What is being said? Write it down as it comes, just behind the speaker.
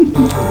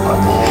I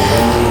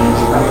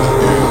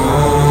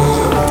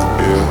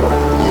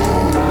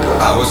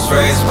was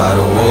raised by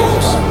the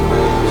wolves.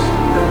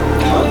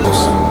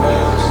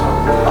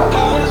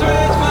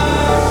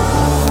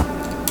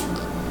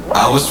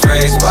 I was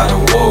raised by the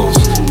wolves,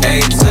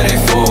 ate till they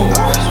full.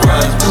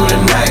 Run through the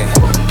night,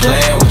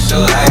 playing with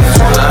your life.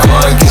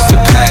 Going against the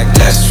pack,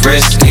 that's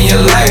risk in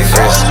your life.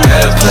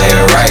 Better play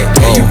it right,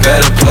 and you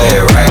better play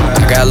it right.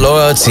 I got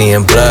loyalty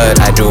and blood,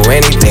 I do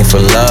anything for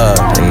love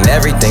and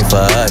everything for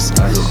us.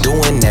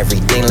 Doing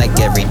everything like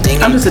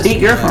everything. I'm just a deep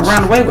girl from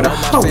around the way with a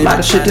whole lot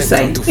of shit to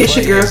say. It's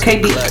your girl,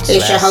 KD.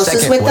 It's your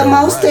hostess with the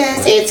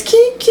mostest. It's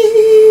Kiki.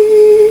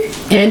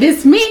 And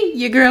it's me,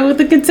 your girl with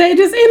the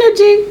contagious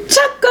energy,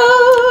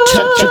 Chuckle.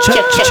 Chuckle.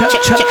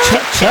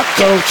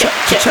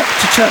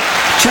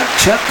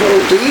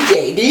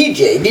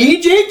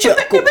 DJ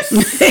Chuckle.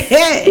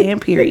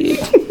 And period.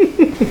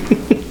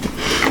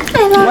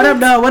 What up,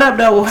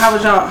 though? How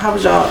was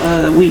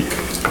y'all week?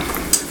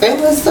 It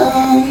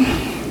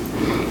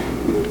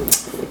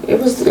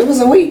was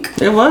a week.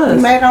 It was.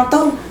 We made it on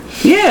through.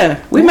 Yeah,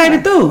 we made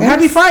it through.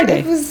 Happy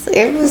Friday. It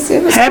was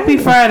Happy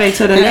cool. Friday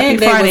to the Happy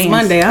Friday.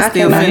 Monday. I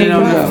still feel it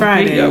on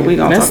Friday. We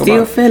gonna talk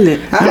still about feel it.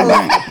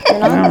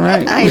 All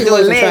right. I ain't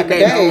losing track of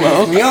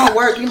days. When you don't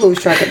work, you lose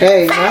track of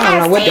days. I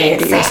don't know what day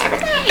it is.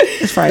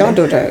 It's Friday. Don't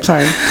do that.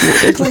 Sorry.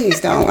 Please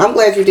don't. I'm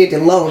glad you did the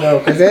low though,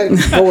 because that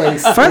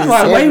voice. First of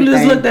all, the way you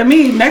just looked at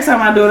me, next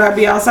time I do it, I'll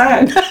be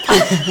outside.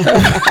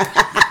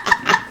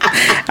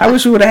 I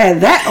wish we would have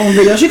had that on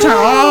video. She turned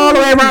all the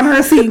way around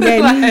her seat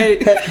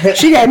and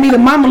she gave me the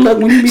mama look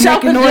when you be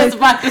making noise.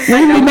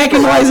 When you be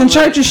making noise in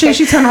church and shit,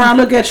 she turned around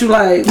and look at you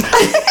like,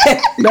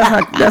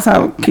 that's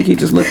how Kiki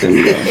just looked at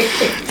me.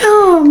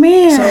 Oh,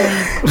 man. So,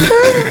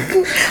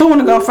 who want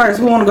to go first?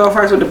 Who want to go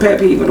first with the pet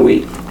peeve of the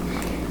week?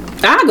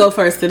 I'll go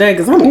first today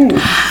because I'm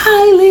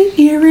highly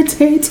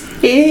irritated.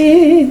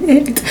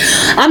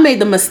 I made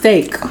the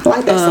mistake. I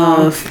like that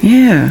song.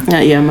 Yeah, I'm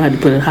going to have to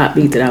put a hot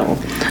beat to that one.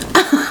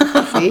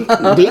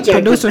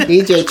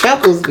 DJ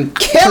Chuckles be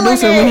killing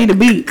producer, it. we need a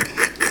beat.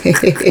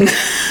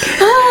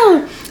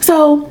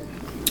 So,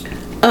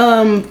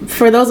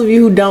 for those of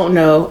you who don't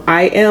know,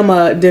 I am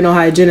a dental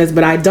hygienist,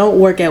 but I don't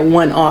work at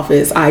one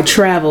office. I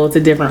travel to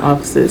different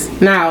offices.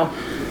 Now,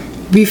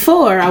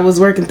 before I was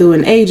working through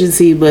an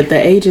agency, but the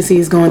agency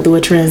is going through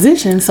a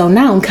transition, so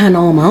now I'm kind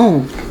of on my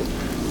own.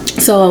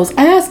 So I was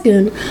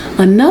asking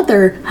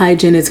another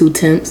hygienist who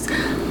temps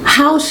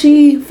how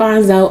she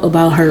finds out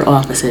about her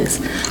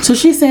offices. So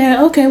she said,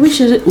 okay, we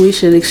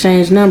should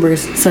exchange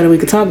numbers so that we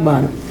could talk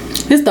about them.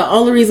 It's the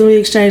only reason we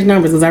exchange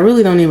numbers because I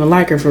really don't even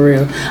like her for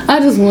real. I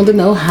just wanted to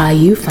know how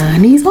you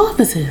find these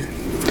offices.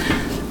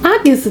 I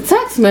get a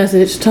text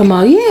message talking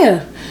about,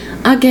 yeah,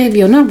 I gave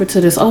your number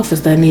to this office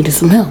that needed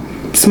some help.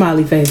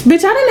 Smiley face.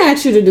 Bitch, I didn't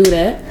ask you to do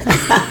that.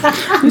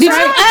 Did you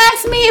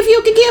ask me if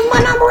you could give my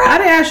number out? I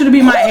didn't ask you to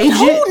be my agent.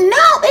 Who?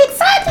 No,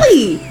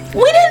 exactly.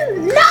 We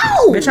didn't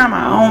know. Bitch, I'm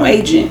my own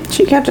agent.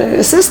 She kept an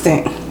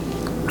assistant.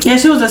 Yeah,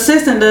 she was the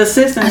assistant.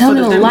 I don't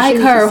even like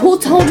her. Who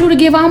told you to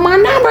give out my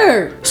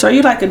number? So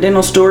you like a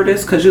dental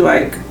stewardess because you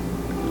like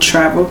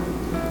travel?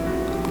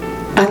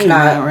 I can't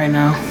out right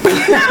now. What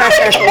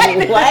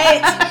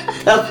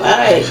the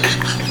fuck?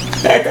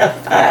 What the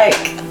fuck?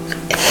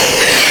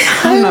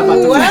 I'm not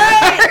about to what?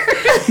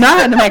 No, I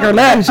had to make her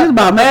laugh. She was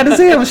about mad as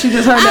hell when she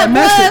just heard that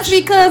message.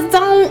 Because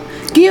don't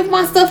give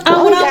my stuff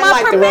out without my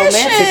like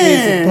permission.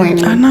 The romantic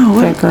music I know.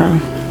 What, girl?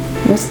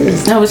 What's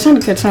this? I was trying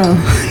to catch on.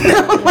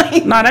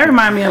 No, that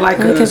remind me of like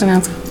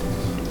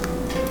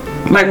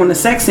like when the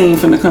sex scene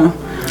finna come.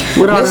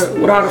 With all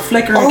the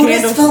flickering candles.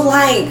 This feel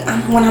like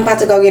when I'm about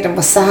to go get a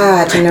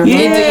massage. You know?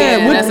 Yeah,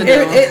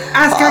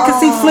 I can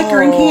see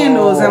flickering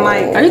candles and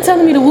like. Are you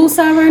telling me the woo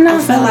side right now?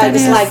 I feel like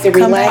it's like the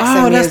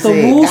relaxing music. That's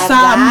the woo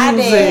side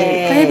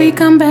music. Baby,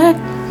 come back.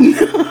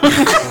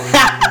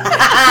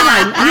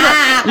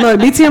 Look,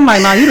 BTM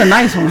like, nah, you the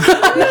nice one.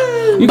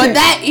 But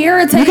that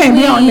irritates me. You can't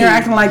be on here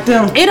acting like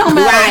them. It don't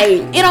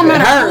matter. It don't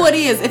matter who it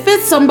is. If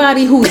it's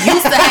somebody who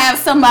used to have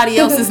somebody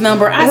else's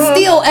number, I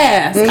still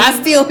ask. I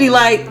still be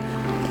like,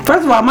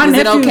 first of all, my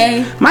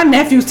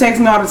nephews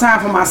text me all the time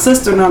for my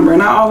sister number,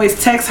 and I always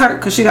text her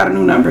because she got a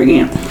new number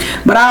again.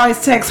 But I always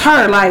text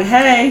her like,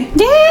 "Hey,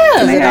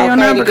 yeah, they got your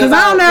number," because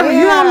I don't ever,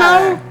 you don't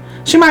know.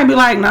 She might be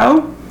like,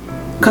 "No,"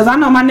 because I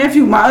know my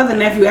other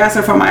nephew asked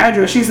her for my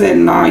address. She said,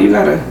 "No, you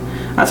gotta."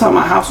 I told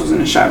my house was in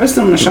the shop. It's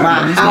still in the shop.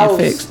 My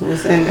house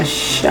was in the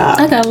shop.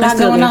 I got a lot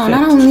going on.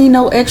 I don't need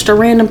no extra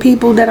random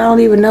people that I don't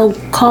even know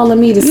calling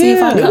me to see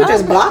if I can. You could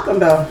just block them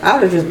though. I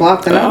would have just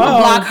blocked them.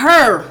 Block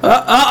her.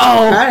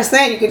 I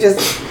understand. You could just.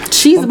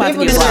 She's about to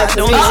get blocked.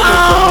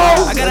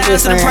 I gotta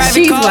answer the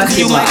private calls.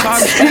 You might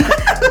call me.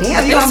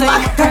 Yeah, you gonna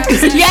block her?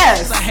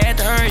 Yes.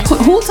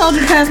 Who told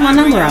you to pass my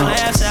number out?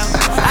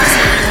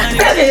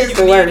 That is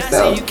the worst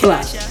though.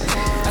 Block.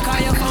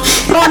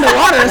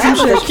 Underwater or some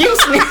shit.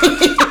 Excuse me.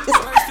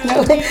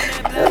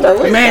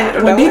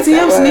 Man, when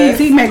DTM sneeze,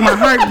 he make my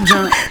heart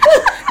jump.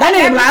 That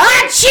nigga be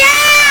like,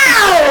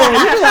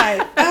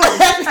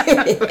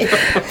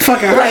 "Achoo!"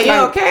 Fucking heart. You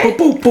okay?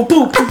 Boop, boop,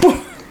 boop, boop, boop.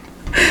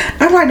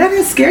 I'm like, that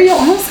didn't scare your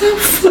own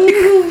self.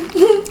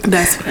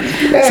 That's funny.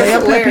 So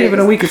your pet peeve of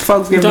the week is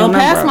folks giving Don't your number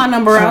pass my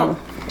number out.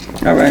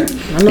 All right.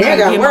 You ain't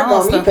gotta work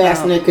on me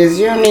passing it because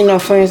you don't need no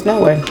friends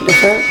no way. The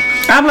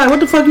fuck? I'm like, what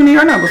the fuck you need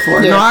her number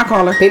for? Yeah. No, I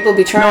call her. People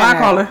be trying. No, I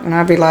call her. And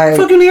I be like, What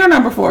the fuck you need her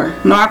number for?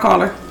 No, I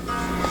call her.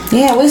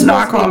 yeah, we No,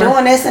 I supposed to call be her.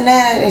 doing this and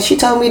that, and she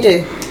told me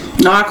to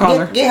No, I call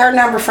her. get her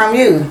number from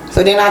you.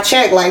 So then I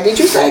check, like, did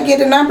you say get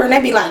the number? And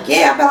they be like,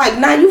 yeah. I be like,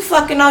 nah, you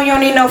fucking know you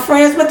don't need no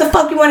friends. What the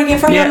fuck you want to get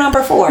from your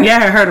number for? Yeah,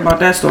 I had heard about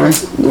that story.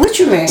 What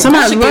you mean?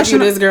 Somebody Should give you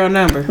this girl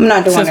number. I'm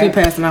not doing Since that. we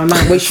passing out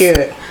numbers. We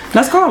should.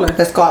 Let's call her.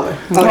 Let's call her.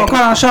 We're gonna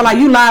call on a show like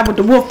you live with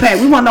the Wolf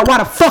Pack. We wanna know why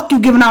the fuck you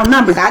giving out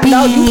numbers. I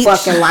know you bitch.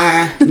 fucking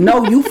lying.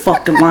 No, you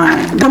fucking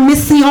lying.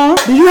 Permission?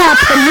 Do you have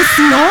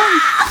permission?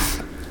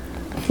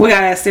 We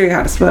gotta ask Siri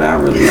how to spell it. I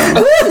really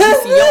know.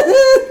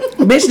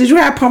 Bitch, did you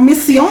have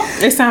permission?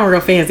 It sound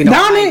real fancy, don't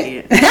Don't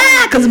it?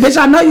 it? Cause bitch,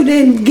 I know you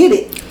didn't get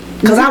it.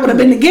 Cause I would have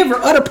been the giver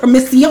of the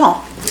permission.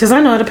 Cause I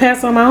know how to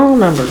pass on my own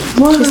number.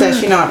 She said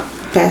she not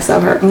pass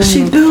up her.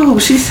 She do.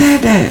 She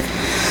said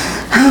that.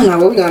 I don't know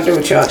what we gonna do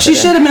with y'all. She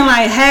should have been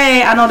like,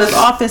 hey, I know this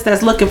office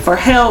that's looking for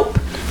help.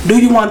 Do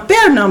you want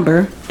their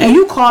number? And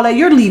you call at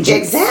your legion.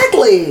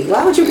 Exactly.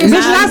 Why would you get Bitch,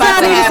 that? that's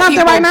how to I need have something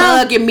people right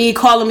now. bugging me,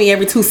 calling me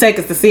every 2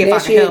 seconds to see if I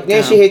can help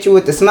Then them. she hit you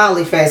with the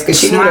smiley face because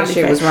she knew that Smiley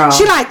shit face. was wrong.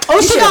 She like,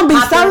 oh, she gonna be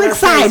so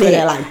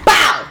excited. Like,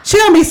 bow. She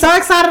gonna be so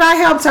excited I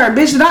helped her.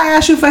 Bitch, did I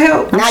ask you for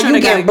help? Now sure you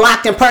they getting gotta-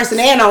 blocked in person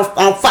and on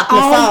fucking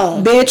Oh,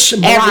 phone. bitch,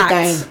 blocked.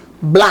 Everything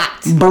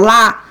blocked.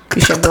 Block.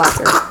 You should block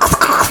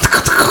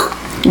her.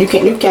 You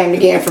came to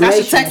get information. I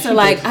should text her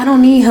like, I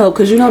don't need help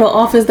because you know the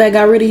office that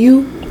got rid of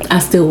you? I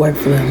still work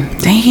for them.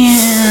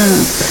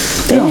 Damn.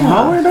 They don't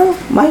hold her though?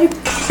 Why you?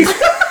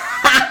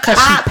 Cause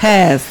she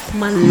passed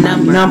My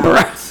number.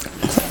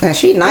 And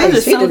she nice.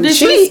 is She, so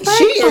she is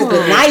disrespectful.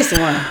 the nice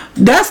one.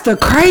 That's the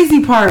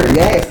crazy part.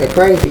 That's the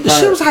crazy part.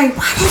 She was like,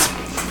 what is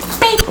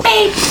beep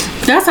beep?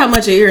 That's how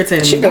much it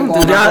irritated me. been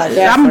going on like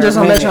that I'm for just a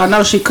gonna let minute. y'all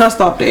know she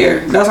cussed off the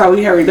air. That's how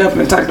we hurried up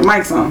and turned the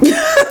mics on.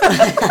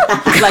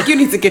 Like, you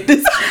need to get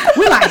this.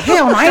 We're like,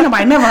 hell no, ain't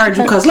nobody never heard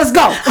you cuss. Let's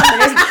go.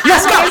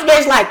 Let's go.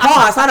 This bitch like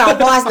pause. Hold on,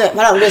 pause the. Hold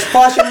on, just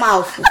pause your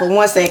mouth for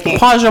 1 second.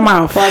 Pause your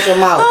mouth. Pause your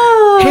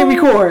mouth. Hit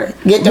record.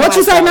 Get the What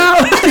you mic say on. now?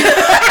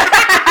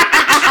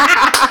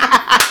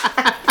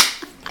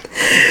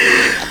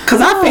 Cause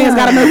our fans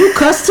gotta know you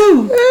cuss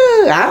too.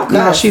 I don't No,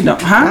 cuss. she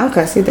don't. I Huh? don't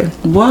cuss either.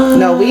 What?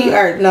 No,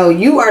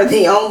 you are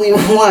the only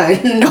one.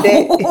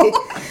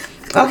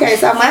 Okay,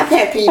 so my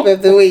pet peeve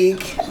of the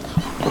week.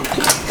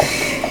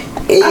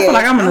 I feel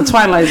like I'm in the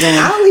Twilight Zone.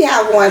 I only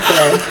have one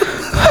today.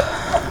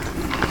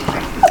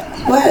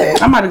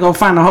 What? I'm about to go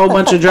find a whole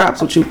bunch of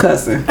drops with you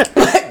cussing.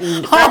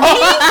 You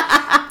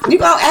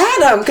gonna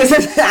add them? Cause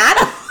I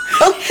don't.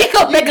 You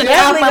gonna make a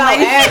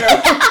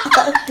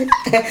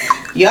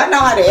Y'all know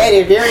how to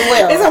edit very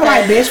well. It's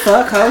like, bitch,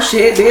 fuck, hoe,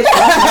 shit, bitch,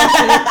 fuck, hoe,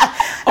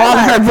 shit. All of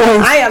her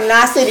voice. I am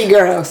not City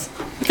Girls.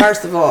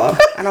 First of all,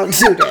 I don't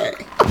do that.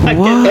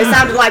 What? It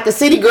sounded like the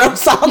City Girls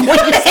song when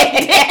you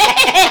said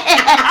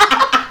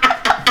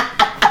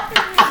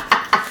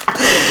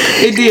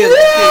It did.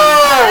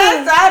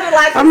 It sounded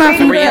like I'm the not City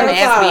from Girls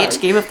ass song.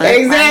 bitch, give a fuck.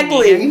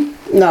 Exactly.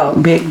 No.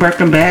 Big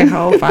Birkin bag,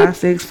 hoe, 5,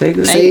 6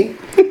 figures. See?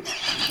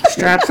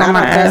 Straps on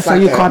my I don't ass, cuss so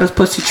like you that. call this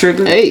pussy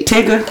trigger. Hey.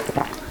 Tigger.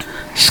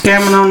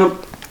 Scamming on the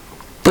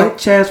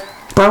bitch ass,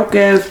 broke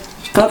ass,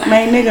 fuck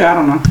made nigga. I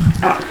don't know.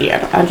 Oh,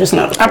 yeah, I just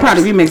know the I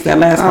probably remixed that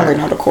last I already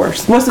part. know the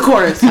chorus. What's the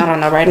chorus? I don't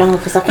know right now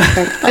because I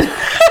can't think.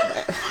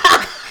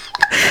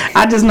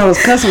 I just know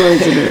it's cuss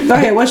words in it. Go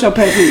ahead, what's your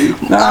pet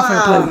peeve? No, I'm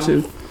finna play with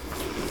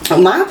you.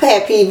 My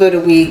pet peeve of the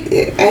week,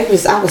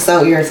 I was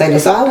so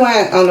irritated. So I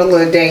went on a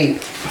little date.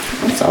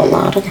 I'm so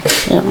loud. I can't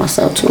hear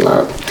myself too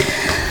loud.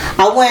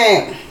 I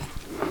went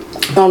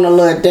on a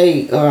little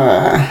date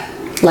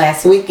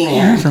last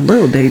weekend. It's a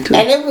little day too.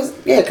 And it was,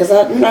 because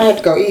I had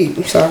to go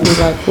eat. So I was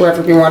like,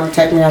 whoever be wanting to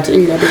take me out to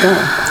eat, I'll be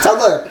gone. So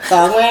look, so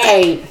I went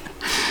and ate.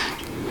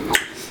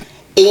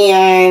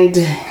 And,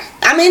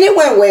 I mean, it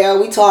went well.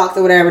 We talked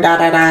or whatever,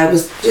 It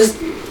was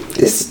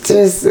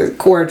just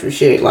cordial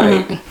shit.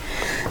 Like,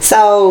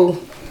 so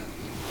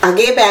I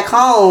get back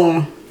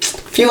home.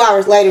 A few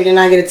hours later, then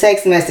I get a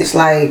text message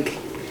like,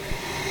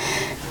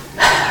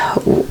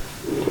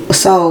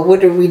 so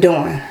what are we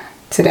doing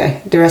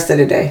today, the rest of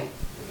the day?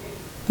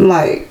 I'm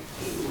like,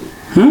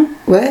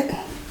 what?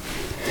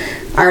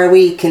 Are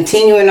we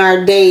continuing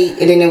our date?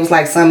 And then it was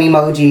like some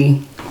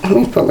emoji. Let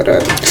me pull it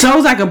up. So it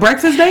was like a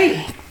breakfast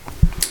date?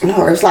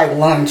 No, it was like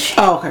lunch.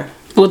 Oh, okay.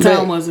 What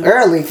time was it?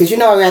 Early, because you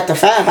know after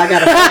 5 I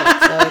got a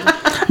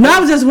flight. No, I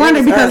was just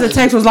wondering It was because the early.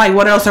 text was like,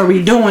 what else are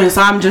we doing?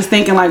 So I'm just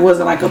thinking like, was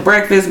it like a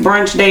breakfast,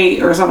 brunch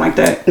date or something like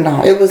that? So,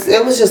 no, it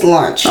was just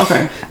lunch.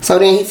 Okay. So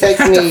then he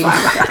texted me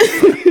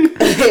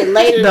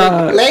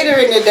later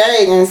in the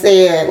day and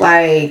said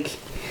like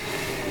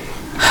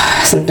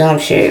some dumb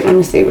shit. Let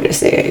me see what it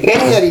said. And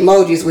he had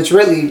emojis, which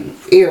really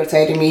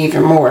irritated me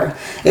even more.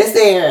 It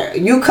said,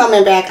 you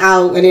coming back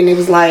out, and then it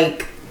was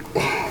like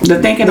The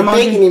thinking the emoji?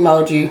 thinking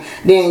emoji.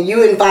 Then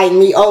you invite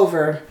me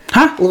over.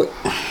 Huh?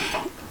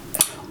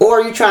 Or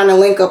or you trying to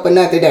link up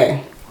another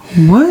day?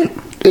 What?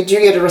 Did you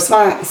get a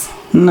response?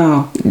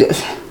 No.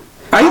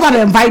 Are you about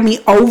to invite me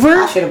over?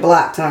 I should have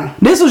blocked, huh?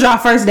 This was your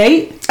first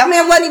date? I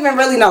mean, it wasn't even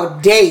really no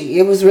date.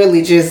 It was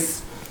really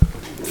just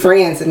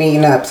friends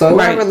meeting up. So it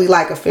wasn't really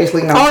like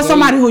officially no date.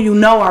 Somebody who you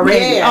know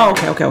already. Yeah.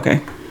 Oh,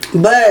 okay.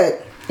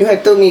 But you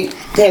had threw me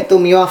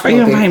off a Are you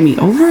little bit. inviting me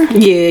over?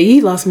 Yeah,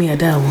 you lost me at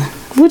that one.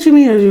 What you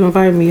mean? Are you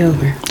inviting me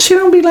over? She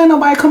don't be letting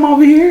nobody come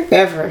over here.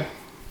 Ever.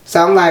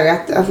 So I'm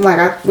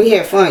like, we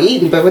had fun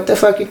eating, but what the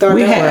fuck you thought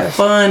We that had was?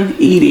 fun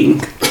eating.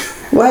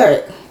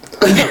 What?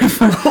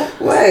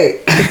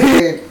 What?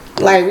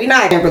 Like, we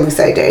not gonna really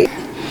say date.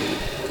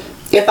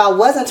 If I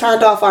wasn't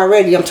turned off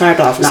already, I'm turned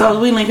off now. So is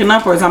we linking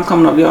up or is I'm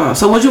coming over y'all?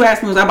 So what you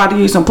asked me was I about to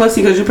give you some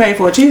pussy because you paid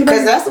for a cheeseburger?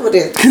 Because that's what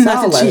it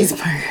sounds like.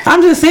 Cheeseburger.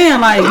 I'm just saying,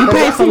 like, you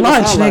paid for That's what it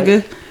lunch, sound like.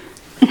 nigga.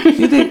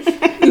 You think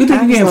you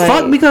getting like-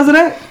 fucked because of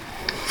that?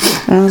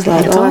 I was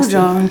like, I told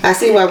y'all. I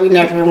see why we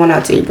never went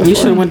out to eat before. You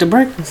should have went to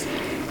breakfast.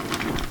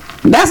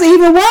 That's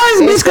even worse,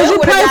 bitch, because you still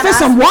would've paid for got-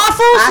 some waffles.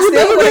 I You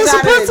think still you would getting some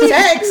have got pussy?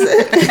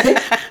 a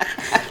text.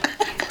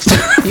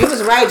 You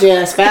was right,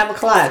 Jazz. 5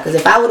 o'clock. Because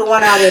if I would have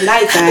went out at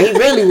nighttime, he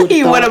really would have.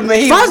 He would have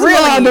made. First of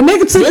all, the nigga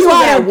took This you was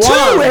out at at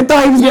 2 1. and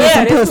thought he was getting Yeah,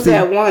 some this was pussy.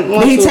 at 1,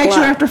 Did he 2 text you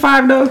o'clock. after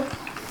 5 though?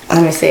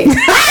 Let me see.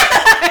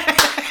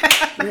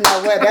 You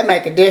know what? That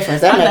make a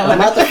difference. That make a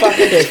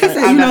motherfucking difference.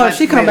 You know, if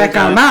she come back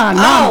out now,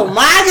 Oh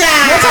my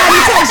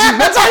God!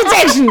 What time he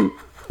text you?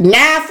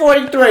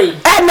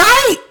 9:43 At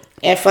night?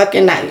 at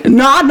fucking night.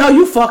 No, I know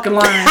you fucking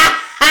lying.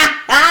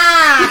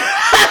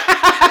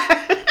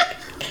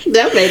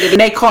 That made it.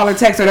 They call her,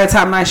 text her that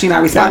time of night, she not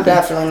I'm responding.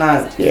 definitely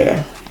not.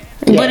 Yeah.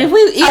 But if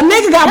we, A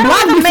nigga got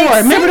blocked before.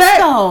 Remember that?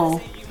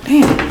 Though.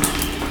 Damn.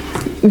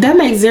 That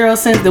makes zero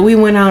sense that we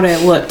went out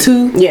at what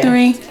 2, Yeah.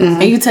 3,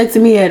 and you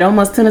texted me at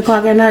almost 10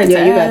 o'clock at night. Yeah,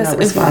 to you got ask no if-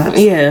 response.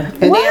 Yeah.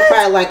 And then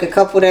probably like a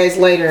couple days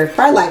later,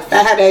 probably like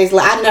 5 days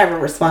later, I never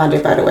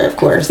responded, by the way, of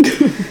course.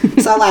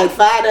 So like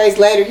 5 days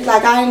later, he's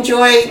like, I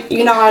enjoyed,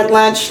 our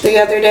lunch the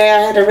other day. I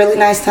had a really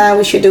nice time.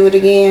 We should do it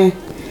again.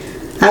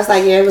 I was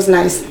like, yeah, it was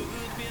nice.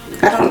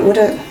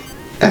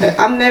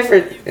 I'm never,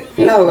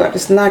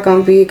 it's not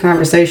going to be a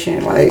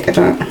conversation. Like, I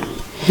don't.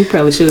 You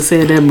probably should have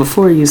said that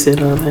before you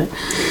said all that.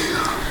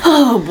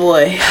 Oh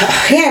boy.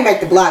 He ain't make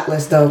the block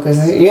list though,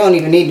 because you don't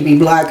even need to be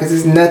blocked because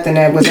there's nothing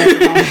that was ever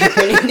wrong with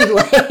it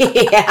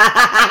anyway.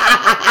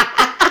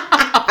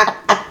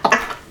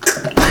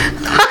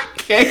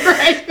 Okay,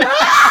 right.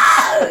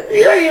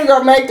 You ain't even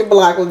gonna make the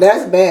block list.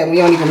 That's bad. We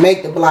don't even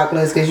make the block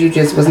list because you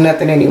just was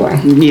nothing anyway.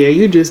 Yeah,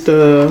 you just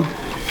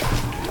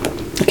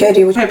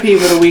Katie, what My pet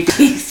peeve of the week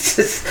is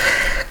just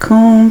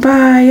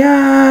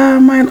kumbaya.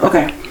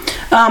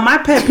 My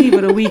pet peeve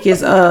of the week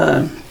is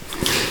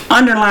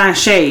underline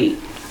shade.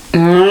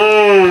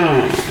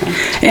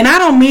 And I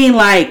don't mean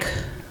like.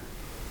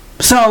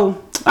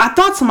 So I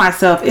thought to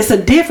myself, it's a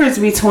difference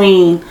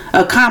between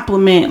a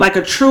compliment, like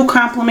a true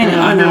compliment, and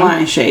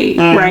underline shade,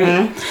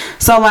 right?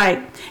 So like,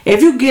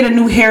 if you get a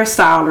new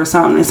hairstyle or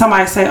something, and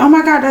somebody say, "Oh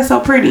my God, that's so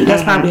pretty,"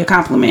 that's probably a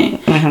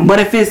compliment. But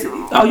if it's,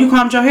 "Oh, you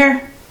combed your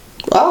hair?"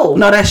 Oh,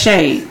 No, that's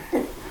shade,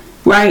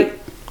 right?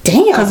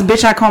 damn. Because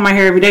bitch, I comb my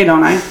hair every day,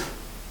 don't I?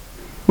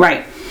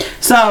 Right.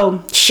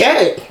 So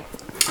Shit.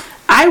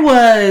 I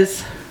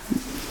was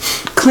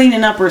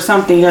cleaning up or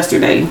something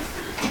yesterday,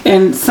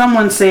 and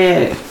someone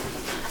said,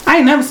 "I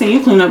ain't never seen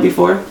you clean up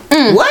before."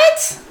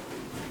 What?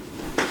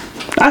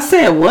 I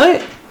said,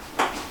 "What?"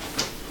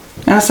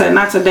 I said,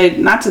 "Not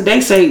today,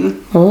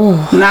 Satan.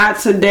 Not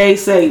today,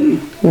 Satan."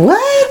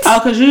 What? Oh,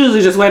 because you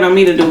usually just wait on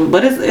me to do it,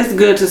 but it's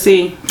good to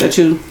see that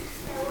you.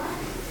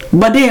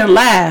 But then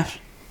laugh.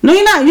 No,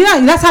 you're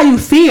not. That's how you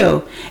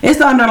feel. It's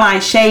the underlying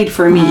shade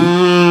for me.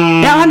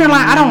 That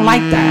underline, I don't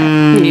like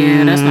that.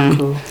 yeah, that's not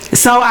cool.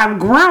 So I've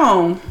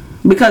grown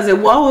because it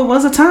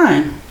was a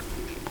time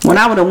when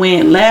I would have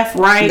went left,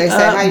 right, They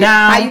say up,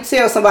 down. how you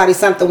tell somebody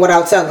something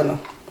without telling them.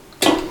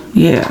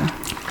 Yeah.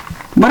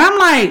 But I'm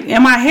like,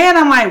 in my head,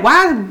 I'm like,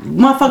 why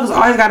motherfuckers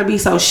always gotta be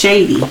so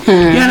shady? You know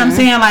what I'm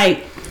saying?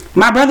 Like,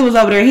 my brother was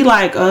over there, he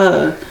like,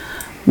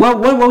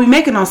 what we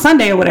making on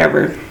Sunday or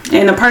whatever?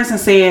 And the person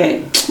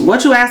said,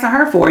 "What you asking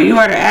her for? You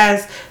ought to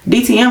ask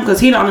DTM because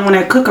he the only one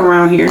that cook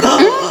around here."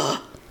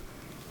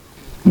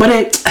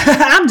 But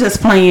I'm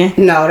just playing.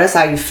 No, that's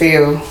how you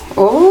feel.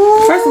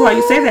 Oh. First of all,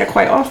 you say that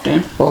quite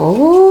often.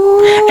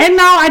 Oh. And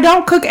no, I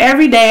don't cook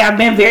every day. I've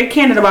been very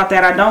candid about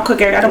that. I don't cook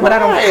but I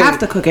don't have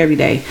to cook every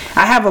day.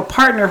 I have a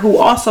partner who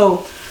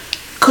also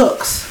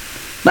cooks.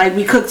 Like,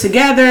 we cook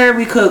together,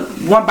 we cook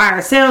one by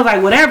ourselves,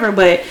 like whatever.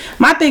 But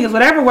my thing is,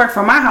 whatever work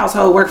for my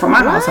household, work for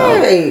my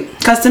household.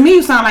 Because to me,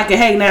 you sound like a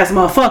hating ass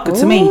motherfucker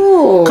to me.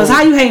 Because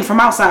how you hating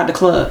from outside the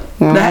club?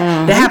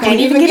 That happened.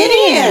 Can't even get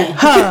in.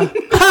 Huh.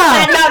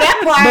 I know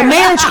that part. The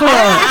marriage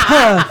club.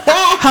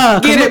 Huh.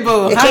 Get it,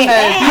 boo.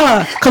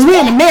 Because we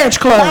in the marriage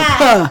club.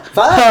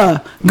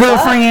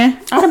 Girlfriend.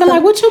 I would have been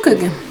like, "What you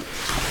cooking?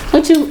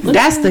 What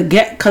That's the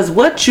get. Because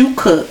what you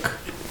cook.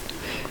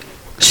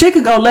 She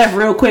could go left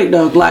real quick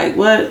though. Like,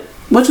 what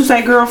you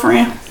say,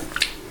 girlfriend?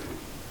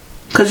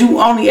 Cause you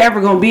only ever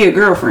gonna be a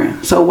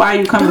girlfriend. So why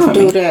are you coming for me?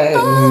 Don't do that.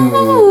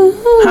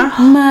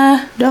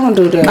 Huh? Don't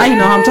do that. Now you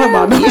know who I'm talking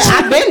about. Yeah,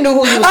 I been knew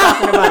who you was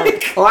talking about.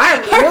 Oh, I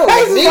knew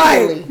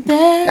immediately.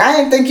 I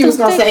didn't think you was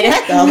gonna say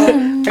that though. I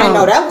didn't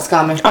know that was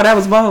coming. Oh, that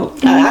was bold.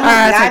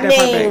 I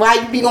mean, why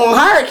you be going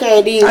hard,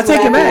 KD? I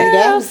take it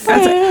back.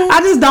 I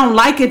just don't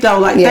like it though.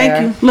 Like,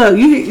 thank you. Look,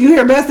 you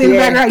hear Bestie in the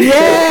background.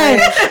 Yeah.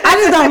 I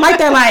just don't like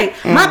that.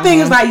 Like, my thing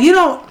is like, you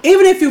don't,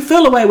 even if you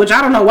feel away, which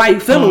I don't know why you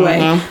feel away,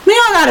 you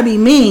don't gotta be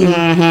mean.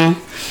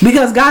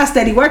 Because God's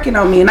steady working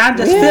on me, and I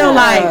just feel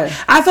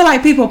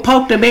like people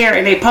poke the bear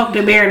and they poke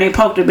the bear and they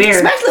poke the bear.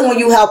 Especially when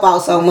you help out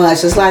so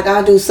much. It's like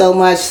I do so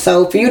much,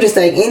 so for you to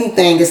say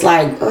anything, it's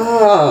like,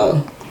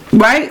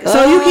 right?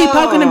 So you keep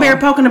poking the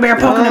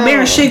bear,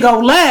 and shit go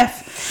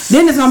left.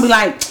 Then it's gonna be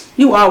like,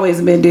 you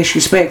always been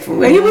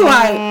disrespectful, and you be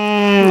like,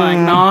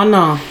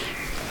 no.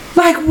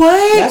 Like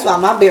what? That's why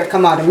my bear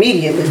come out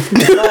immediately.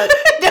 But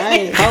I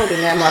ain't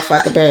holding that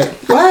motherfucker back.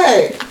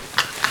 What?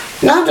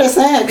 No, I'm just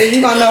saying, cause you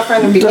gonna know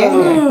from the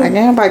beginning. Like,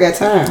 everybody got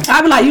time.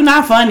 I be like, you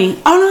not funny.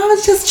 Oh no, I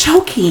was just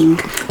joking.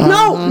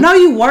 No,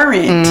 you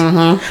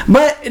weren't.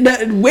 But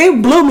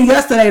it blew me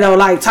yesterday though.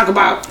 Like, talk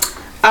about,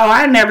 oh,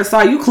 I never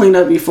saw you clean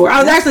up before.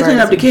 I was actually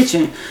cleaning up the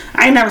kitchen.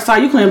 I ain't never saw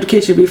you clean up the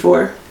kitchen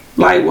before.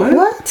 Like what?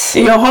 What?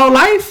 In your whole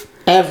life?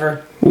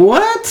 Ever.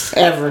 What?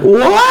 Ever.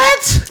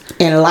 What?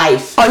 In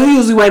life. Oh, you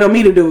usually wait on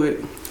me to do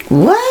it.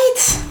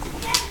 What?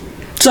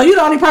 So you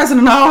the only person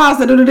in the whole house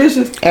that do the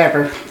dishes?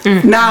 Ever.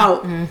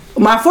 Now,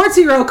 my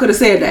 14-year-old could have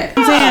said that.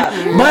 I'm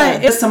saying,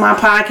 but it's to my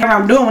podcast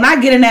I'm doing. When I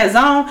get in that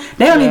zone,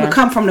 they don't even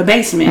come from the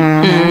basement.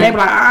 They be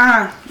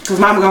like, because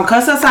mama gonna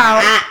cuss us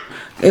out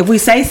if we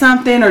say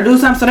something or do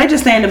something. So they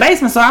just stay in the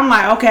basement. So I'm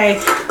like,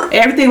 okay,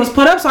 everything was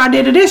put up, so I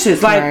did the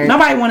dishes. Like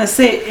nobody want to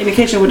sit in the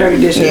kitchen with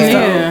dirty dishes.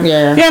 Yeah. So,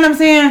 you know what I'm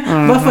saying?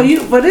 But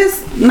for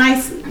this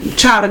nice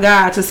child of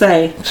God to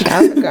say,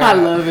 I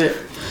love it.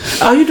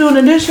 oh, you doing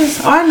the dishes?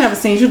 Oh, I never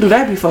seen you do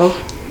that before.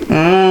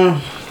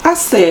 I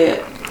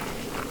said,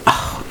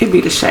 oh, it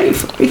be the shade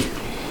for me.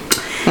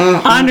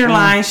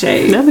 Underline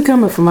shade. That be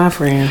coming from my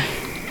friend.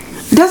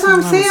 That's what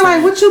I'm saying.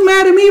 Like, what you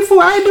mad at me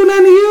for? I ain't do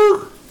nothing to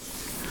you.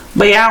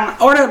 But yeah,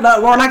 or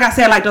like I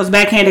said, like those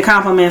backhanded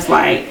compliments,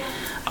 like,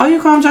 oh,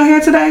 you combed your hair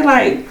today?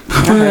 Like,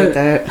 I hate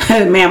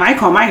that. Ma'am, I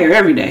comb my hair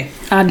every day.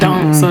 I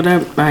don't, so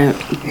that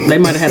they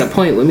might have had a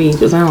point with me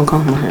because I don't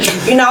comb my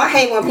hair. You know, I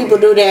hate when people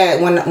do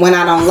that when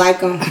I don't like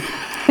them.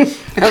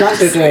 Don't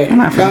do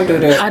that. Don't do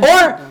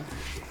that.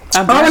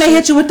 Or when they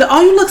hit you with the,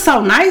 oh, you look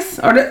so nice.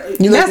 Or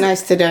you look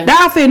nice today.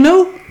 That outfit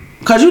new?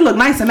 Because you look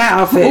nice in that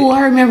outfit. Oh,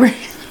 I remember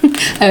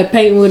at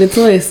Painting with a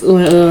Twist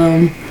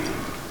when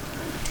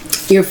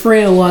your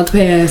friend walked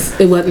past.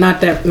 It was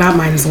not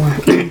minus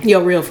one.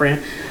 Your real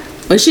friend.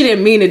 But she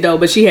didn't mean it though,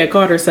 but she had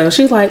caught herself.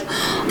 She's like,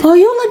 oh,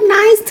 you look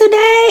nice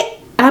today.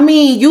 I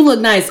mean, you look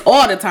nice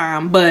all the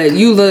time, but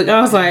you look,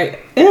 I was like,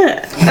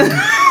 yeah.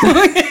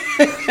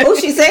 Who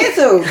she said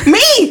to?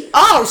 Me!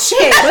 Oh,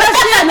 shit. But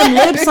she had them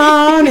lips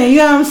on, and you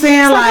know what I'm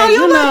saying? Like, oh,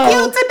 you look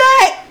cute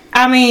today.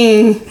 I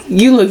mean,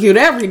 you look cute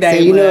every day.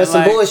 So you know it's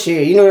some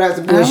bullshit. You know that's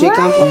a bullshit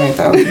compliment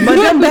though.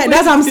 But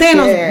that's what I'm saying.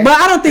 Yeah. But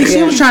I don't think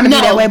she was trying to be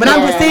that way. But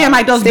I'm just saying,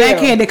 like, those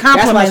backhanded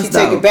compliments. That's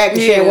why she take it back and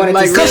she didn't want it to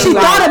seem because she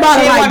thought about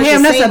it like,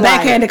 damn, that's a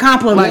backhanded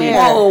compliment. Like,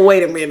 oh,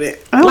 wait a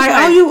minute. Like,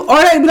 oh, you,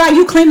 or they be like,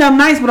 you cleaned up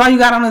nice, but all you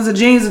got on is a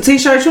jeans and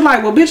t-shirt. You're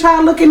like, well, bitch,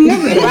 how I look in the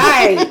other?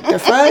 Right. The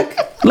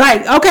fuck?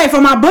 Like, okay, for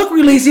my book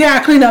release, yeah, I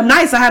cleaned up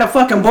nice. I had a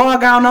fucking ball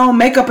gown on,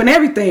 makeup and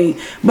everything.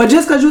 But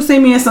just because you see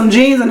me in some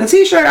jeans and a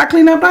t-shirt, I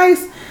cleaned up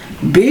nice.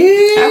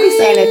 Bitch. I be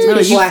saying that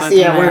to people I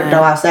see at work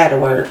though, outside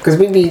of work, because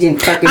we be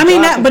fucking. I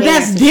mean, but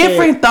that's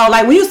different though.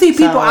 Like when you see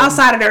people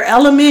outside of their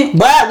element.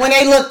 But when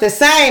they look the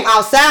same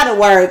outside of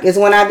work, is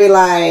when I be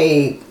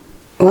like,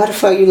 why the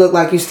fuck you look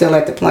like you still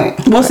at the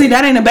plant? Well, see,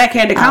 that ain't a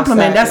backhanded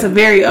compliment. That's a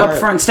very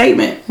upfront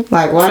statement.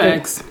 Like what?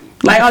 Facts.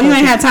 Like, oh, you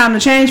ain't had time to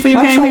change for you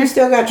came here? You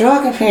still got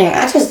jogging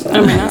pants.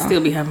 I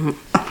still be having.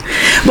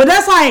 But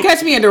that's like,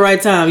 catch me at the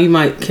right time. You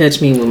might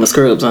catch me with my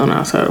scrubs on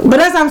outside. But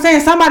that's what I'm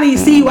saying. Somebody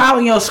see you out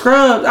in your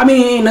scrubs. I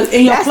mean,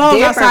 in your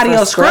clothes outside of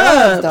your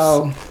scrubs.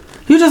 Though.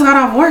 You just got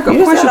off work. Of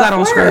course, you got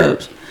on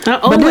scrubs. I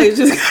always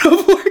just got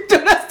off work.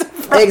 That's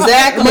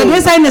exactly. But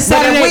this ain't the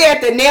Saturday. But if we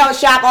at the nail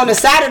shop on the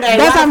Saturday,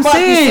 that's what I'm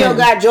saying. You still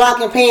got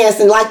jogging pants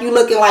and like you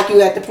looking like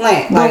you at the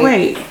plant. But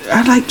wait,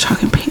 I like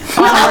jogging pants.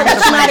 No,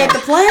 that's not at the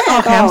plant.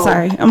 Okay,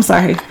 I'm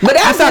sorry. But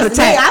that's I felt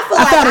attacked.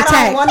 I felt attacked.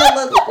 I don't want to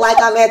look like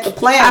I'm at the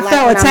plant. I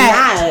felt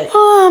attacked.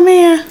 Oh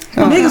man.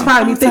 Niggas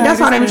probably think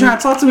that's why they be trying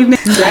to talk to me.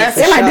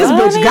 They're like, this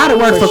bitch gotta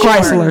work for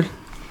Chrysler.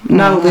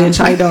 No, bitch,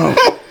 I don't.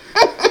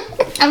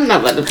 I'm not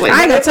about to play.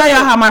 I ain't gonna tell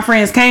y'all how my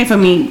friends came for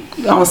me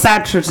on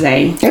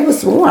Saturday. It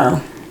was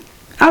warm.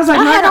 I was like,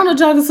 I had on a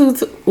jogging suit,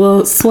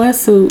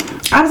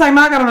 sweatsuit. I was like,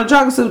 no, I got on a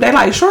jogging suit. They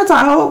like shorts,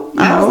 I hope.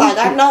 I was like,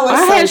 I know it's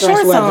I had sundress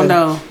shorts weather. on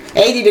though.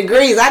 80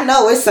 degrees, I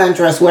know it's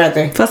sundress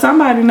weather. For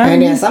somebody, no.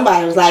 And then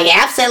somebody was like,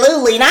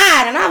 absolutely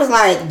not. And I was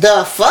like,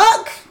 the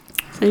fuck?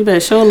 So you better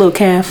show a little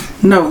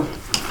calf. No.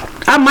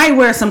 I might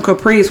wear some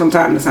capris from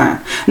time to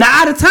time. Now,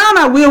 out of town,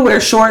 I will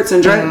wear shorts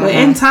and dress, but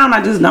in town,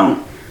 I just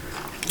don't.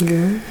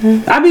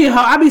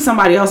 I be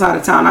somebody else out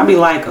of town. I be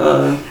like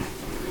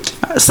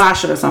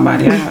Sasha or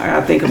somebody. I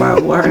gotta think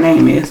about what her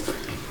name is.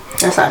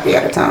 That's how I be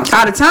out of town.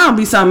 Out of town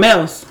be something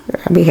else.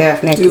 I be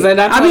half naked.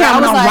 I be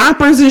having on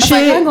rompers and shit.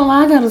 I ain't gonna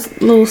lie, I got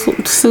a little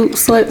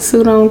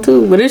sweatsuit on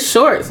too, but it's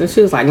shorts. And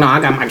she was like, "No,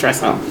 I got my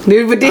dress on."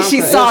 But then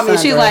she saw me.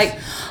 She's like,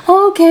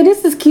 oh, "Okay,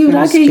 this is cute.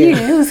 I can hear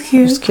it. Was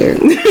cute. It's cute."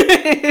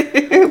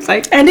 It's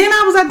like, and then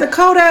I was at the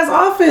cold ass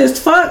office.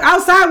 Fuck,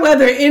 outside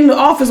weather, in the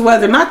office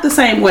weather, not the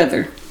same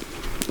weather.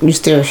 You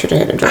still should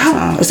have had a dress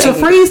on. To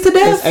freeze to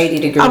death. It's 80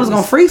 degrees. I was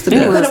gonna freeze to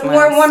death. You could have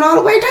worn one all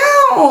the way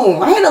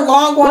down. I had a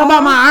long one. What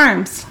about my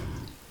arms?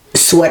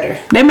 Sweater.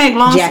 They make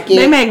long jacket.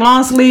 They make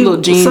long sleeve little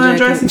jean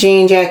sundresses.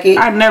 Jean jacket.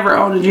 I never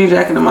owned a jean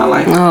jacket in my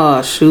life.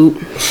 oh shoot.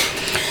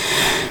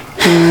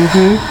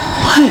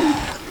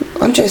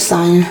 What? I'm just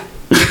saying.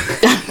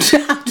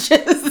 I'm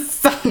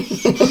just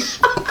saying.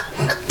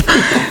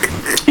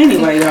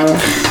 Anyway, y'all.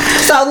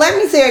 So let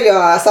me tell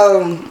y'all.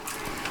 So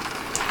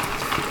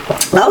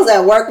I was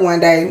at work one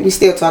day. We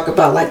still talk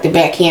about like the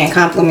backhand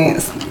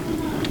compliments.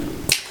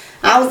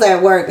 I was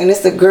at work and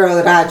it's a girl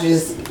that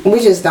we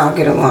just don't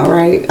get along,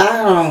 right?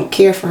 I don't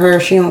care for her.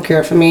 She don't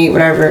care for me,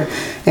 whatever.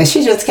 And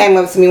she just came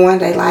up to me one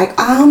day like,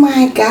 "Oh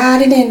my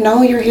God, I didn't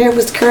know your hair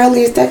was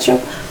curly. Is that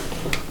your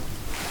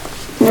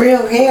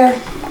real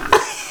hair?"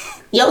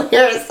 Your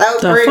hair is so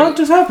The pretty. fuck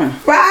just happened?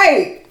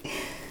 Right.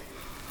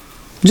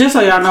 Just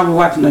so y'all know, we're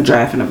watching the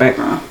draft in the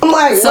background. I'm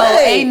like, So what?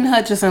 Aiden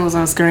Hutchinson was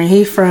on screen.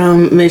 He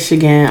from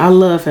Michigan. I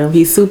love him.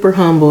 He's super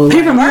humble.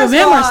 He from First of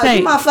Alabama all, State.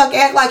 you motherfucker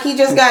act like he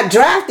just got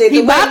drafted.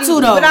 He the way about to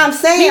though. But I'm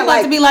saying he about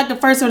like to be like the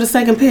first or the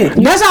second pick.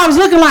 That's how I was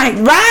looking like.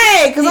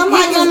 right, because I'm He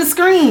like was on the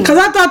screen. Cause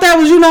I thought that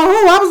was you know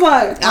who. I was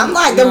like,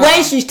 the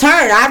way she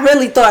turned, I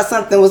really thought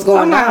something was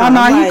going on. oh no,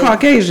 I'm he like,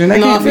 Caucasian. That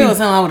No, can't if it be. was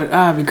him,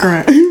 I'd be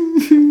crying.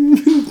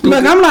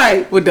 Look, I'm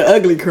like, With the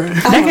ugly crying.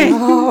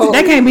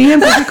 that can't be him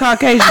because he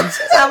Caucasian.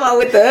 Talking about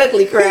with the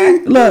ugly cry.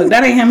 Look,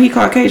 that ain't him. He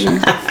Caucasian.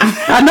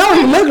 I know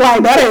he look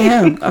like that ain't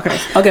him. Okay,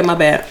 Okay, my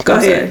bad. go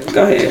ahead.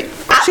 Go ahead.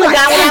 I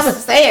forgot what I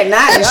was saying.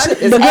 Now,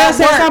 The girl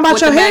said something about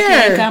With your the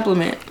backhand hair.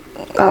 compliment.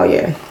 oh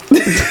yeah.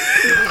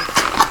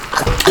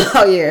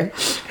 Oh yeah.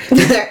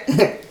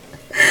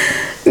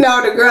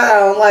 No, the girl I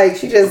don't like.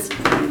 She just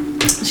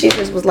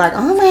was like,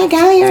 "Oh my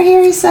God, your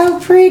hair is so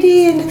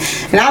pretty,"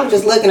 and I was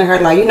just looking at her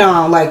like, I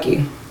don't like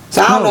you.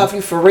 So I don't know if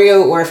you for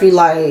real or if you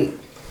like.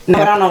 No,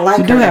 but I don't like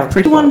You her. do have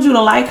pretty. She wanted you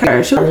to like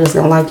her. She, I'm just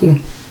gonna like you.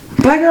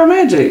 Black Girl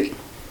Magic.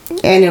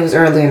 And it was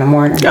early in the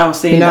morning. Oh,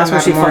 see, You know, that's I'm when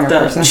not she a morning fucked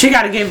up. person. She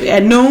got to give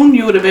at noon.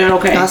 You would have been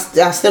okay. I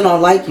still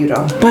don't like you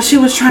though. But she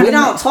was trying We to.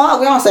 don't talk.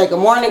 We don't say good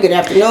morning, good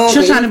afternoon. She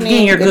was good trying to evening,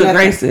 begin your good nothing.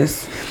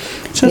 graces.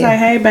 She was like,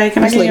 "Hey, babe,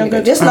 can I Just, get your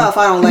good?" just know if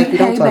I don't like you,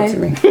 don't talk to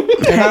me.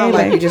 If I don't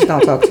like you, just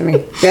don't talk to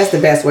me. That's the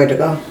best way to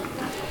go.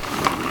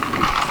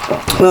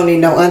 We don't need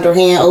no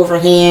underhand,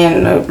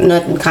 overhand, no,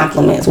 nothing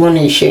compliments. We don't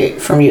need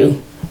shit from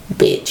you,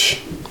 bitch.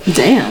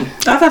 Damn.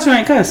 I thought you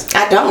ain't cuss.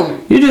 I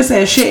don't. You just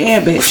said shit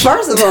and bitch.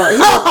 First of all, he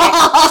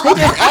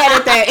just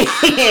added that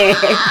in.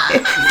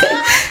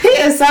 He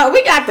is so.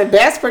 We got the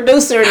best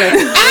producer in the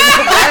world.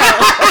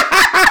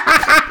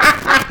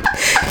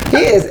 He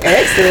is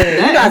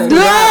excellent. You gotta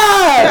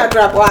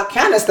drop all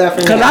kind of stuff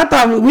in Cause there. I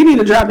thought we need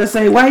a drop to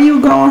say, "Why you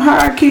going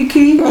hard,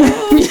 Kiki?"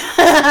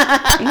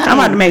 I'm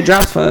about to make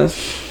drops for us.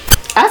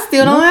 I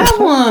still don't have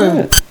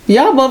one.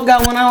 Y'all both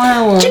got one. I don't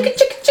have one. Chicken.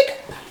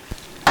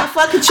 I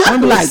fucking chuckles.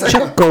 I'm like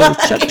chuckles,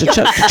 chuck,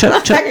 chuckles, chuck.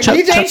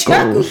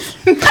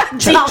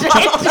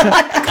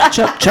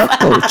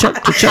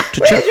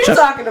 What are you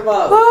talking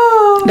about?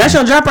 That's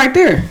your drop right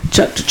there.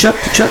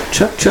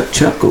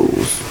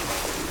 Chuckles.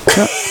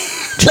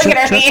 Look at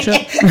her hand.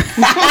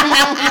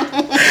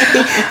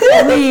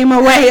 Lean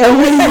away.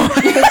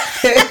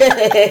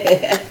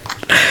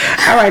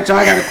 All right, y'all.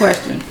 I got a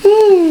question.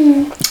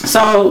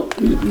 So,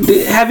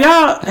 have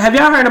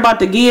y'all heard about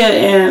the Gia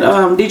and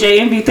DJ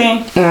Envy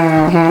thing?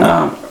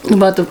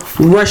 About the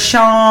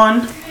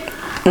Rashawn.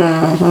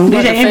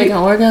 DJ fake Envy.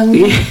 orgasm?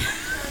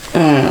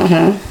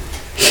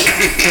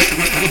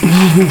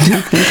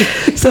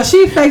 So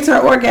she faked her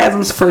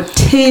orgasms for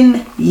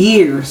 10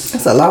 years.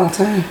 That's a long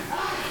time.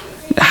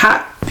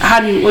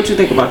 What you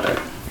think about that?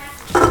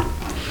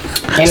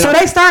 So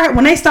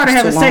when they started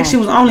having sex, she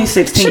was only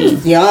 16.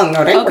 Young,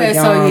 no, they were Okay,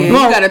 young. so yeah, you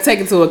gotta take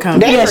into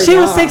account. They Yeah, were she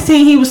was young.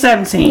 16, he was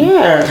 17.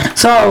 Yeah.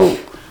 So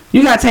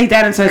you gotta take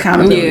that into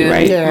accountability, Yeah,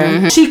 right?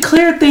 yeah. She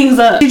cleared things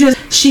up.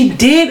 She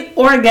did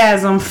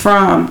orgasm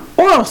from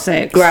oral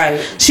sex. Right.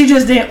 She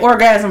just didn't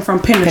orgasm from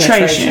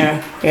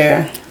penetration.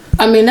 Yeah.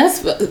 I mean,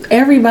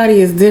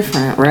 everybody is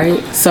different, right?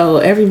 So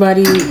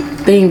everybody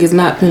thing is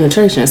not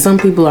penetration. Some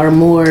people are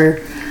more.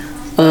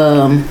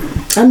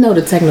 I know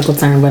the technical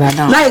term, but I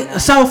don't. Like,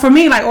 so for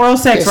me, like oral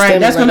sex, It's right?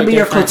 That's going to be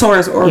your different.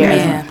 clitoris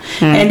orgasm.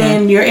 Yeah. And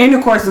then your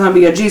intercourse is going to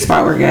be your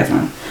G-spot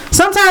orgasm.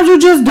 Sometimes you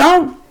just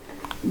don't.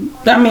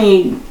 I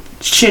mean,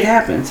 shit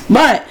happens.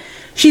 But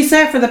she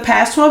said for the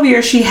past 12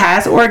 years, she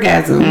has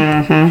orgasm.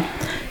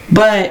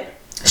 But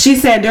she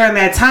said during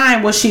that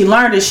time, what she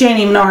learned is she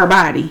didn't even know her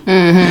body.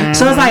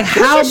 So it's like,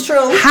 is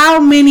true. how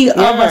many of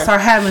us are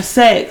having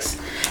sex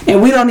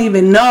and we don't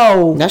even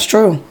know. That's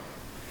true.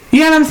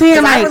 You know what I'm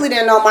saying? Like, I really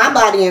didn't know my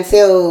body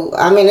until,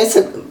 I mean, it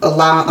took a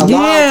long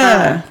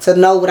time to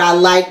know what I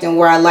liked and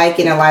where I like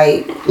it, and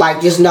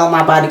like just know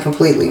my body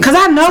completely. Because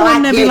I know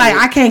when they be like,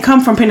 I can't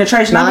come from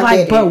penetration. I'm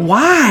like, but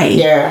why?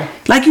 Yeah.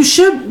 Like, you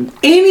should,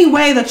 any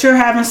way that you're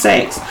having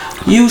sex,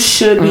 you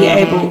should be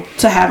able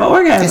to have an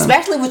orgasm.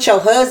 Especially with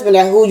your husband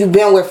and who you've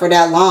been with for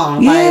that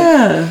long.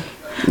 Yeah.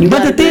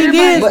 But the thing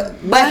is,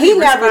 but he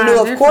never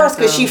knew, of course,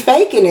 because she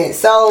faking it.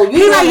 So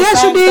he like,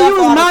 yes, you did. You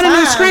was moaning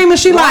and screaming.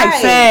 She like,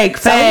 fake.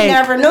 So he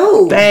never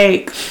knew.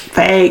 Fake.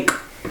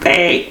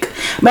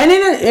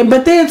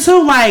 But then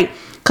too, like,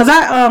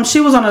 cause she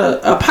was on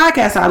a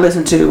podcast I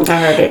listened to.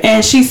 I heard it.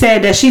 And she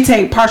said that she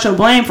take partial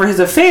blame for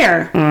his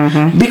affair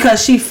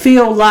because she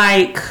feel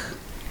like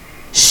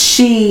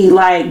she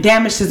like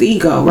damaged his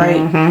ego,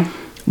 right?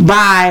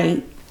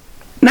 By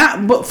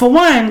but for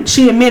one,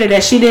 she admitted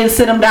that she didn't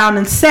sit him down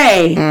and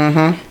say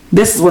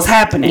this is what's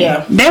happening.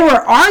 Yeah. They were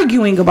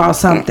arguing about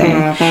something,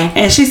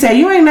 and she said,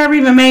 "You ain't never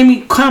even made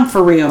me come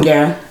for real."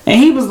 Yeah. And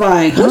he was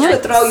like, "Which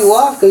would throw you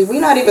off because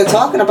we're not even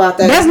talking about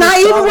that. That's not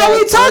even what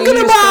we talking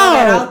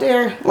about out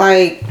there.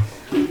 Like,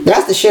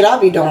 that's the shit I'll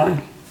be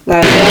doing.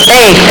 Like,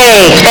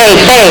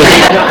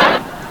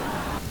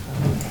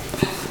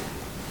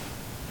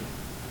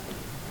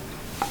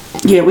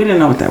 yeah, we didn't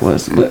know what that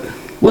was, but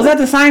was that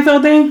the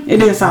Seinfeld thing? It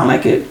didn't sound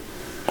like it.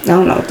 I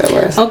don't know what that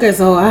was. Okay,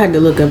 so I had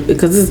to look up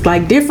because it's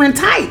like different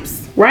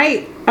types,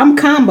 right? I'm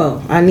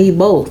combo. I need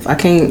both. I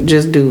can't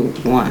just do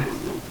one.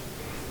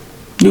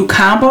 You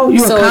combo? You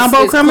so a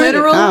combo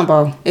clitoral?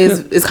 Combo.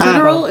 It's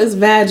clitoral, is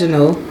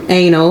vaginal,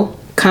 anal,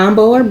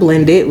 combo or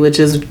blended, which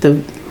is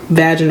the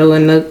vaginal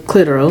and the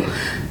clitoral.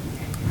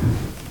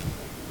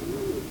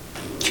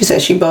 She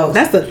said she both.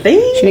 That's the thing?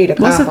 She need a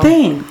combo. What's the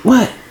thing?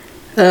 What?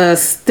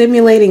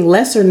 Stimulating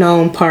lesser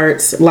known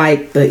parts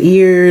like the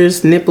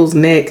ears, nipples,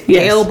 neck,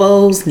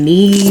 elbows,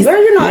 knees.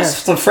 Girl, you know,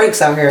 some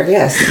freaks out here.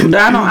 Yes.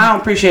 I don't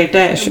appreciate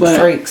that. But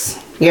freaks.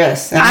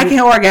 Yes. I can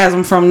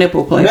orgasm from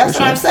nipple play. That's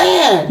what I'm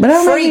saying. But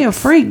I'm not a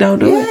freak though,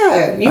 dude.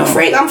 Yeah. You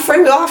freak. I'm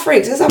free. We all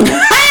freaks. It's okay.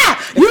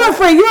 You a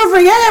freak.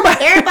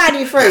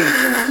 Everybody free.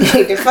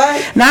 The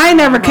fuck? Now I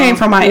never came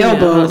from my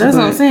elbows. That's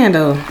what I'm saying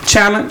though.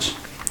 Challenge.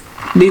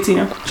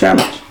 DTM.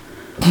 Challenge.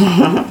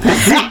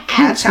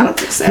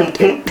 Challenge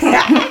accepted.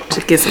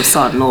 Just get some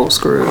salt and old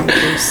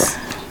screws.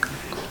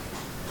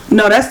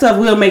 No, that stuff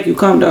will make you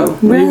come though.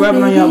 When you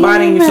rubbing on your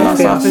body and you feel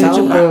soft and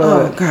you're like,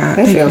 oh God,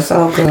 it feels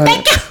so good.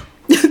 Thank you.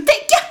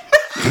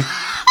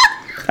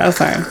 I'm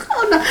sorry.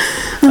 Oh no,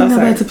 I'm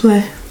about to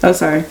play. I'm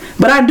sorry,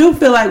 but I do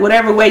feel like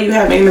whatever way you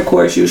have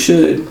intercourse, you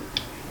should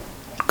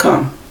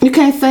come. You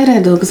can't say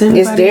that though, because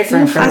it's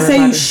different. I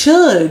say you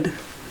should.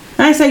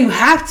 I ain't say you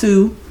have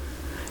to.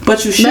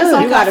 But you should.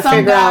 You gotta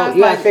figure out.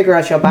 You gotta figure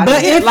out your body.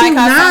 But if like you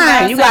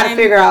not, you gotta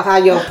figure out how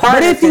your partner.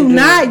 But if you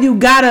not, you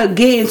gotta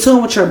get in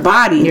tune with your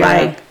body,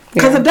 like.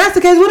 Because if that's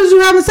the case, what is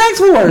you having sex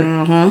for?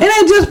 It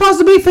ain't just supposed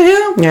to be for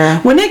him. Yeah.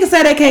 When niggas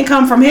say they can't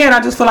come from head, I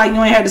just feel like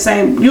you ain't had the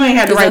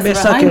right bitch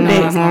suck your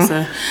dick.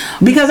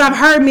 Because I've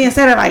heard men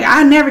say that, like,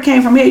 I never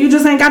came from here. You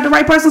just ain't got the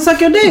right person suck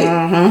your dick.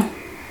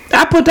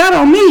 I put that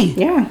on me.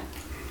 Yeah.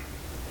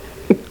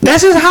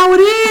 That's just how it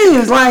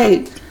is.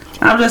 Like,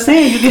 I'm just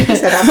saying, you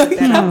get.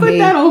 I put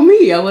that on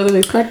me. I wasn't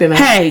expecting that.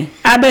 Hey,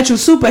 I bet you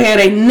Superhead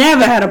ain't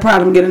never had a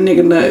problem getting a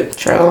nigga nut.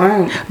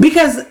 True.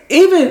 Because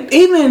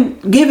even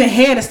giving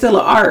head is still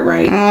an art,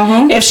 right?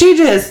 If she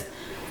just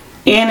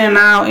in and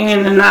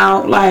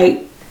out,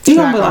 like, you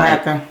gonna be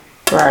like,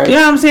 right? You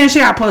know what I'm saying? She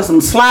gotta put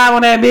some slide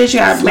on that bitch. She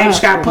gotta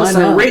put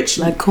some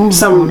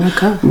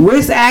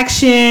wrist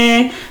action.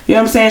 You know what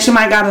I'm saying? She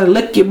might gotta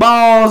lick your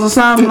balls or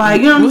something,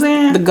 like, you know what I'm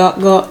saying? The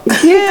go.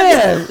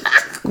 Yeah.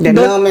 The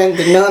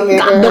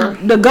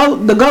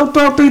goat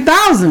throat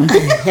 3000.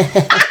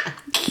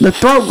 The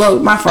throat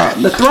goat, my fault.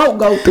 The throat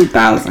goat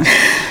 3000.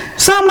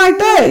 Something like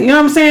that. You know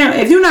what I'm saying?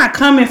 If you're not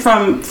coming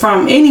from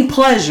any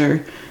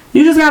pleasure,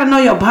 you just gotta know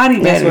your body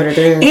better. That's what it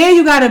is. And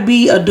you gotta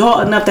be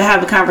adult enough to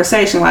have a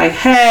conversation like,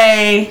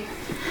 hey,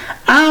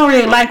 I don't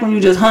really like when you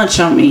just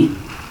hunch on me.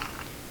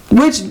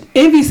 Which,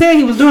 if he said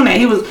he was doing that,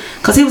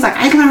 because he was like,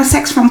 I ain't having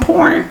sex from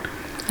porn.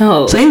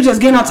 Oh. So he was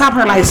just getting on top of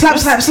her like slap.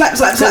 So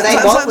they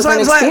both was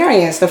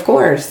inexperienced, of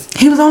course.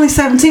 He was only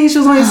 17, she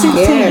was only 16.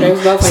 Yeah, they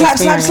was both slap.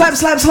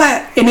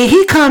 And then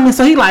he coming,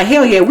 so he like,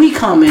 hell yeah, we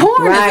coming.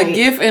 Porn is a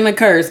gift and a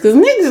curse, because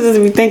niggas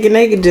just be thinking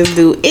they could just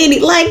do any,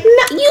 like,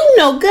 no, you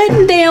know good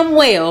and damn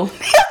well.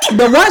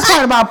 The worst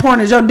part about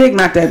porn is your dick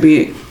not that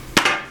big.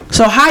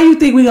 So how you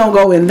think we gonna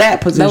go in that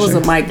position? That was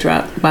a mic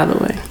drop, by the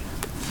way.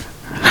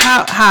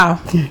 How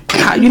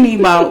you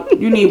need about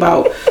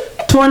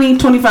 20,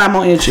 25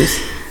 more inches.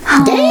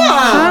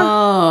 Damn.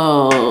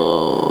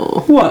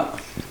 Oh.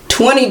 What?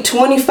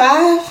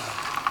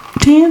 2025?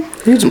 10?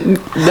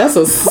 That's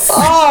a.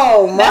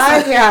 Oh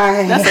my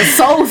God. That's a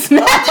soul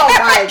snatch. Oh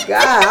my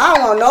God. I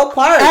don't want no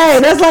parts. Hey,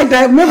 that's like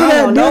that. Remember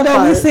that dude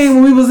that we seen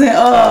when we was in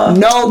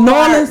New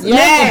Orleans?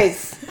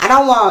 Yes. I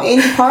don't want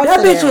any parts.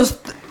 That bitch was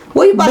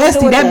What you about to do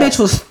Bestie, with that bitch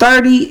was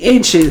 30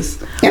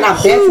 inches. And I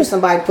bet you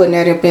somebody putting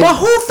that up in. But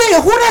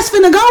who that's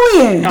finna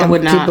go in? I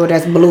would not. People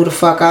that's blew the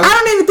fuck out. I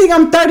don't even think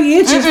I'm 30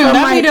 inches from That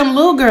like. be them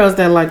little girls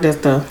that like that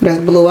stuff. That's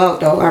blew out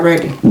though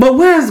already. But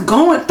where's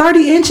going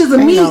 30 inches of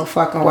Ain't meat? no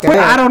fucking way.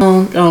 I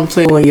don't know. I'm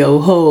playing on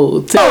your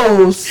whole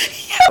Toes.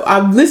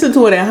 I listened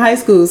to it in high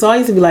school, so I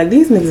used to be like,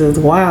 these niggas is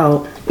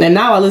wild. And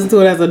now I listen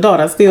to it as a adult.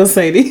 I still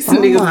say these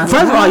niggas.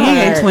 First of all, Ying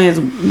Yang Twins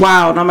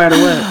wild no matter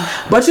what.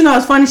 But you know,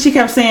 it's funny. She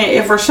kept saying,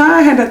 if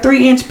Rashawn had a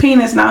 3-inch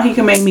penis, now he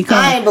can make me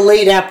come. I ain't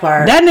believe that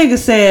part. That nigga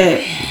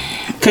said,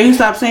 can you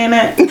stop saying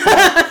that?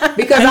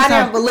 Because I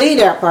didn't believe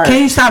that part.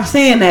 Can you stop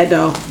saying that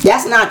though?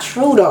 That's not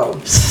true though.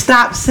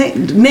 Stop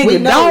saying, We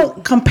nigga. know.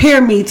 Don't compare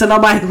me to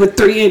nobody with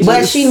 3 inches.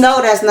 But she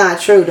know that's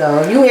not true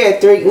though. You had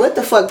 3. What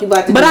the fuck you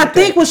about to do? But I with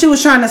think that? what she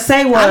was trying to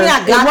say was, I mean,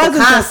 I it got the wasn't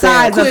the concept.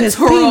 size of his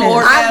Clitoral penis.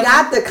 orgasm. I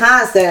got the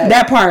concept.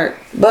 That part.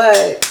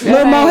 But A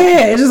little more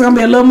head. It's just gonna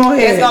be a little more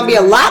head. it's gonna be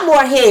a lot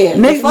more head.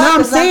 The Nigga, fuck no,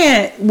 I'm is that?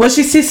 saying, what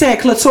she said,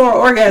 clitoral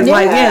orgasm.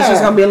 Like, yeah, it's Yeah.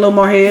 just gonna be a little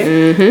more head.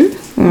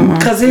 Mm-hmm.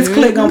 Cause his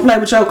click gonna play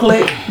with your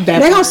click.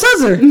 They gonna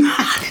scissor.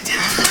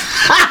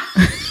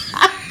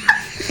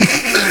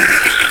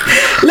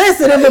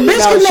 Listen, if a bitch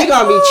No, can she make,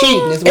 gonna be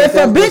cheating. is what if a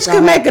that's bitch what's can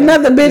gonna make happen.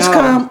 another bitch No.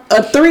 come,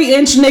 a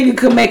 3-inch nigga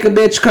could make a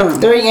bitch come.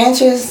 3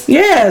 inches.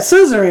 Yeah,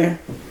 scissoring.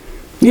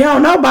 You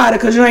don't know about it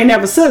because you ain't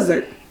never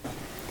scissored.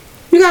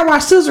 You gotta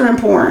watch scissoring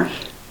porn.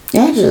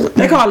 Yeah, just,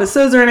 They call it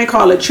scissoring, they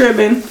call it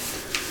tribbing,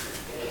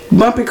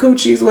 bumpy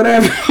coochies,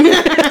 whatever.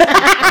 coochies.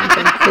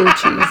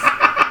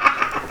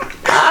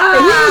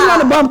 If you just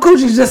want to bump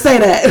coochies, just say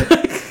that.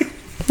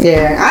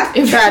 Yeah,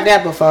 I tried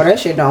that before. That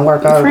shit don't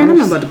work out. Friend, I'm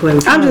not about to play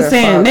with you. I'm just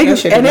saying, That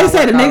niggas, shit and they do not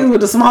say the work niggas out.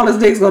 with the smallest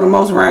dicks go the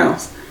most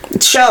rounds.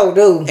 Show,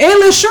 dude.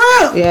 Endless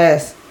shrimp.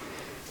 Yes.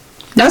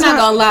 I'm not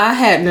gonna lie, I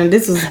had, and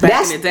this was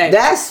back in the day.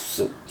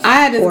 That's I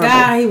had this horrible.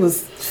 guy, he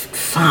was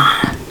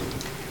fine.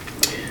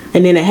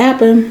 And then it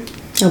happened.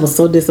 I was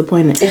so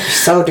disappointed. it's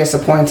so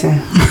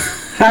disappointing.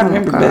 I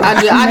remember that. I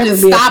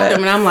just Never be stopped upset.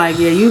 him and I'm like,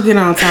 yeah, you get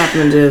on top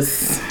and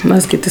just,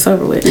 let's get this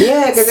over with.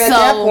 Yeah, because at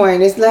that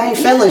point, it's like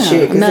feeling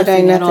shit. Because it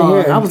ain't at nothing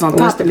all. here. I was on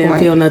What's top the and didn't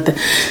point? feel nothing.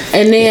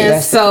 And then,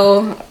 That's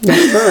so,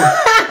 That's true.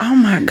 Oh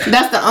my god.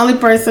 that's the only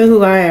person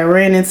who I had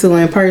ran into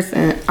in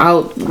person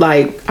out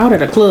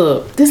at a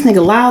club. This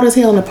nigga loud as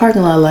hell in the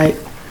parking lot, like,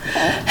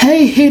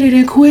 hey, hit it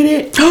and quit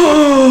it.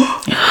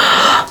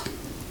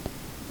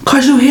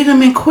 Cause you hit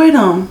him and quit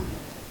him.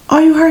 Oh,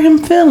 you hurt him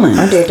feelings.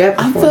 I did that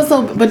I before. feel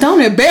so, but don't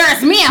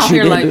embarrass me out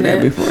here like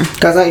that. before.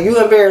 Because you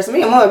embarrass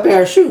me, I'm going to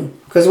embarrass you.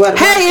 Because what?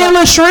 Hey,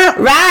 endless shrimp.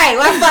 Right.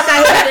 Why the fuck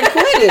I hit it and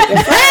quit it? The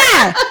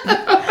fuck?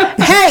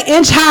 Hey,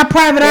 inch high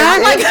private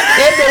eye.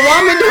 If the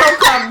woman don't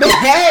come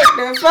back,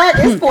 the fuck,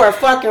 it's for a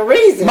fucking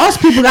reason. Most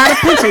people got a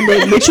pencil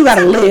dick, bitch. You got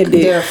a lead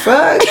dick. The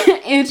fuck?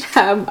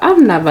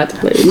 I'm not about to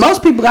play this.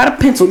 Most people got a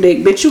pencil dick,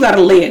 bitch. You got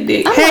a lead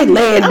dick. Hey,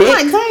 lead I'm dick.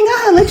 like, dang,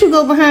 I let you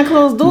go behind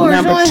closed doors.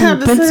 Number You ain't two have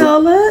to pencil. say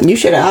all that. You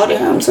should have outed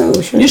him too.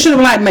 You should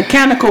have like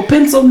mechanical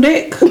pencil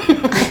dick.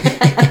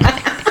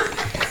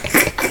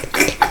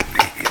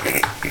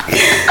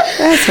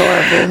 That's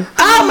horrible.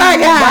 Oh my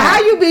But how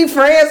god. you be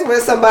friends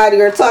with somebody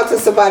or talk to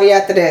somebody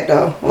after that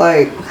though?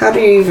 Like, how do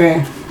you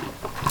even?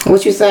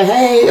 What you say?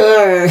 Hey,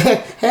 or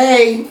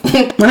hey.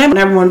 I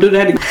never want to do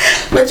that again.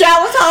 But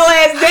y'all was whole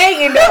ass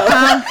dating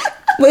though.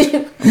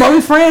 But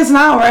we friends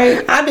now,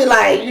 right? I'd be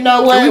like, you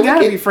know what? We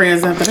gotta could- be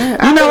friends after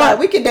that. I'd You know be like, what?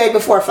 we could date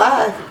before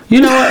 5.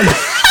 You know what?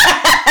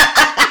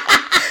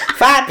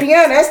 5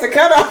 p.m. That's the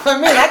cutoff for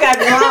me. I gotta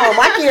go home.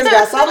 My kids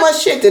got so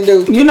much shit to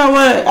do You know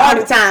what? all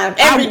the time,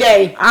 every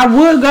day, I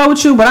would go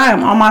with you, but I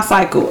am on my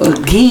cycle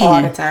again.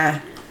 all the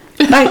time.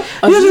 Like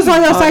you was just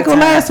on your All the cycle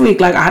time. last week.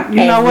 Like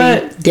you know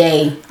Every what?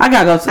 day. I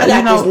gotta go. I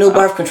got this new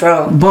birth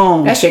control.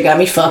 Boom. That shit got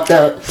me fucked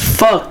up.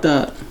 Fucked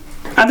up.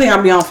 I think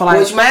I'll be on for like.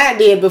 Which mine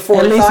did before.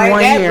 At least so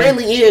one that year.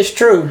 really is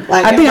true.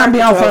 Like I that think I'll birth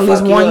be on for at control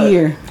least fuck you 1 up.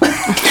 year.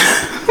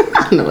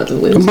 I know what to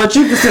do. But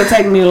you can still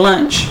take me to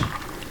lunch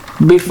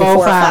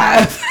before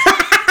 5.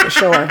 For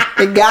sure.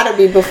 It gotta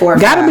be before.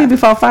 Gotta 5. be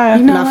before 5.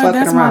 You know Not what? fucking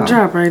That's around. my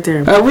job right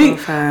there.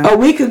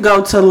 We could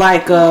go to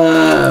like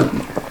a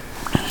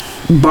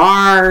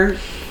bar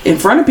in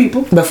front of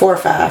people Before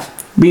 5.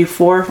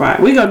 before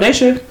 5. We go day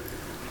shift.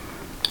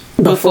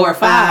 Before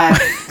 5.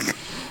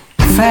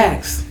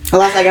 Facts.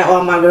 Unless I got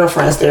all my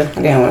girlfriends there.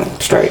 I got one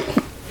straight.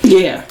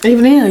 Yeah.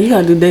 Even then, you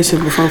gotta do that shit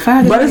before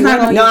 5. But it's not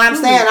gonna. No, I'm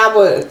saying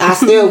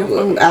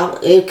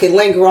it could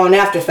linger on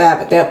after 5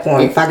 at that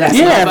point if I got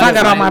Yeah, if somebody. I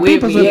got all my We'll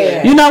people, be-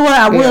 yeah. you know what?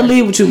 I will Yeah.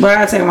 leave with you, but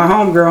I take my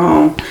homegirl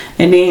home,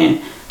 and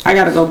then I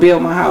gotta go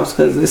build my house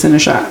because it's in the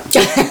shop.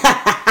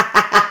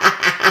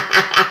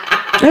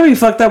 They be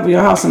fucked up with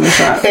your house in the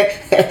shop.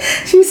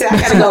 She said I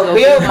gotta go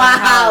build my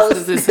house.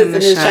 Cause it's in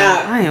the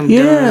shop. I am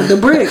Yeah, done. the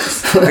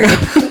bricks.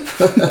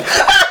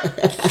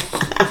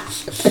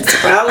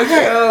 Probably I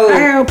go.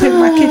 gotta go pick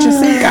my kitchen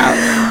sink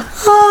out.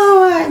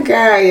 Oh my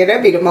god, yeah,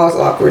 that'd be the most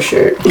awkward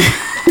shit.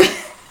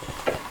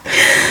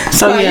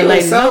 So Like, yeah, you was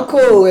ladies. so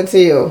cool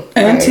until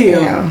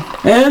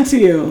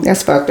Until.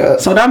 that's fucked up.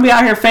 So don't be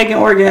out here faking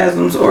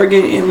orgasms or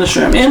getting endless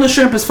shrimp. Endless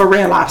shrimp is for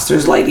red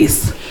lobsters,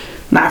 ladies.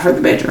 not for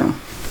the bedroom.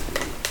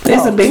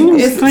 It's a big.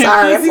 It's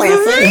Sorry, I'm playing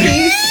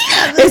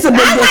It's a big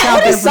dick out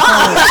there for some.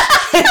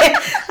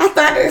 I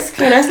thought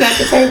that's not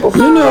the table.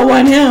 You know it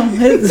wasn't him.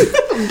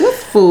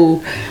 This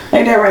fool.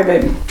 Ain't that right,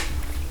 baby?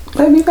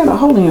 Baby, you got a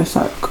hole in your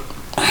sock.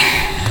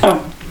 Oh.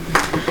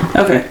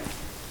 Okay.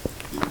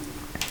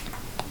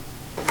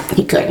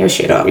 You cutting your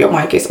shit off. Your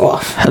mic is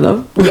off.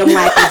 Hello? Your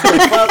mic is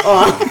the fuck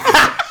off.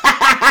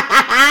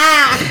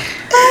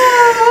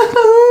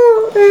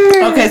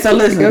 Okay, so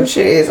listen. Your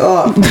shit is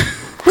off.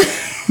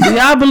 Do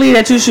y'all believe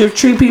that you should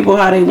treat people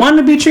how they want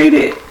to be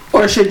treated?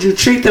 Or should you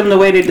treat them the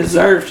way they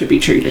deserve to be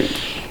treated?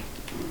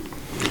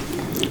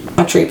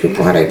 I treat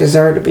people how they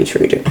deserve to be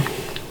treated.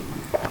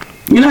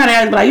 You know how they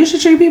ask, like, you should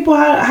treat people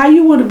how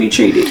you want to be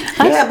treated.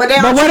 Yeah, but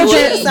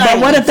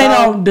what if they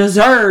don't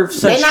deserve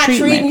such treatment? They're not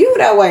treating you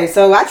that way.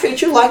 So I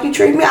treat you like you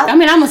treat me. I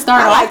mean, I'm gonna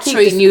start off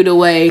treating you the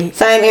way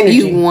same energy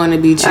you want to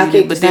be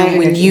treated, but then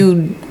when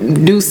you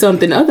do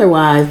something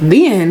otherwise,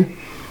 then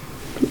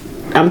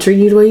I'm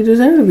treating you the way you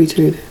deserve to be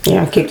treated.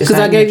 Yeah, I keep the same. Because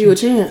I gave you a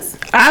chance.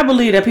 I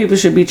believe that people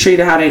should be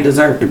treated how they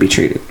deserve to be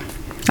treated.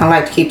 I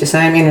like to keep the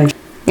same energy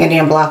and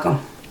then block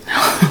them.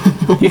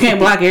 You can't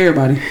block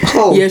everybody.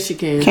 Who? Yes, you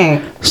can.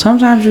 Can't.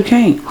 Sometimes you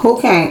can't. Who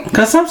can't?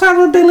 Because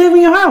sometimes they live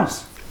in your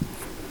house.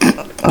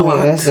 Oh,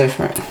 yeah, that's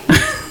different.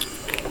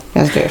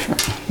 That's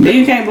different. Then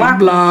you can't block.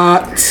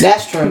 Blocked.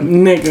 That's true.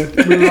 Nigga.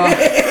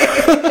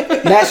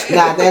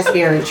 That's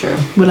very true.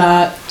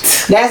 Blocked.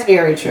 That's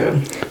very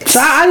true. So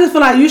I just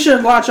feel like you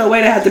shouldn't go out your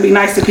way to have to be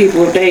nice to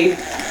people if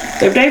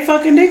they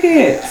fucking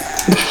dickheads.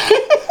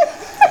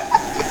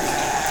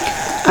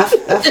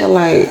 I feel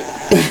like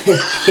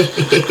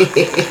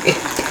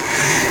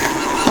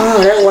oh,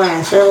 that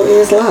wine sure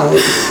is loud.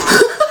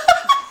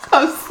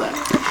 I'm sorry.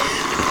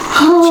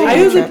 I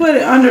usually put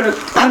it under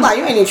the. I'm like,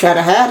 you ain't even try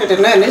to hide it or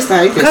nothing this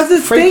time. You just 'Cause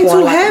it's free thing pour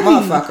too like heavy. a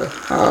motherfucker.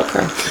 Oh,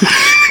 okay.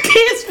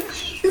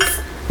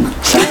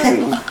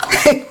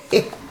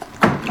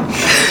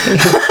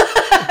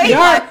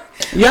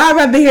 Y'all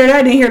rather hear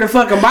that than hear the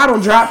fucking bottle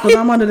drop because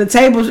I'm under the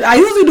table. I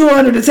usually do it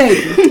under the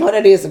table. Well,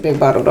 that is a big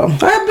bottle though.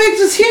 That bitch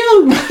is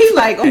huge. He's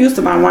like, I'm used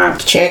to my wine.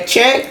 Check.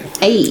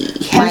 Hey,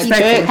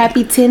 Respectfully.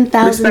 happy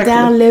 10,000 Respectfully.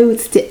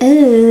 downloads to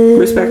us.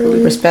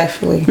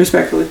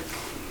 Respectfully.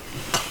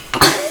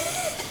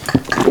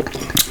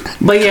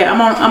 But yeah, I'm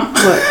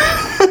what?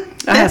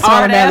 I had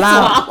swallowed that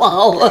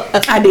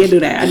loud. I did do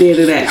that.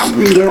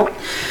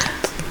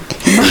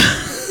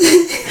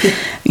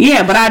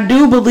 Yeah, but I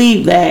do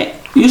believe that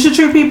you should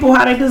treat people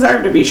how they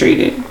deserve to be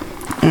treated.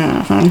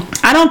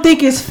 Mm-hmm. I don't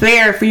think it's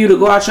fair for you to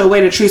go out your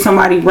way to treat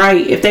somebody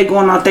right if they're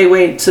going out their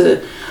way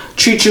to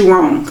treat you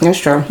wrong. That's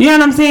true. You know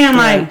what I'm saying?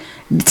 Like,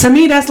 to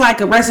me, that's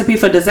like a recipe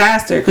for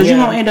disaster because you're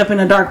going to end up in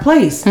a dark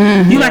place.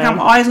 Mm-hmm. You like, I'm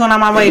always going on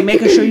my way,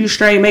 making sure you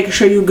straight, making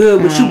sure you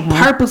good, but you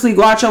purposely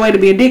go out your way to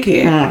be a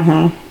dickhead.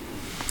 Mm-hmm.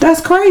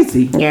 That's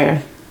crazy.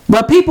 Yeah.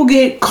 But people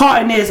get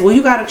caught in this. Well,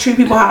 you got to treat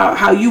people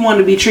how you want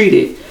to be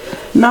treated.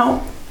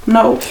 No.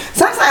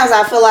 Sometimes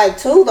I feel like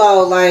too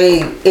though,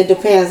 like it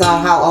depends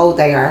on how old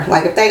they are.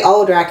 Like if they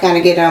older, I kind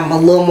of give them a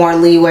little more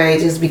leeway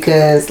just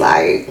because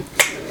like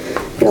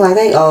feel like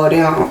they old, they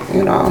don't,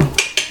 you know.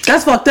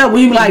 That's fucked up.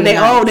 When you be like they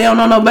old, they don't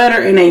know no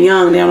better, and they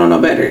young, they don't know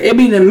no better. It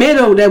be the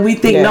middle that we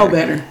think know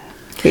better.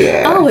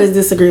 Yeah. I always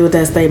disagree with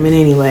that statement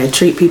anyway.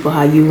 Treat people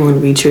how you want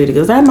to be treated.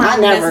 Because that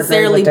might not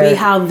necessarily be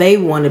how they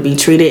want to be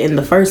treated in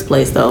the first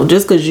place, though.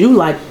 Just because you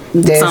like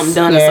something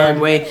done a certain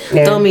way,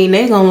 don't mean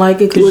they going to like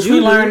it. Which we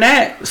learned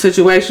that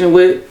situation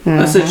with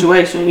a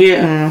situation,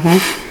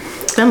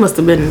 That must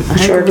have been a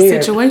heck of a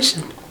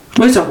situation.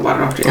 We'll talk about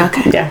it after.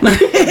 Okay. Yeah.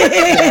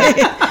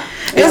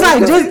 It's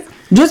like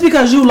just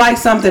because you like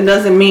something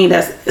doesn't mean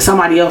that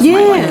somebody else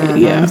might like it.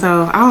 Yeah.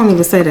 So I don't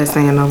even say that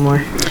saying no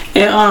more.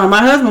 And my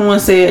husband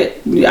once said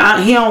he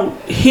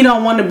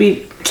don't want to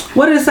be.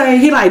 What did it say?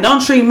 He like,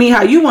 don't treat me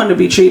how you want to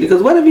be treated.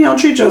 Because what if you don't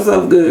treat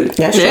yourself good?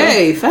 That's true.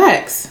 Hey,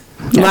 facts.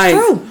 Like,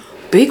 True.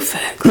 Big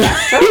facts.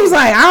 He was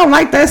like, I don't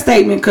like that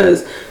statement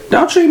because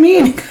don't treat me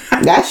any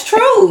kind. That's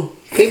true.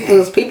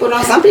 Some people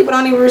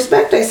don't even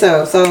respect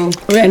themselves. So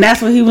and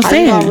that's what he was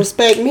saying. You don't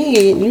respect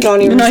me, you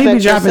don't even respect he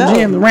be dropping yourself.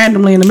 gems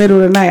randomly in the middle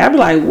of the night. I'd be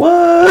like,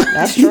 what?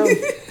 That's true.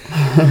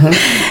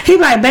 He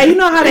like, babe, you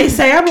know how they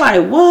say? I'm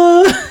like,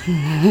 what?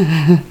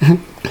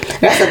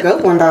 That's a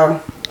good one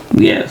though.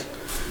 Yes.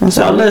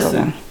 So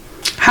listen,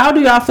 how do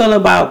y'all feel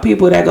about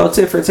people that go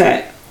tit for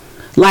tat?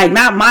 Like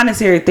not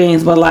monetary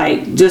things, but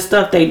like just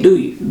stuff they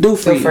do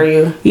for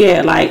you.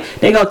 Yeah, like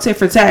they go tit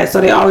for tat, so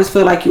they always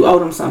feel like you owe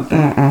them something.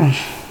 I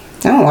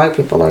don't like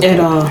people like that. At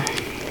all.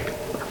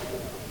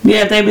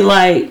 Yeah, if they be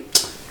like,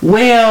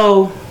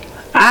 well,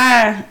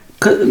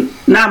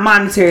 not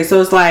monetary,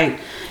 so it's like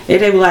if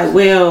they be like,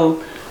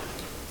 well,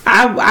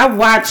 I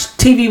watched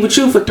TV with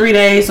you for 3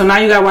 days, so now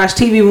you gotta watch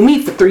TV with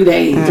me for 3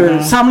 days,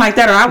 or something like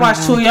that. Or I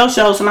watched 2 of your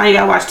shows, so now you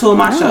gotta watch 2 of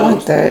my shows.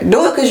 Like that.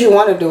 Do it because you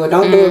want to do it.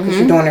 Don't do it because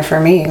you're doing it for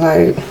me.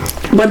 Like,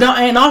 but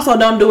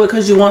don't do it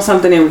because you want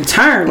something in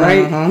return,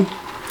 right?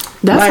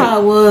 That's how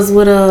it was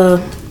with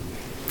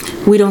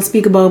We Don't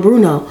Speak About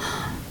Bruno.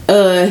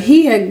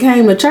 He had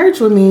came to church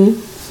with me.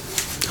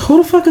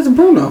 Who the fuck is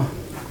Bruno?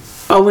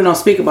 Oh, we don't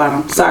speak about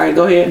them. Sorry,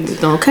 go ahead.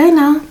 Okay,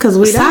 now, because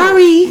we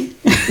Sorry.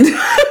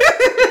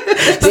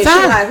 She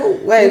like, who?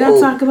 Wait, We don't who?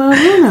 talk about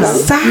Bruno.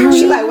 Sorry.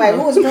 She like, wait,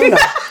 who was Bruno?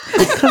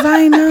 Because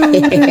I know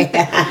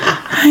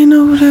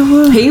what it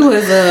was. He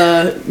was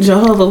a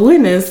Jehovah's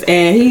Witness,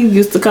 and he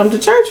used to come to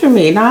church with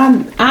me.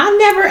 Now, I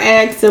never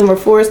asked him or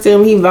forced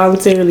him. He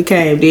voluntarily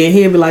came. Then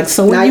he'll be like,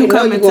 so when Now you you know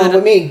coming you to going the...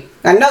 with me.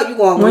 I know you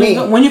going with me.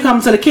 When you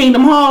come to the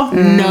Kingdom Hall,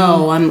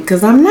 No,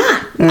 because I'm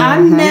not. I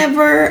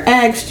never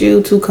asked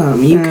you to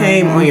come. You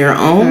came on your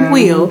own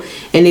will,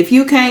 and if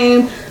you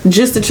came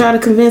just to try to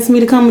convince me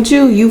to come with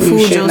you, you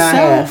fooled should not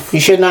yourself. have. You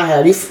should not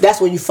have.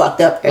 That's where you fucked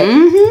up. At.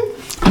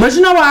 but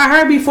you know what I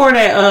heard before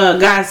that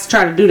guys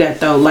try to do that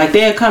though. Like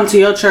they'll come to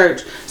your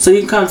church so you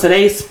can come to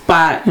their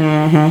spot,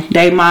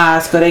 they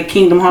mosque or their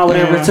Kingdom Hall,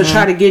 whatever, to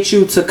try to get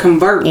you to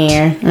convert.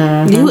 It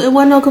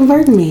wasn't no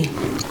converting me.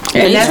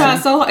 And they tried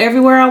so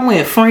everywhere I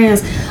went,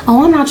 friends.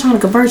 Oh, I'm not trying to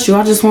convert you.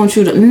 I just want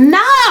you to.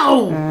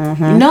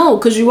 No,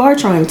 because you are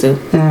trying to.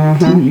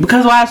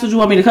 Because why else would you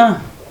want me to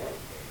come?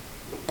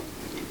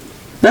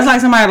 That's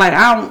like somebody like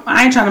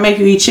I ain't trying to make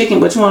you eat chicken,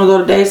 but you want to go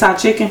to Dave's Hot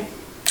Chicken.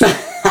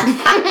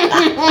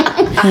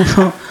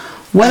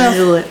 What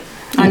else?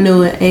 I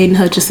knew it. Aiden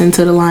Hutchinson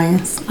to the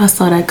Lions. I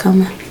saw that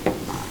coming.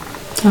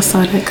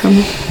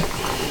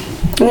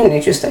 You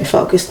need to stay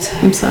focused.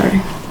 I'm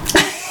sorry.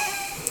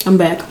 I'm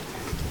back.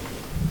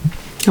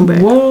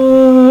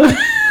 What?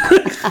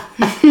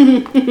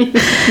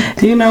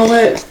 You know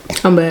what?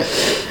 I'm back.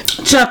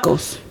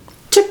 Chuckles.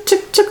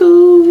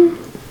 Chuckle.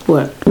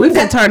 What? We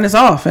can turn this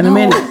off in a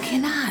minute. I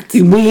cannot.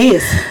 We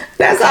is.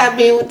 That's how I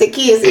be with the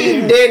kids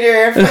eating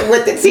dinner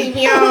with the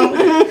TV on.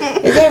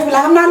 And they be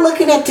like, I'm not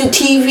looking at the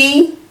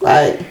TV.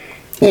 Like,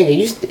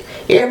 nigga,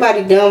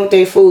 everybody done with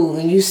their food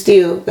and you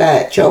still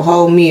got your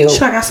whole meal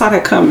Chuck, I saw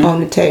that coming. on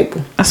the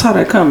table. I saw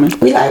that coming.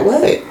 We like,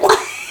 what?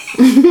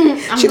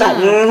 She like,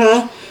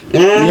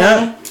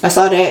 Yep. I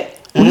saw that.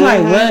 We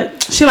like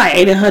what? She like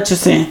Aiden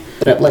Hutchinson.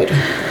 Put up later.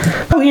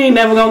 We ain't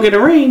never gonna get a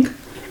ring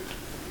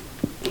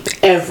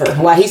Ever.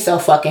 Why he's so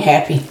fucking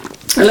happy.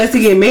 unless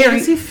he get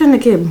married. He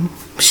finna get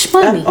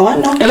money. Oh, I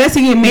know. Unless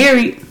he get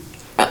married.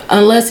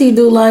 Unless he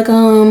do like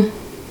No.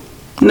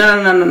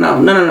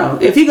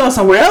 If he goes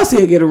somewhere else,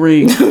 he'll get a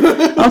ring.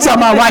 I'm talking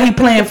about why he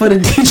playing for the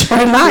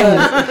Detroit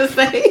Lions.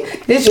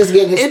 This just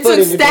getting his It foot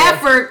took in the door.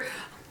 Stafford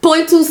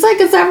 0.2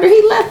 seconds after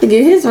he left to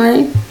get his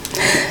ring.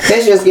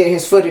 That's just getting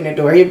his foot in the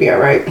door. He'll be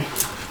alright.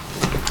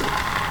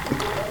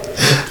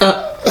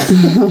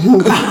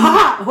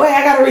 Wait,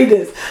 I gotta read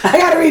this.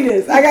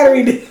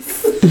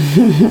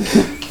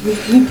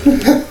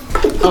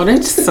 Oh,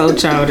 that's so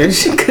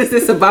childish because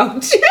it's about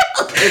you.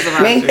 It's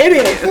about you. It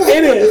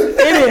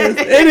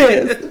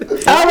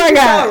is. Oh my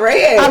God. So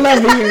red. I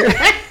love it here.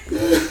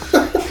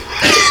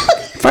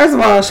 First of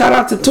all, shout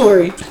out to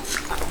Tori.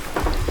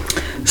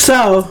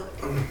 So,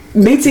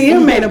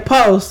 BTM made a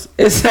post.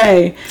 It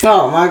say,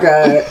 Oh my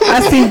God.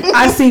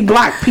 I see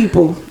black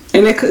people.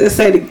 And it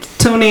say to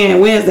tune in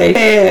Wednesday.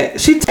 And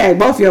she tagged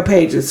both your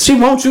pages. She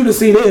wants you to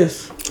see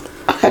this.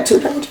 I got 2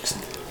 pages.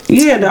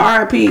 Yeah, the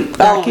RP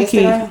Kiki,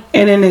 Instagram?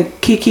 and then the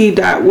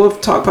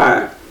Kiki.Wolf Talk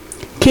Pod.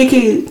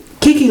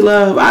 Kiki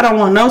love, I don't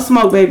want no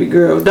smoke, baby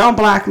girl. Don't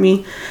block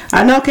me.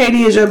 I know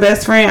KD is your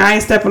best friend. I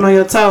ain't stepping on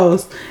your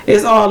toes.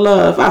 It's all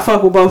love. I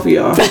fuck with both of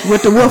y'all.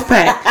 With the wolf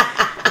pack.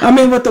 I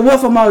mean, with the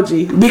wolf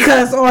emoji.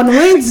 Because on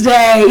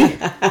Wednesday,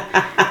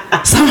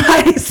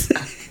 somebody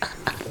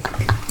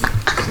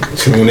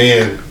Tune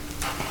in.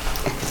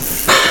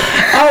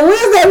 on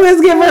Wednesday, we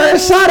was giving her a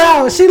shout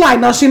out. She like,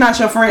 no, she not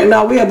your friend.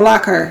 No, we'll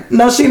block her.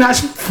 No, she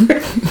not your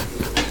friend.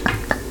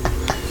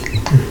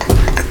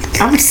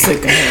 I'm sick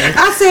of her.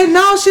 I said,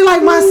 no, she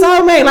like my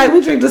soulmate. Like,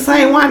 we drink the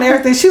same wine and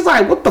everything. She's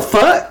like, what the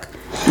fuck?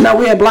 No,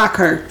 we'll block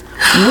her.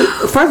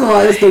 First of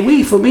all, it's the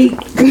we for me.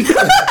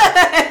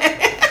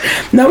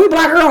 No, we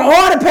block her on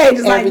all the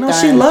pages. Like, no,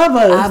 she Everything. love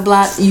us. I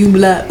block, you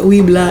block,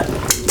 we block.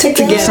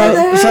 Together.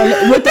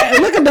 So with that,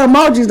 look at the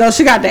emojis though.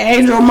 She got the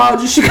angel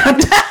emoji. She got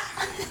the,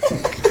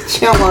 She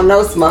don't want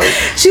no smoke.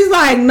 she's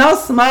like, no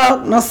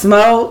smoke, no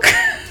smoke.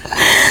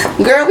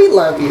 Girl, we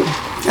love you.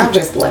 I'm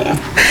just playing.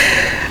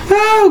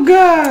 Oh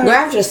God. Girl,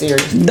 I'm just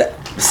serious.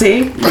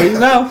 See, there you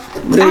go.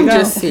 There I'm you go.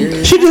 just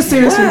serious. She just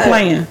seriously What?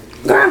 playing.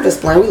 Girl, I'm just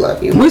playing. We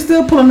love you. We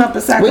still pulling up in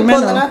We Sacramento.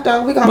 pulling up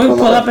though. We gonna We pull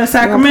pull up in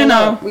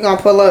Sacramento. We gonna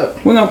pull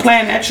up. We're gonna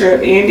plan that trip.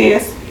 And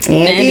this. And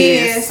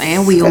yes,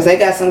 and we Cause they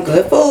got some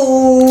good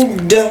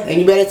food. And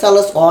you better tell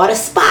us all the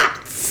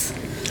spots.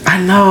 I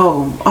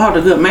know all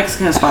the good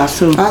Mexican spots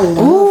too. I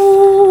love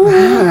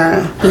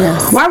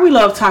Why we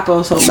love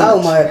tacos so much?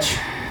 so much.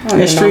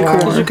 It's street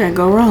Cause corn. you can't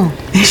go wrong.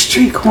 It's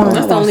street corn.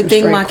 That's the only some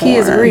thing straight my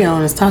kids corn. agree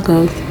on is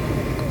tacos.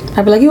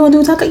 I be like, you wanna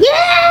do taco?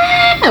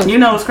 Yeah. You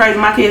know what's crazy?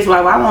 My kids be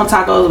like, well, I want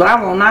tacos, but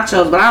I want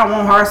nachos, but I don't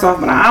want hard sauce,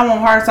 but I want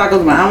hard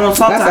tacos, but I want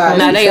soft That's tacos. all.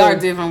 Now they So are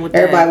different with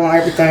Everybody that. want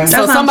everything.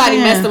 So what I'm somebody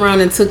saying. messed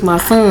around and took my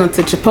son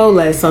to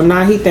Chipotle, so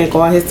now he think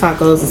all his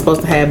tacos are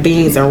supposed to have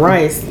beans and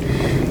rice.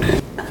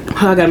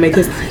 I gotta make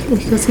his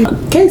because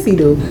Casey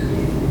do.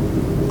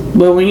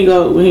 But when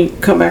he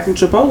come back from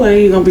Chipotle,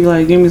 he gonna be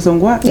like, give me some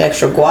guac.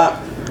 Extra guap.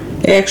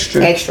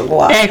 Extra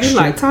guac. You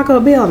like Taco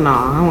Bell?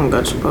 Nah, I want to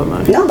go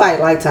Chipotle.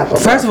 Nobody like Taco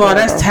Bell. First of all,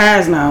 that's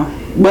Taz now.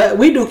 But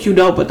we do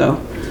Qdoba though.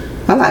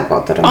 I like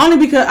both of them. Only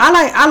because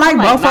I like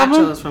both of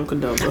them. From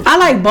Qdoba. I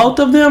like both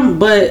of them,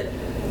 but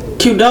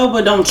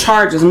Qdoba don't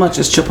charge as much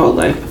as Chipotle.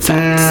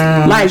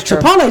 Like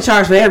Chipotle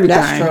charge for everything.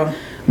 That's true.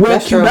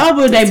 With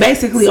Qdoba, they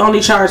basically only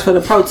charge for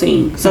the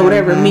protein. So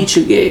whatever meat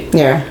you get.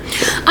 Yeah.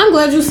 I'm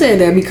glad you said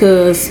that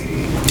because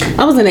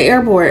I was in the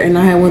airport and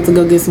I had went to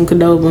go get some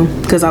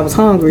Qdoba because I was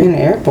hungry. In the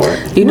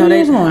airport. You know,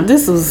 Where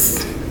this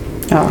was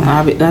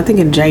I think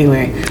in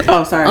January.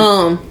 Oh, sorry.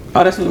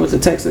 Oh, that's when we went to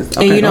Texas.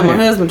 Okay, and you know, my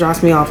husband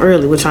drops me off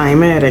early, which I ain't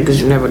mad at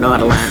because you never know how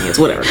the line is.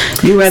 Whatever.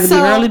 You rather be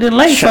early than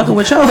late fucking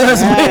with your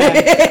husband.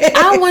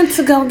 I went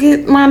to go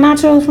get my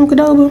nachos from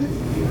Qdoba.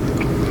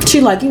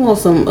 She like, you want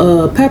some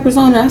peppers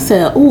on it? I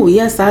said, ooh,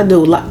 yes, I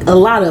do. A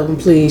lot of them,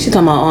 please. She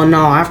talking about, oh,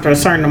 no, after a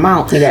certain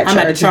amount, I'm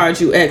about to charge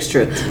you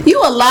extra.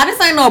 You a lot. This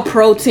ain't no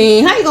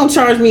protein. How you going to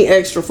charge me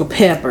extra for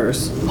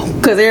peppers?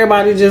 Because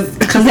everybody just...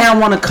 Because they don't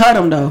want to cut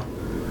them, though.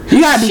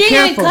 You gotta be careful. She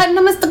ain't cutting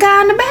them. It's the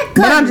guy in the back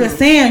cutting. But I'm just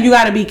saying, you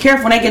gotta be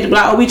careful. When they get to be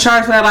like, oh, we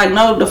charge for that. Like,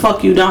 no, the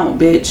fuck you don't,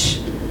 bitch.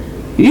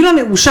 You don't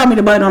even show me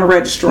the button on the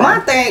register.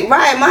 My thing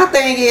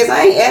is,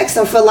 I ain't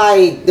asking for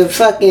like the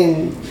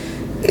fucking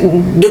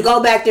to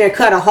go back there and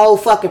cut a whole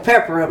fucking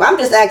pepper up. I'm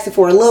just asking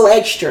for a little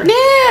extra. Yeah,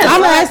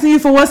 I'm asking you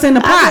for what's in the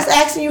pot. I'm just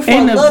asking you for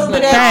a little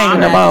bit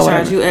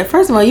extra.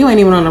 First of all, you ain't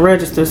even on the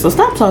register, so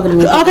stop talking to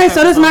me. Okay,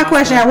 so this is my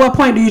question. At what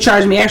point do you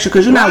charge me extra?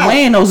 Because you're not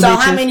weighing those bitches. So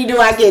how many do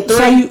I get? 3?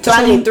 I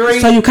get 3.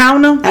 So you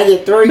count them? I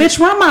get 3. Bitch,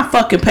 run my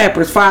fucking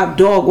peppers 5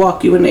 dog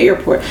walk you in the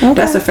airport. Okay.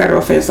 That's a federal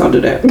offense. Don't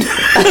do that.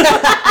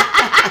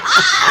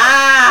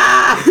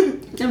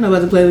 I'm not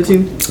about to play with you.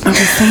 I'm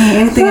just saying,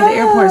 anything at the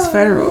airport is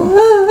federal.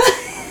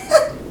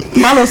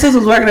 My little sister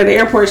was working at the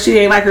airport. She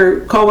ain't like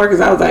her co-workers.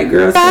 I was like,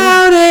 girl,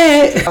 about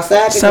it.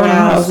 Some of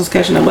them hoes was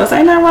catching the bus.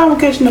 Ain't nothing wrong with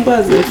catching the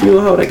bus. If you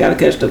a hoe, they gotta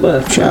catch the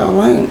bus. Sure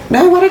ain't.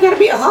 That's why they gotta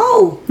be a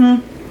hoe.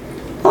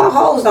 All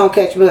hoes don't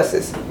catch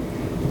buses.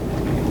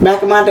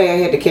 Back in my day, I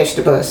had to catch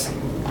the bus.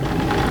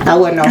 I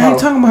wasn't no hoe. I ain't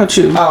talking about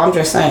you. Oh, I'm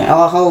just saying,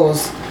 all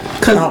hoes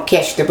don't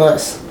catch the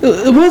bus.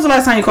 When was the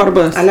last time you caught a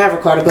bus? I never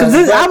caught a bus.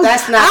 I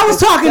was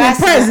talking in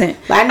present.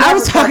 I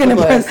was talking in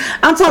present.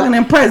 I'm talking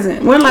in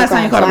present. When the last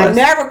time you caught a bus? I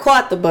never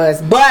caught the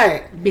bus,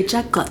 but bitch,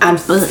 I caught the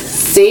bus.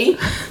 See?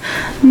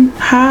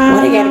 How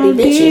why they gotta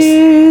be bitches?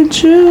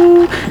 Did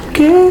you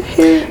get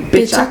here?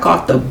 Bitch, I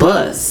caught the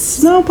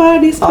bus.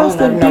 Nobody's supposed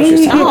to be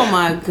here. Oh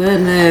my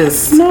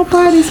goodness.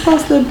 Nobody's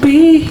supposed to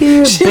be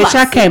here. Bitch,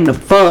 I came to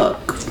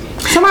fuck.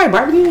 Somebody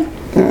barbecue?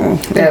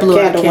 That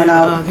candle went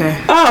out. Okay.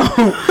 Oh.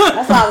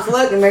 That's why I was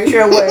looking, make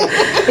sure it wasn't.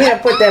 He done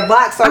put that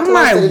box so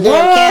close to the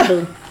damn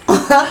candle.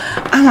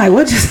 I'm like,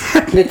 what just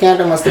happened? The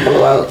candle must have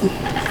blew out.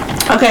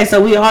 Okay, so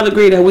we all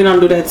agree that we don't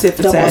do that tit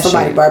for tat. Don't want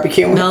somebody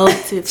barbecuing. No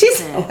tit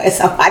for tat.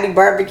 Somebody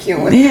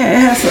barbecuing.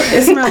 Yeah,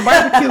 it smells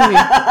barbecuey.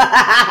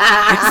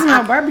 It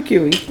smells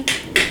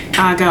barbecuey.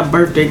 I got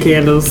birthday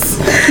candles.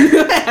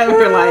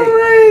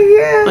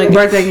 We're like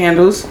birthday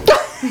candles.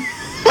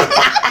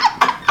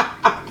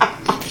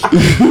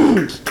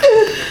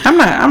 I'm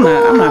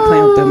not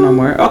playing with them no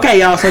more. Okay,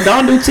 y'all. So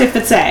don't do tit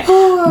for tat.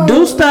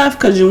 Do stuff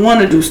because you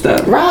want to do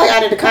stuff. Right,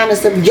 out of the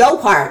kindness of your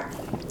part.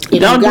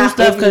 Don't do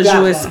stuff because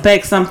you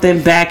expect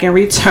something back in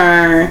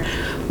return,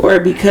 or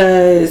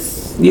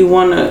because you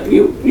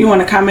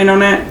wanna comment on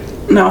that.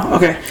 No,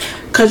 okay.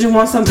 Because you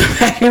want something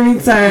back in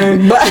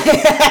return,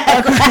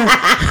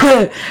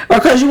 or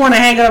because you want to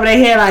hang it over their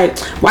head. Like,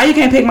 why you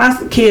can't pick my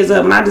kids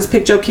up and I just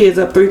picked your kids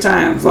up 3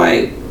 times?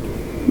 Like,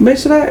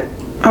 bitch, that.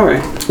 All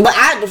right. But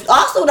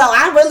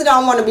I really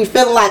don't want to be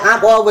feeling like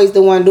I'm always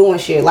the one doing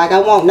shit. Like, I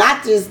want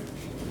not just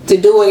to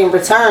do it in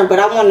return, but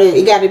I want to.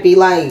 It got to be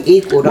like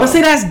equal. Though. Well, see,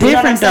 that's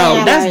different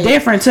though. That's like,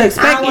 different. To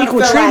expect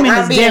equal treatment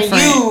like is different.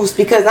 I'm being used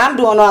because I'm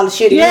doing all the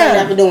shit. You ain't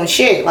never doing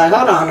shit. Like,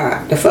 hold on,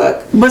 now. The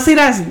fuck. But see,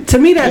 that's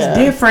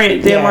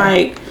different than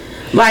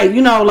like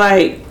you know,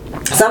 like.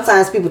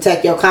 Sometimes people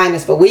take your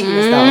kindness for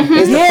weakness, though.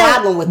 It's the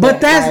problem with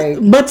that.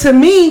 But to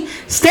me,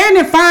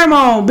 standing firm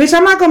on, bitch,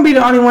 I'm not gonna be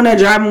the only one that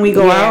drive when we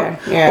go out,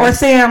 or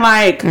saying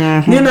like,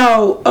 you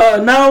know,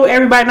 no,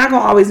 everybody not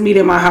gonna always meet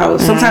at my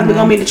house. Sometimes we're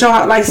gonna meet at your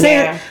house. Like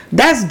saying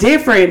that's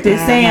different than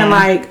saying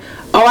like,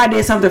 oh, I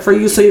did something for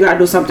you, so you gotta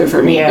do something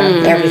for me. Yeah,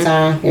 every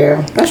time.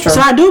 Yeah, that's true.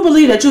 So I do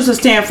believe that you should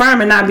stand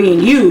firm and not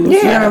being used.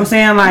 You know what I'm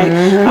saying? Like,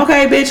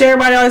 okay, bitch,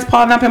 everybody always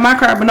pulling up in my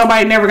car, but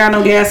nobody never got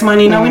no gas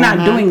money. No, we're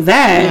not doing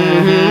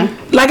that.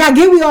 Like, I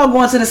get we all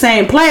going to the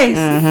same place,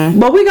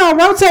 but we gonna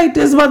rotate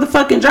this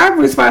motherfucking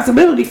driver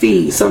responsibility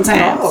fee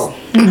sometimes. Oh.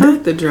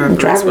 The driver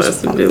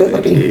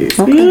responsibility.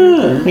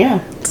 Okay.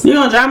 Yeah. You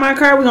gonna drive my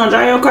car? We gonna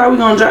drive your car? We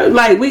gonna drive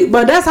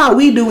but that's how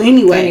we do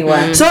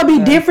anyway. So it'd be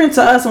different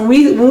to us when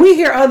we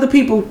hear other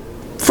people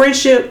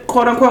friendship,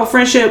 quote unquote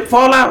friendship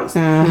fallouts.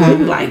 We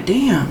be like,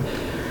 damn.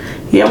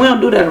 Yeah, we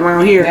don't do that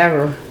around here.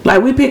 Never.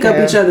 Like, we pick up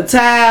each other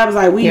tabs.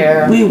 Like, we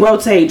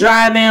rotate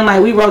driving.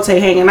 Like, we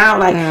rotate hanging out.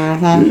 Like,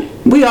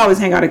 we always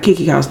hang out at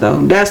Kiki house,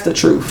 though. That's the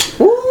truth.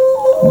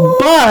 Ooh.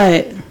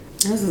 But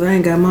I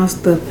ain't got my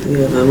stuff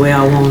the way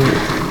I want it.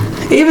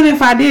 Even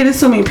if I did, it's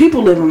so many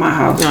people live in my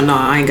house. No,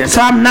 I ain't got.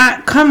 So I'm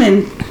not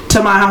coming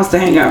to my house to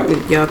hang out.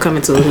 Y'all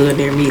coming to a hood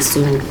near me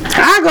soon.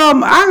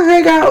 I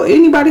hang out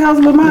anybody's house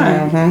but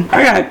mine. Mm-hmm.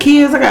 I got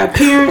kids, I got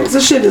parents.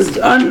 This shit is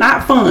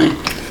not fun.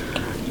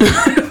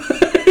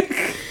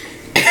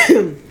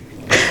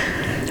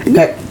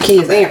 Got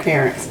kids and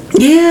parents.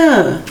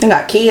 Yeah. I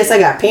got kids, I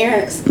got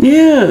parents.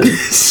 Yeah.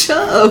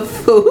 Shut up,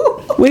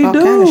 fool. We All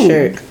do. kind of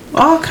shit.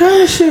 All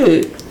kind of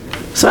shit.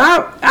 So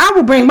I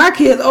would bring my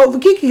kids over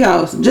Kiki's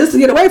house just to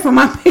get away from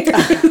my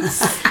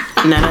parents.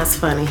 Now that's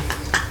funny.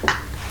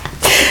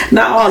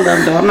 Not all of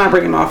them though. I'm not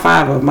bringing all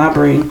 5 of them. I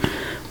bring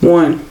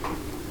one.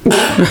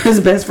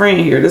 His best friend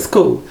here. That's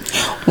cool.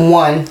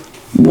 1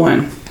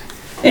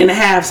 and a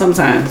half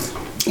sometimes.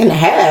 and a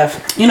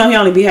half. You know he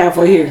only be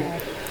halfway here.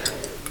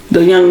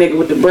 The young nigga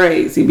with the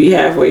braids, he be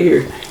halfway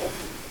here.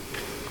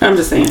 I'm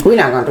just saying. We're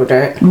not gonna do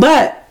that.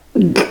 But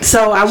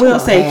so I will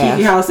say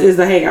Kiki house is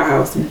the hangout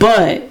house.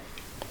 But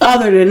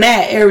other than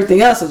that,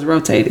 everything else is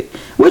rotated.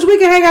 Which we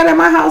can hang out at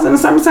my house in the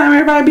summertime.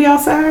 Everybody be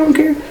outside. I don't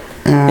care.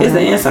 It's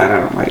the inside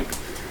I don't like.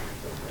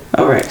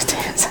 All right.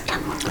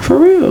 For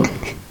real.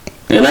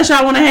 Unless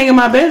y'all want to hang in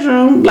my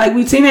bedroom like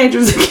we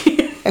teenagers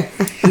again.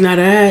 Now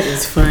that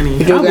is funny.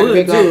 You do got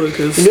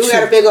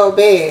a big old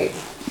bed.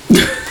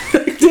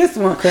 This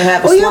one. Could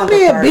have a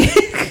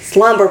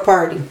slumber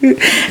party.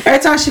 Every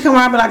time she come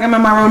out, I be like, I'm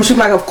in my room. She be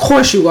like, of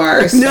course you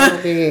are. It's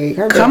so big.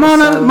 Come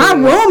on up. My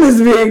room is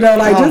big though.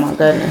 Like, oh my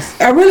goodness.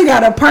 I really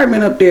got an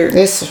apartment up there.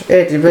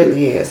 It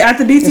really is.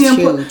 After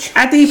DTM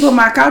after he put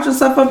my couch and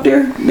stuff up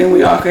there, then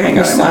we all can hang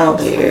out in my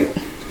house.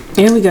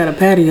 And we got a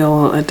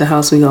patio at the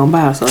house we gonna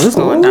buy, so it's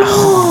going down.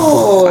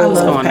 Oh, I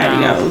love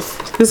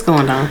patios. It's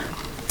going down.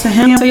 To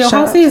him, so your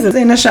whole season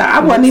in the shop. I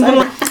wasn't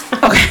even.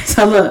 Okay,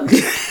 so look.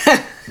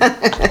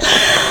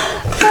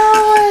 Oh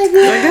my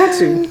God. I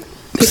got you.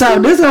 So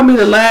this is gonna be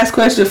the last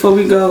question before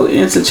we go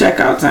into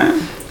checkout time.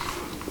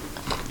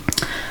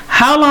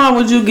 How long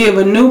would you give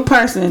a new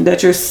person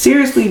that you're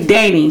seriously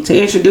dating to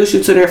introduce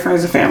you to their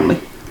friends and family?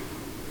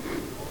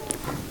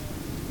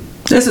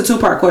 It's a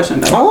 2-part question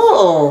though.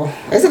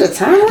 Oh, is it a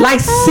time? Like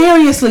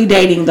seriously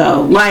dating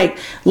though, like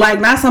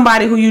not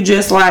somebody who you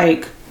just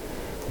like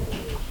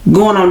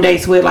going on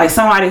dates with, like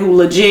somebody who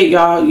legit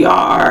y'all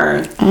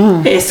are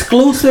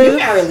exclusive. You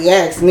can't really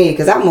ask me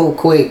because I move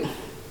quick.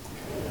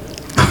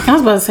 I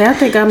was about to say, I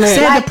think I met.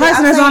 Said the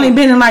person that's only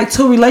been in like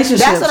 2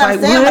 relationships. That's what I'm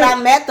saying. But I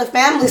met the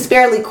families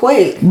fairly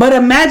quick. But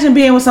imagine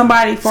being with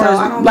somebody for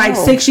like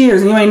 6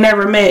 years and you ain't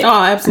never met. Oh,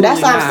 absolutely.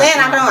 That's what I'm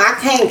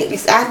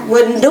saying. I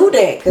wouldn't do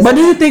that. But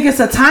do you think it's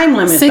a time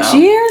limit? 6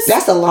 years?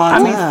 That's a long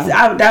time.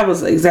 I mean, that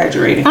was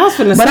exaggerating. I was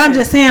finna say. I'm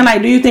just saying,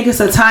 like, do you think it's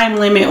a time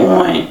limit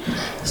on?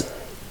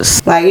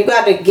 Like, you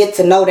got to get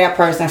to know that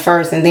person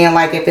first, and then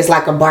like if it's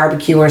like a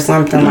barbecue or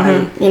something,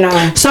 like, you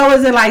know. So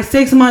is it like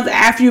 6 months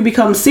after you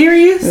become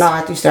serious? No,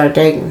 after you start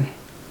dating.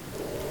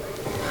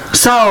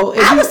 So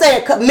I would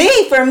say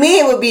for me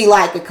it would be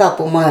like a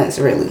couple months,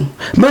 really.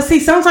 But see,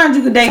 sometimes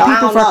you could date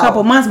people for a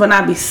couple months but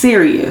not be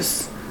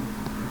serious.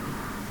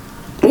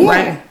 Yeah.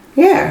 Right?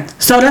 Yeah.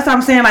 So that's what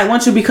I'm saying, like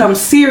once you become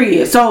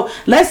serious. So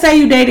let's say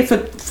you dated for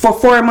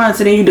 4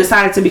 months and then you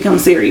decided to become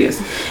serious.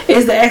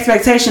 Is the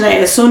expectation that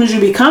as soon as you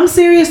become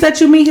serious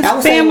that you meet his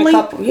family?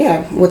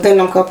 Within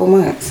a couple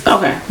months.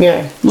 Okay.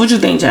 Yeah. What you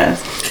think,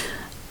 Jazz?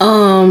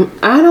 I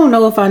don't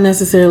know if I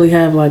necessarily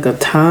have like a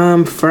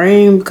time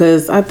frame,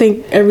 because I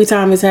think every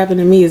time it's happened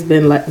to me, it's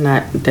been like,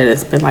 not that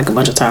it's been like a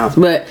bunch of times,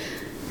 but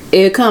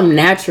it come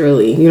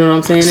naturally. You know what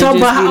I'm saying? So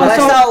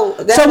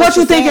what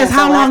you think is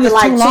how long is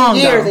too long?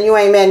 2 years and you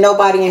ain't met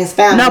nobody in his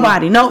family.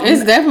 Nobody. No.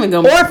 It's definitely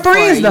gonna be or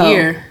friends though.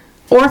 Year.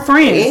 Or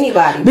friends.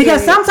 Anybody.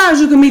 Because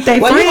sometimes you can meet their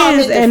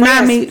friends and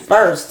not meet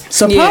first.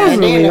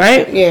 Supposedly,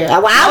 right? Yeah.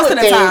 Well,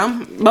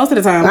 Most of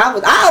the time.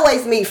 I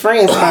always meet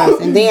friends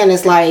first, and then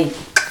it's like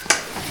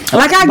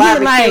I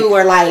get like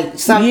or like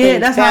something. Yeah,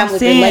 that's what I'm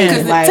saying.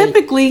 Because like,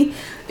 typically,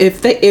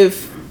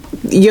 if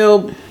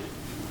your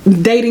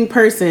dating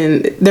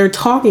person, they're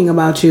talking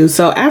about you,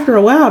 so after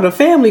a while, the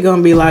family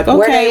gonna be like,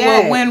 okay,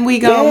 well, when we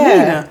gonna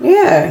meet her?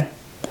 Yeah.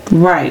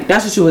 Right,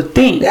 that's what you would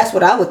think. That's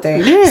what I would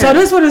think. Yeah. So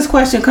this is where this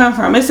question come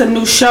from. It's a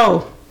new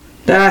show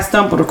that I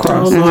stumbled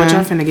across. Oh Lord,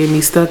 y'all finna get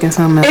me stuck in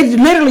something else. It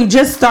literally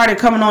just started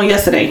coming on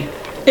yesterday.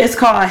 It's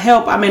called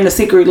Help, I'm in a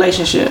Secret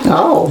Relationship.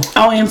 Oh.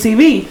 On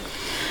MTV.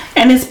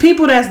 And it's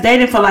people that's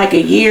dating for like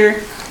a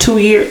year, 2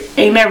 years,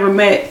 ain't never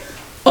met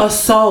a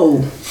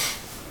soul.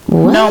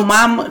 What? No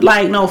mama,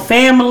 like no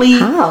family.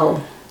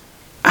 How?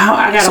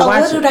 I gotta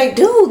watch it. So what do they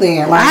do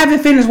then? I haven't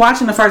finished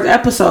watching the first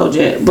episode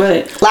yet,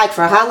 but like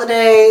for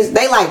holidays,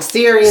 they like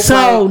serious.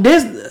 So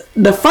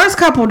the first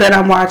couple that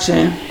I'm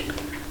watching,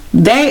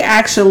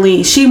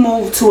 she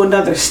moved to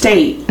another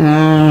state.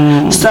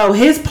 So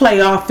his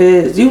playoff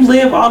is you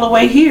live all the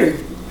way here,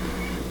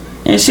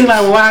 and she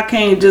like, well, I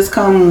can't just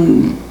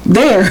come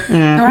there,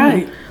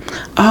 Right?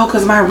 Oh,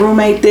 cause my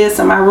roommate this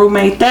and my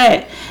roommate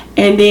that,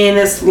 And then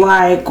it's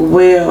like,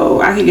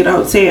 well, I can get a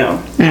hotel.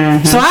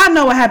 So I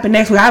know what happened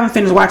next week. I haven't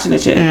finished watching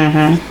it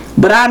yet.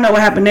 But I know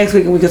what happened next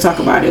week and we can talk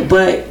about it.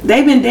 But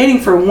they've been dating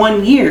for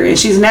 1 year and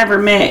she's never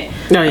met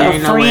a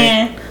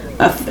friend.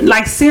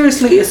 Like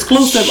seriously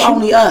exclusive,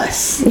 only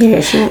us.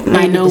 Yeah, she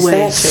ain't no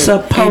way.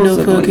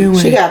 Supposedly.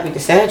 She gotta be the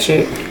sad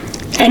chick.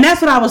 And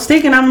that's what I was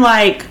thinking. I'm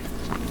like,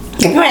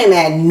 you ain't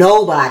mad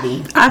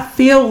nobody. I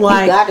feel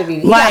like he gotta be.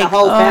 He got a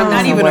whole family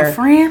not somewhere. even a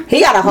friend. He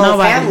got a whole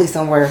Nobody. family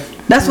somewhere.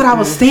 That's what I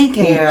was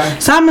thinking. Yeah.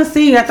 So I'm gonna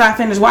see after I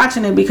finish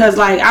watching it because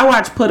like I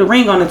watched Put a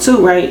Ring on It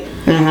too, right?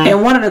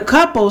 And one of the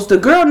couples, the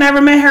girl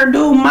never met her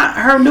dude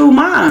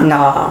mom.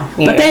 Nah.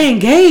 Yeah. But they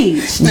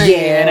engaged.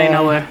 Yeah, it ain't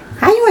nowhere.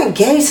 How you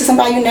engaged to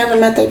somebody you never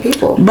met their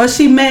people? But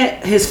she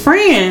met his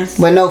friends.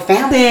 With no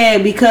family?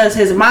 Said because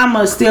his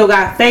mama still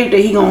got faith that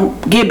he gonna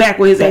get back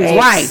with his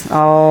ex-wife.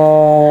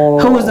 Oh.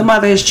 Who was the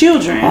mother of his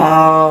children.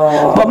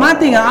 Oh. But my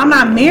thing is, I'm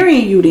not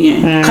marrying you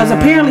then. Because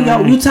apparently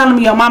you telling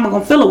me your mama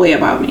gonna feel a way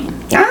about me.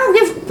 I don't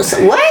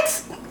give...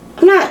 What?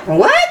 I'm not...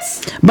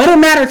 What? But it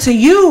matter to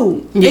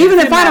you. Even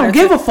if I don't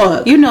give a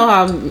fuck. You know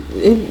how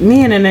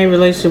me and their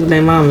relationship with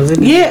their mamas.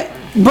 Yeah.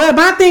 But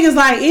my thing is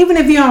like, even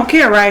if you don't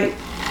care, right?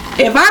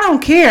 If I don't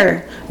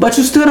care, but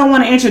you still don't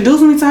want to introduce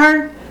me to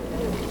her,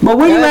 but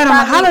where you at on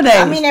the holidays?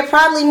 I mean, it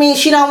probably means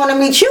she don't want to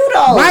meet you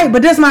though. Right,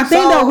 but that's my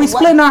thing So, though. We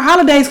splitting our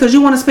holidays because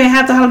you want to spend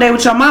half the holiday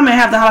with your mama and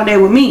half the holiday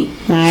with me.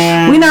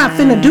 We not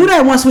finna do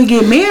that once we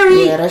get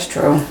married. Yeah, that's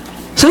true.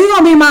 So you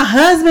gonna be my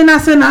husband,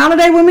 not spend the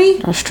holiday with me?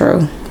 That's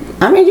true.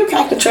 I mean, you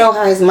can't control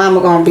how his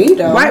mama gonna be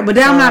though. Right, but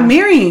then I'm not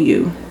marrying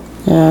you.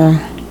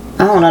 Yeah.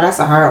 I don't know. That's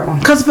a hard one.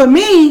 Cause for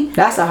me,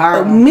 That's a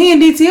hard one. me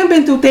and DTM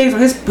been through things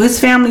where his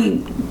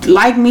family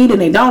like me, then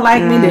they don't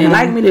like me, then they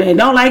like me, then they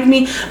don't like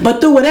me. But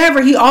through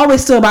whatever, he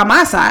always stood by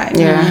my side.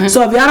 Yeah.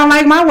 So if y'all don't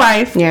like my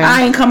wife,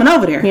 I ain't coming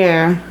over there.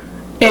 Yeah.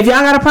 If y'all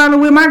got a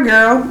problem with my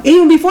girl,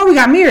 even before we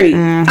got married,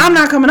 I'm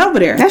not coming over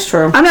there. That's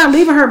true. I'm not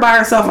leaving her by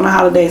herself on the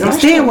holidays. I'm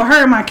staying with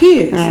her and my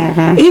kids.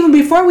 Even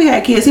before we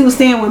had kids, he was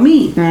staying with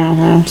me.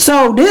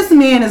 So this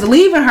man is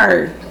leaving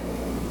her.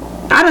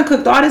 I done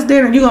cooked all this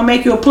dinner. You gonna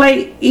make you a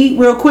plate, eat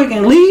real quick,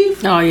 and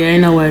leave? Oh yeah,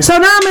 ain't no way. So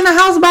now I'm in the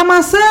house by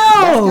myself.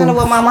 That's kind of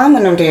what my mom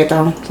and them did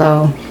though.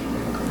 So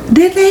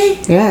Did they?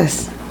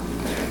 yes,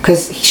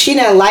 cause she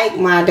didn't like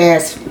my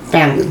dad's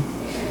family.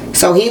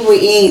 So he would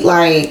eat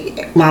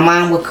like my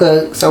mom would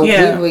cook. So we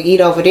would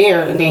eat over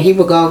there, and then he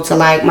would go to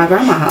like my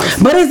grandma's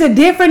house. But is it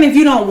different if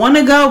you don't want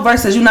to go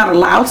versus you're not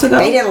allowed to go?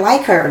 They didn't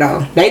like her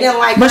though. They didn't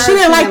like her. But she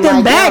didn't like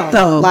them back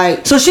though.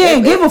 Like so she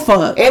didn't give a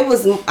fuck. It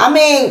was. I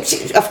mean,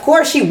 of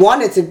course she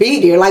wanted to be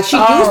there. Like she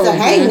used to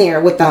hang there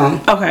with them.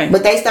 Okay.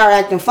 But they started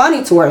acting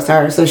funny towards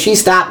her, so she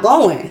stopped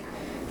going.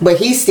 But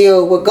he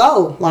still would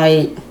go.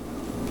 Like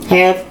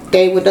half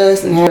day with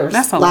us and half.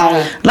 That's a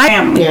like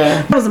family.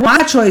 Yeah. It was my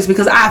choice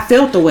because I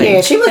felt the way.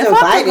 yeah. She was If I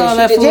invited. take all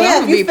that She food, did. I'm Yeah,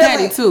 gonna if be you feel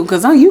petty like, too,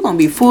 cause you gonna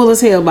be full as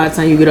hell by the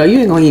time you get out. You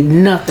ain't gonna eat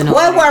nothing.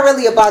 well, it wasn't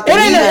really about the It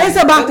ain't. eating.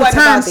 It's about It the wasn't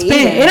time about the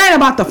spent. eating. It ain't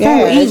about the food Yeah,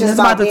 it's eating. just It's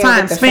about the being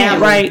time with the spent,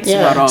 family. right? Yeah.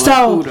 About all the So,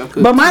 food I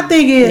cooked. but my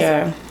thing is,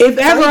 Yeah. if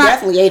So ever he I,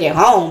 definitely ate at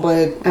home,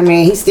 but I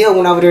mean, he still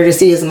went over there to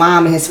see his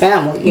mom and his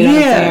family. You know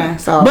what I'm saying?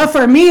 So, But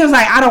for me, it was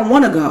like I don't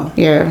want to go.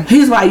 yeah.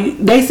 He's like,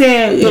 they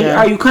said, Yeah.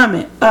 "Are you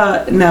coming?"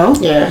 No.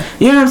 Yeah.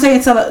 You know what I'm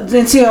saying?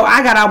 Until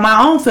I got out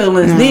my own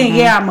feelings, then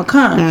I'ma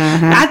come.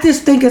 I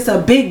just think it's a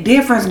big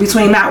difference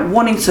between not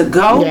wanting to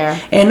go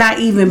and not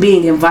even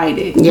being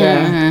invited.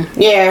 Yeah.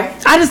 Yeah.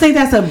 I just think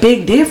that's a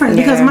big difference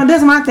because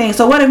that's my thing.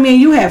 So what if me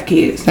and you have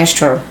kids? That's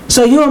true.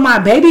 So you and my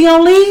baby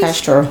gonna leave? That's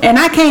true. And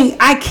I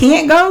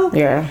can't go?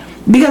 Yeah.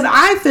 Because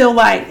I feel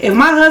like if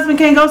my husband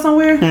can't go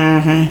somewhere,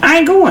 I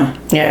ain't going.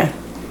 Yeah.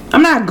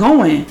 I'm not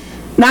going.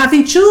 Now if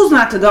he choose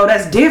not to go,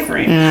 that's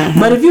different.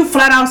 But if you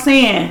flat out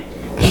saying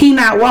he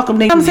not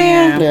welcome, you know what I'm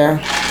saying? Yeah.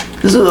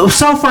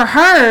 So for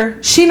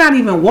her, she not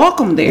even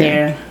welcome there.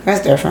 Yeah.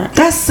 That's different.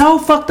 That's so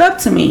fucked up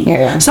to me.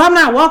 Yeah. So I'm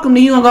not welcome to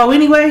you gonna go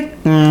anyway.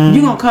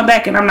 You gonna come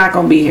back and I'm not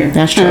gonna be here.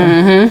 That's true.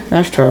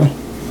 That's true.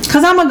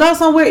 Cause I'm gonna go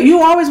somewhere.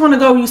 You always want to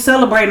go where you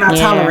celebrate, not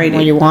tolerate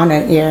when it. you want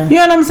it. Yeah. You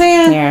know what I'm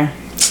saying? Yeah.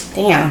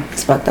 Damn.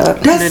 It's fucked up.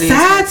 That's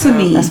sad to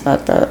me. That's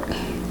fucked up.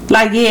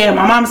 Like, yeah,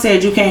 my mom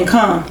said you can't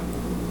come.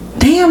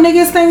 Damn,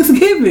 nigga, it's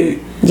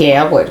Thanksgiving.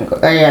 Yeah, I wouldn't go.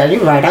 Yeah,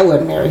 you're right. I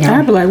wouldn't marry him.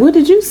 I'd be like, what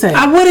did you say?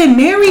 I wouldn't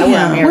marry wouldn't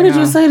him. marry What did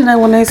you say to that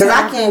when they said? Because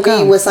I can't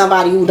be with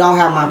somebody who don't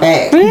have my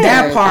back.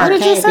 That part. I What did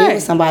you can't say? be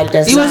with somebody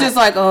that's You not. was just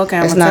like, oh, okay,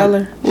 I'm It's gonna tell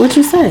not- her. What'd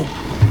you say?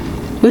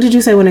 What did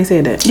you say when they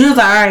said that? You was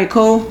like, all right,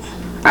 cool. All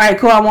right,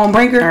 cool. I won't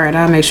bring her. All right,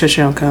 I'll make sure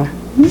she don't come.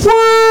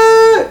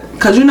 What?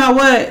 Cause you know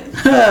what?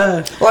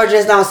 Or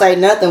just don't say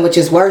nothing, which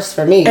is worse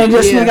for me. And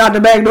just sneak out the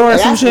back door or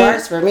some That's shit.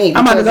 worse for me.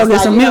 I'm about to because go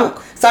it's get some you milk.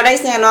 don't- So they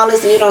saying all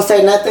this and you don't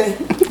say nothing?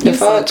 The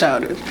fuck?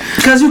 childish.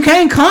 Cause you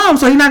can't come,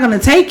 so he's not gonna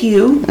take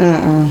you.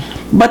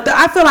 But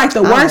I feel like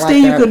the don't worst like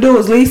thing that. you could do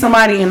is leave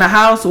somebody in the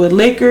house with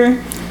liquor,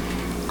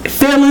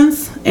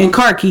 feelings, and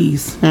car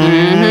keys.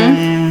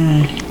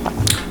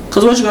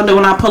 Cause what you gonna do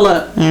when I pull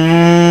up?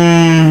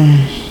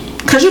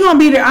 Cause you gonna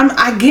be there.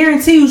 I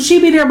guarantee you,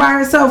 she be there by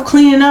herself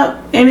cleaning up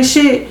and the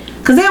shit.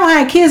 Cause they don't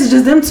have kids, it's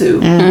just them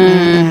two.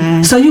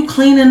 So you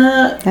cleaning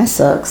up, That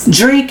sucks.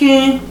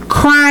 drinking,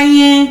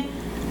 crying.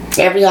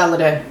 Every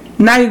holiday.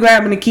 Now you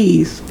grabbing the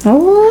keys.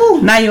 Oh.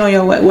 Now you on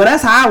your way. Well,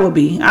 that's how I would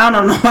be. I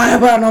don't know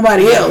about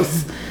nobody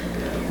else.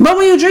 But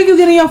when you drink, you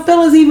get in your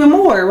feelings even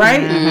more,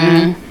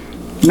 right?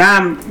 Now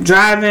I'm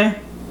driving,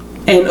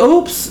 and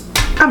oops,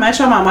 I'm at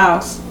your mama's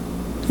house.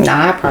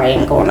 Nah, I probably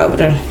ain't going over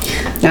there.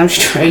 I'm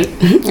straight.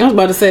 I was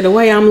about to say, the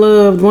way I'm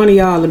loved, one of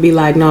y'all would be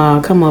like,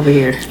 nah, come over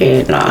here.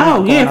 Yeah, nah,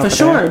 Oh yeah, for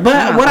sure.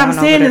 But what I'm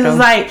saying is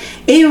like,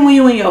 even when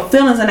you in your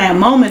feelings in that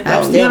moment,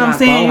 though, you know what I'm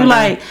saying? You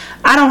like,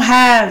 I don't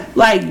have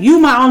like you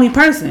my only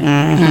person,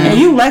 and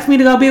you left me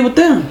to go be with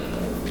them.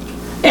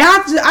 And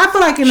I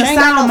feel like in the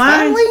sound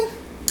mind,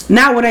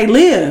 not where they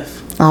live.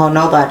 Oh,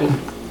 nobody.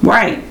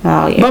 Right.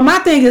 Oh yeah. But my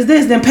thing is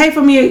this: then pay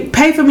for me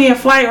a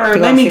flight, or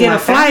let me get a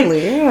flight.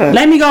 Yeah.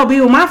 Let me go be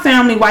with my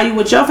family while you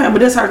with your family. But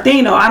this her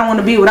thing though. I don't want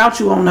to be without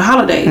you on the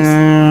holidays.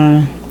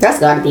 That's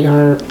gotta be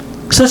hard.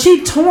 So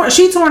she torn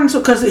into,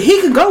 because he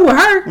could go with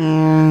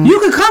her. You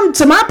could come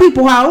to my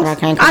people's house.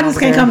 I just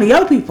can't come to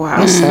your people's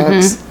house.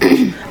 Sucks.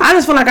 I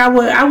just feel like I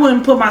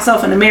wouldn't put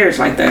myself in a marriage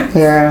like that.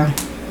 Yeah.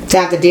 To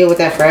have to deal with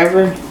that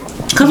forever.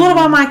 Cause what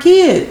about my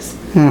kids?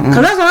 Cause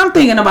that's what I'm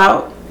thinking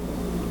about.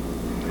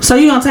 So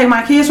you gonna take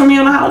my kids from me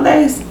on the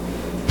holidays?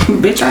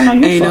 Bitch, I know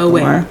you Ain't no fucking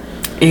way. lying.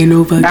 Ain't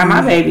no fucking Not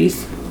my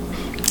babies.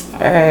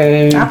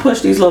 Hey. I push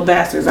these little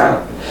bastards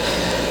out.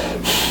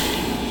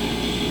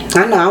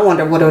 I know. I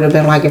wonder what it would have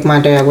been like if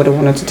my dad would have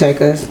wanted to take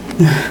us.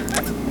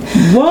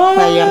 What?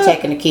 Like, yeah, I'm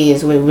taking the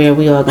kids where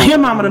we all going. Your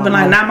mama would have been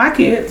like, not my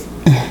kids.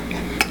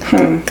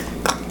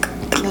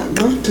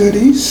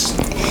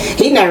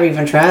 He never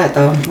even tried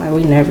though. Like,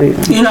 we never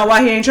even. You know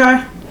why he ain't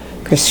try?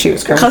 Cause she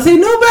was crazy. Cause he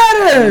knew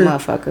better.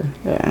 Motherfucker.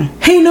 Yeah.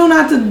 He knew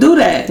not to do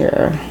that.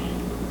 Yeah.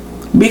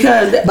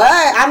 Because But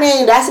I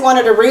mean, that's one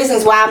of the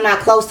reasons why I'm not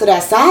close to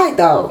that side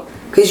though.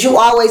 Cause you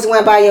always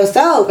went by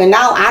yourself, and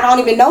now I don't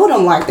even know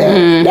them like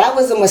that. That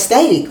was a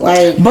mistake.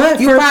 Like, But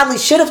you probably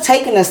should have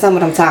taken us some of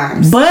them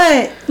times.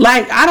 But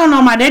like, I don't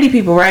know my daddy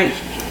people, right?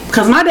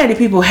 Cause my daddy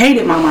people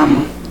hated my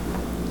mama.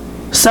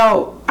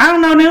 So I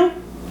don't know them.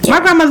 My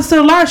grandmother's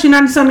still alive. She's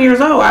 90-something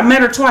years old. I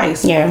met her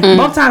twice. Yeah.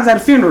 Both times at a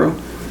funeral.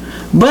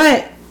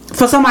 But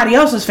for somebody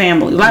else's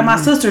family, like my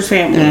sister's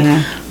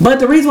family.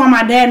 But the reason why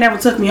my dad never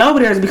took me over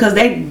there is because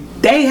they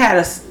had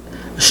a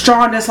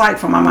strong dislike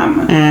for my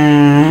mama.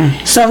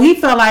 So he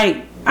felt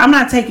like, I'm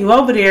not taking you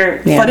over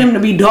there for them to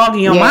be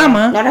dogging your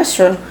mama. No, that's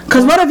true.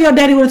 Cause what if your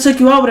daddy would have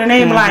took you over there and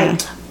they be like,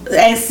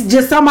 and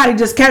just somebody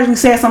just casually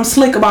said something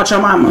slick about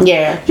your mama.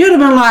 Yeah. You'd have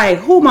been like,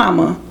 who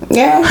mama?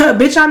 Yeah.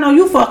 Bitch, I know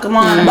you fucking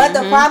lying. But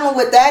the problem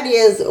with that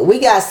is we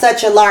got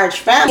such a large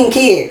family of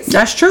kids.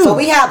 That's true. So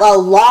we have a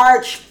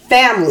large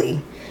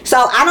family. So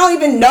I don't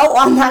even know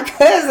all my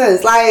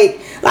cousins. Like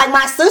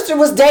my sister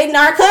was dating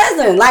our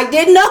cousin. Like,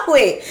 didn't know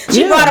it.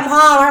 She brought him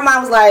home. Her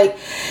mom was like,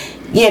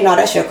 yeah, no,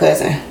 that's your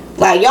cousin.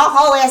 Like, y'all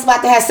whole ass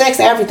about to have sex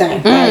and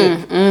everything.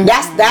 Like,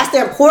 that's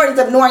the importance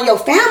of knowing your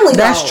family.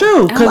 That's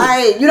though. true.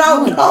 Like, you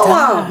don't know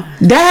them.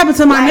 That happened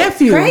to my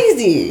nephew.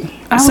 Crazy.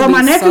 So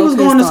my nephew was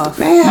going to school.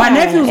 My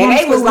nephew was going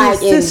to school with like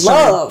his in sister.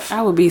 love.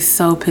 I would be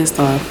so pissed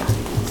off.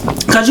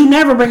 Cause you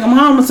never bring them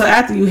home until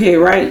after you hit,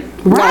 right?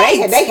 Right.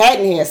 No, they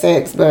hadn't had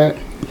sex, but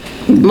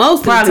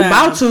most probably of the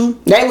time. about to.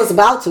 They was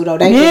about to though.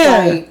 They was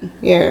like,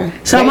 yeah.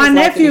 So they my was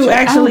nephew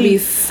actually,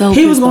 so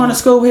he was going to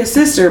school with his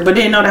sister, but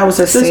didn't know that was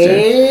her sister.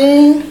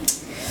 See?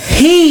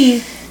 He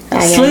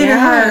slid in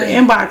her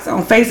inbox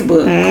on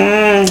Facebook,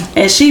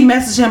 and she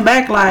messaged him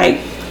back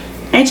like,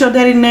 "Ain't your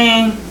daddy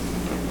name?"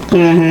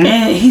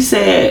 And he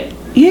said,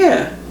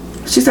 "Yeah."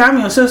 She said, "I'm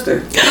your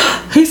sister."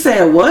 He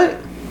said, "What?"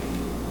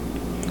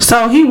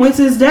 So he went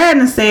to his dad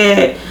and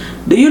said,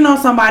 "Do you know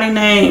somebody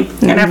named?"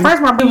 And at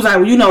first my brother was like,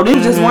 "Well, you know, they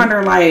was just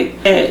wondering like,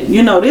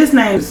 you know, this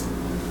name's."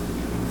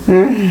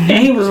 And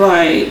he was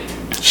like,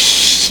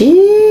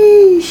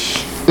 "Sheesh."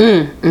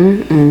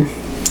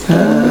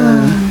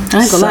 I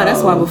ain't gonna lie,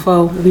 that's why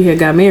before we had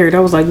got married, I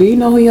was like, do you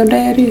know who your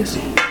dad is?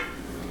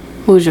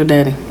 Who's your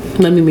daddy?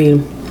 Let me meet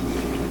him.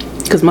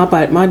 Cause my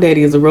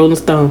daddy is a Rolling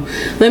Stone.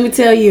 Let me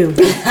tell you.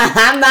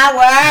 I'm not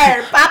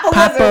worried. Papa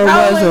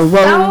was a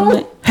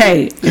Rolling Stone.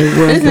 Hey,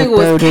 this nigga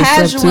was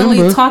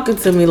casually talking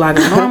to me like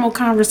a normal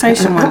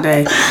conversation one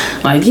day.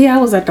 Like, yeah, I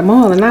was at the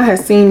mall and I had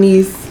seen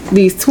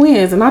these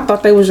twins and I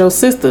thought they was your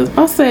sisters.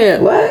 I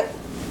said, what?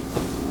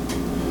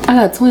 I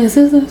got twin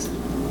sisters?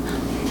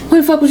 When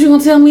the fuck was you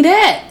gonna tell me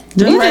that?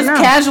 Just you right just now.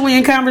 Casually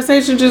in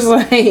conversation, just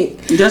like,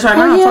 just right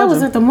oh now. Yeah, I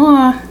was at the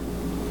mall.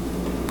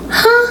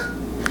 Huh?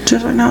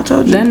 Just right now, I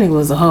told you. That nigga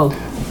was a hoe.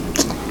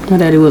 My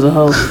daddy was a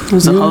hoe. He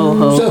was a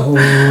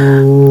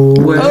hoe.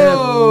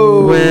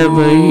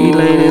 Wherever he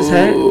laid his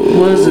hat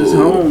was his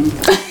home.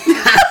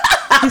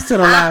 He's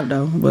still alive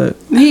though, but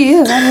he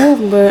is. I love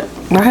him, but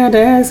I had to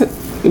ask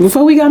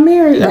before we got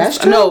married. That's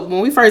true. No,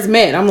 when we first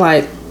met, I'm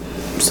like,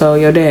 so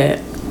your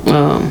dad,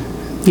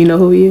 you know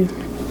who he is?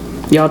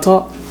 Y'all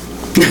talk?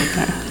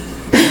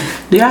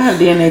 Do y'all have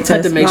DNA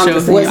tests? To make sure.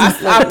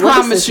 I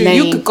promise you,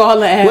 you could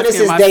call and ask what is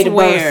him. his date of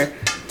birth?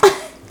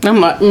 I'm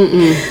like,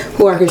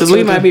 Who are his because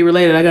we might be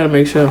related. I gotta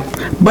make sure.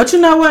 But you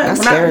know what?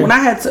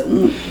 That's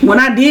When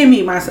I did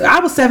meet I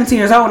was 17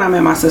 years old when I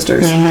met my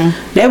sisters.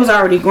 They was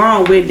already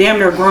grown with damn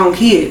near grown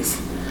kids.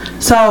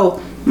 So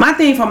my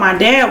thing for my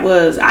dad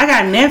was, I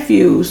got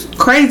nephews.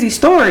 Crazy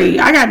story.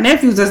 I got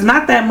nephews that's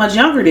not that much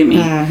younger than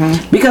me,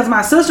 because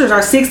my sisters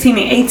are 16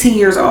 and 18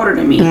 years older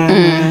than me.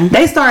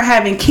 They start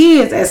having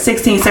kids at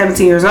 16,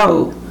 17 years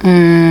old.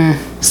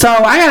 So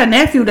I got a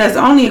nephew that's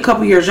only a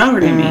couple years younger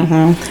than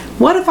me.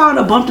 What if I would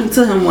have bumped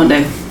into him one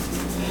day?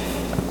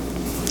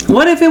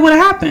 What if it would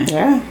have happened?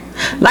 Yeah.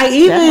 Like,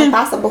 even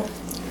possible.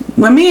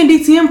 when me and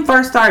DTM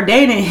first started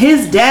dating,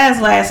 his dad's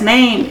last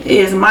name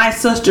is my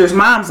sister's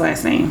mom's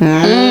last name.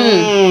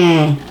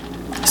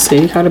 See,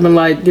 I'd have been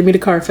like, give me the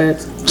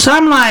Carfax. So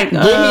I'm like,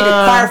 Give me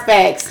the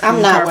Carfax.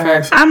 I'm not with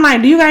her. I'm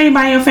like, do you got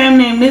anybody in your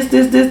family named this,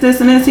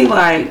 and this? He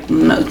like,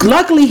 no.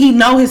 Luckily he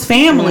know his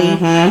family.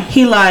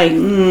 He like,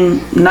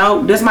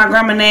 no, this my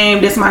grandma name,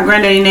 this my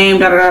granddaddy name,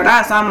 da da da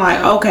da. So I'm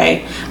like,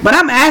 okay. But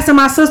I'm asking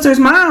my sister's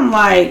mom,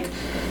 like,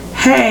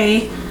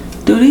 hey,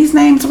 do these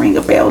names ring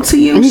a bell to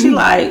you? She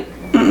like,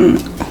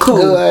 cool.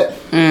 Good.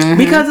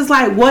 Because it's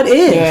like, what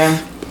if?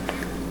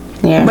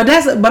 Yeah. But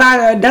that's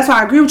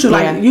why I agree with you.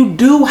 Like, Yeah. you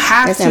do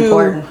have That's to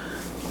important.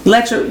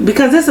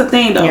 because it's a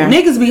thing though. Yeah.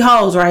 Niggas be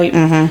hoes, right?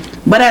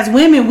 But as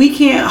women, we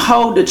can't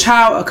hold the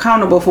child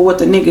accountable for what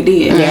the nigga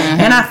did.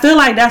 And I feel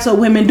like that's what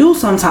women do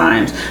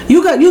sometimes.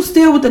 You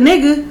still with the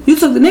nigga, you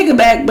took the nigga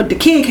back, but the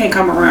kid can't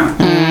come around.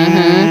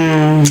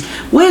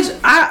 Which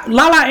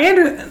Lala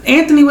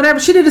Anthony,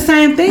 whatever, she did the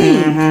same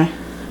thing.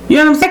 You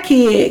know what I'm saying? That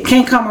kid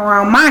can't come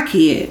around my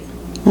kid.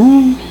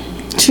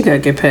 She gotta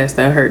get past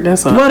that hurt.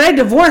 That's all. Well, they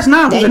divorced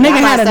now because the nigga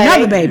had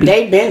another baby.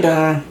 They been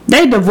done.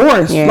 They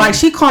divorced. Yeah. Like,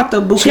 she caught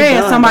the bouquet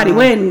at somebody's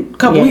wedding a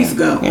couple weeks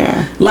ago.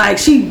 Yeah. Like,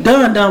 she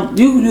done.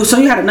 So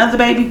you had another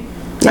baby?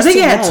 I think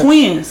you had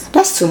twins.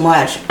 That's too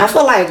much. I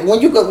feel like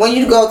when you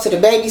go to the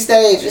baby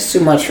stage, it's too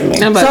much for me.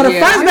 So the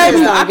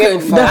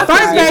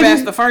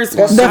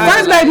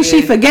first baby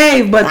she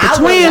forgave, but the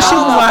twins she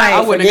was like,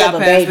 I wouldn't have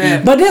got past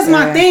that. But this is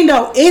my thing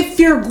though. If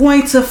you're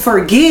going to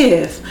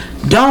forgive,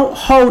 don't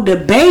hold the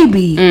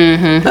baby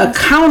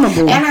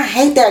accountable. And I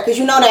hate that because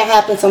that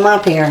happened to my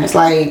parents.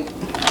 Like,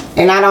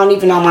 and I don't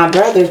even know my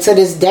brother to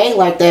this day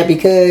like that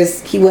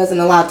because he wasn't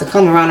allowed to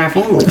come around our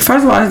family.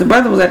 First of all, his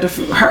brother was at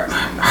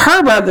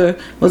her brother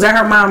was at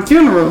her mom's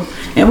funeral,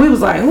 and we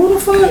was like, who the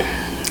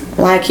fuck?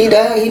 Like, he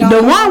don't.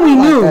 The one we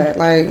knew, that.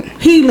 Like,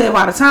 he lived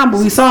out of town, but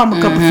we saw him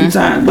a couple few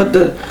times. But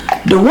the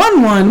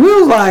one we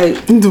was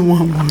like,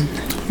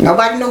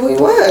 nobody knew who he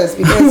was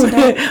because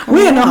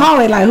we in the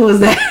hallway like, who is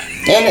that?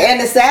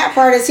 And the sad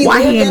part is he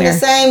lived in the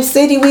same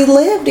city we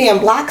lived in,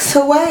 blocks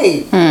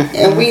away,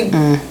 and we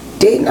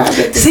did not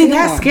get to see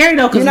that's him. scary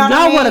though, because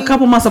y'all were a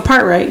couple months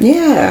apart, right?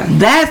 Yeah,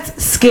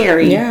 that's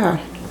scary.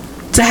 Yeah,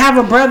 to have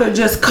a brother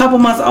just a couple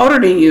months older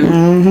than you.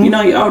 You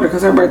know you're older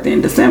because her birthday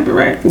in December,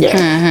 right?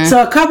 Yeah.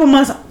 So a couple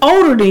months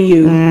older than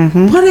you.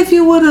 What if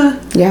you would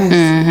have?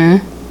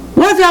 Yes.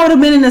 What if y'all would have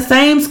been in the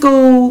same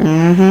school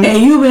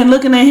and you been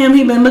looking at him,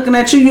 he been looking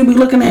at you, you be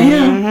looking at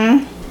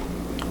him?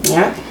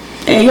 Yeah.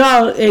 And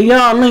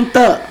y'all linked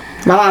up.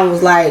 My mom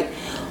was like,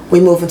 "We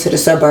moving to the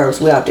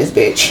suburbs. We out this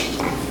bitch."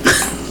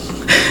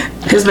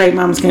 His baby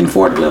mamas can't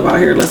afford to live out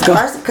here. Let's go.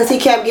 First, because he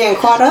kept getting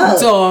caught up.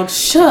 Dog,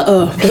 shut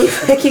up. He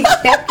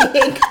kept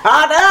getting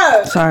caught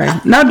up. Sorry,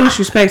 no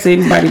disrespect to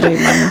anybody,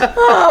 baby mama.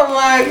 Oh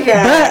my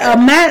god.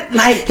 But Matt,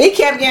 like, he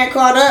kept getting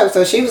caught up,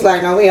 so she was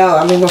like, "No, we out.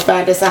 I mean, we'll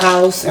find us a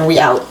house and we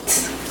out."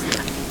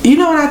 You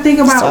know what I think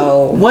about?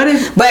 So, what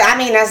if? But I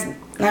mean, that's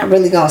not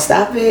really gonna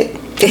stop it.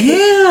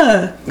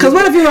 Yeah, because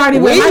what if you already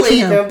went like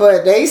leaving, him?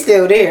 but they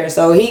still there.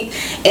 So and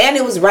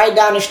it was right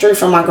down the street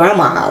from my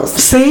grandma's house.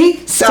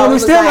 See, so we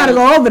still gotta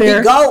go over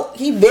there.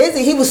 He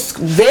busy. He was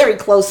very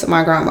close to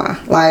my grandma.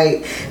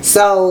 Like,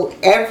 so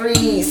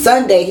every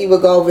Sunday he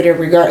would go over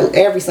there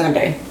every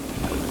Sunday.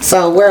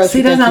 So where else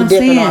you think he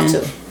dipping on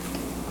to?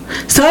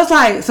 So it's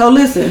like, so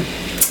listen.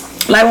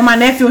 Like with my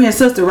nephew and his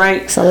sister,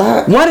 right? It's a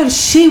lot. What if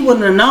she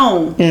wouldn't have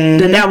known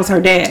that was her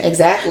dad?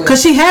 Exactly.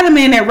 Because she had a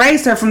man that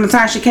raised her from the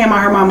time she came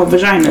out her mama's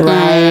vagina.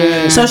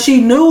 Right. So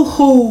she knew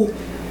who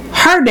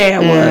her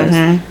dad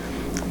was.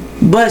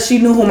 But she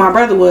knew who my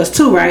brother was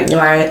too, right?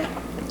 Right.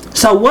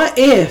 So what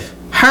if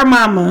her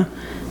mama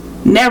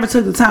never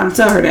took the time to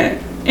tell her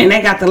that? And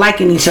they got to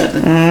liking each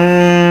other.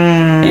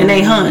 And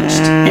they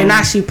hunched. And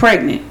now she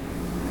pregnant.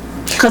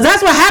 Because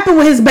that's what happened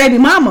with his baby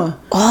mama.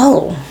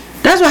 Oh.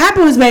 That's what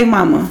happened with his baby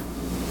mama.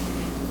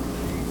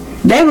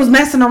 They was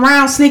messing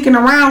around, sneaking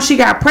around. She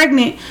got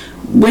pregnant.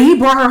 When he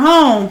brought her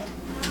home,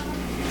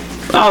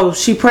 oh,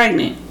 she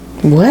pregnant.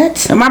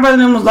 What? And my brother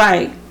then was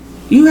like,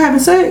 you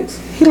having sex?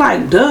 He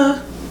like, duh.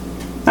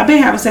 I've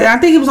been having sex. I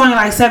think he was only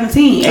like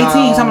 17,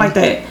 18, something like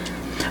that.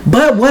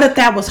 But what if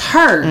that was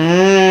her?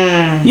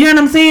 You know what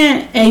I'm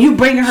saying? And you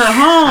bringing her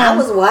home. I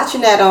was watching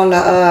that on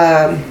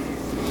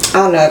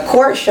the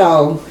court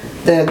show.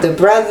 The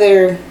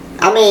brother,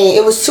 I mean,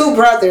 it was 2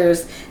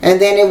 brothers,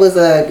 and then it was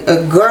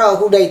a girl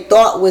who they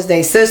thought was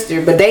their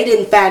sister, but they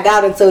didn't find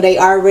out until they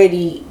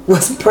already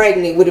was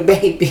pregnant with a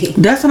baby.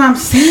 That's what I'm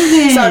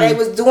saying. So they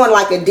was doing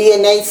like a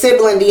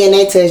sibling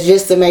DNA test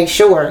just to make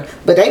sure,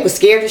 but they was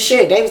scared as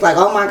shit. They was like,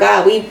 oh my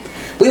God, we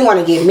want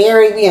to get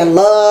married, we in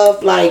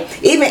love. Like,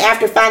 even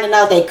after finding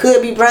out they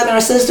could be brother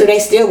and sister, they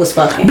still was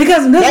fucking.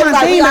 Because that's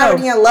my thing, we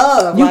already in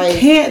love. You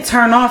can't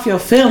turn off your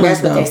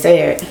feelings. That's what they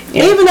said.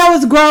 Yeah. Even though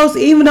it's gross,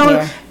 even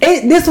though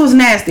this was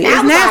nasty.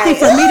 It's nasty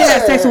for me to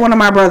have sex with one of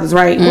my brothers,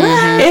 right?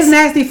 It's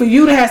nasty for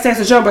you to have sex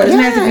with your brother. It's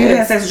nasty for you to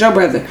have sex with your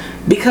brother.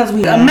 Because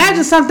we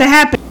imagine something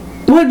happened.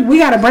 We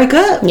gotta break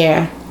up.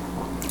 Yeah.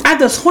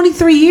 After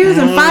 23 years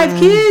and 5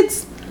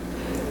 kids.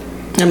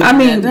 I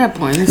mean, at that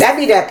point, that'd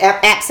be the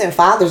absent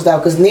fathers though,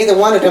 because neither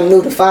one of them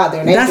knew the father.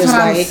 And they that's just what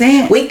like, I'm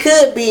saying. We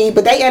could be,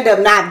 but they end up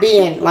not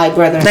being like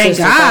brother and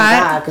sister. Thank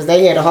God, because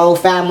they had a whole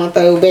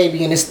 5-month-old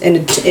baby in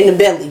the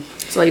belly.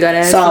 So you gotta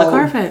ask for the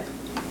Carfax.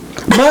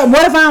 But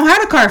what if I don't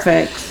have a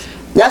Carfax?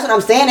 That's what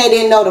I'm saying. They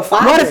didn't know the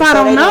father. What if I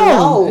don't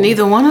know?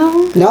 Neither one of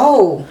them?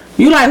 No.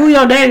 You like, who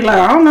your daddy? Like,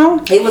 I don't know.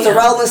 He was a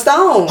Rolling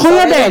Stone. Who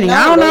your daddy?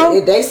 I don't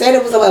know. They said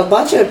it was a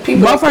bunch of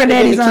people. Both our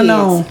daddies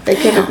unknown. They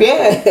could have,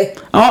 yeah.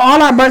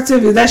 All our birth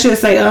certificates, that should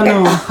say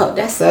unknown. Oh,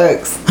 that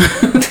sucks.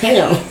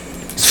 Damn.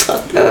 It's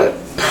fucked up.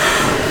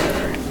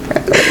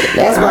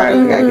 That's why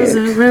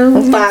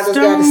fathers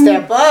got to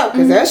step up,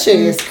 because that shit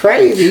is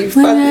crazy. You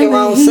fuck your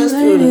own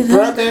sister,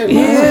 brother.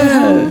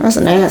 Yeah. That's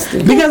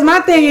nasty. Because my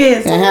thing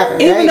is,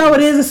 even though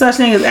it is a such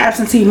thing as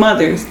absentee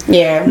mothers,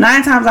 9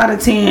 times out of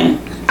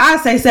 10, I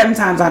say 7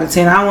 times out of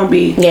 10. I won't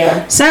be.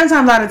 7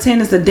 times out of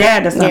 10 is the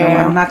dad that's not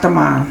around, not the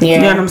mom. You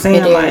know what I'm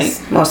saying?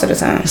 Like most of the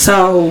time.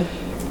 So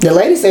the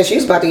lady said she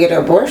was about to get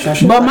an abortion.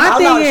 She but was my like,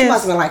 thing is, she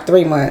must have been like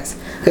 3 months.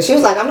 Because she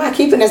was like, I'm not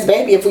keeping this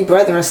baby if we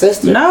brother and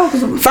sister. No.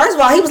 First of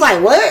all, he was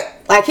like, what?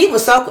 Like, he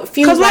was so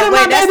confused. Because like,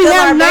 wait, that's still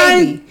our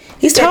baby.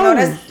 He said,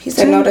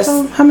 no,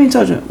 that's... How many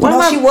children? No,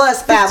 she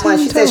was 5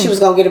 months. She said she was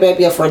going to get a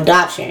baby up for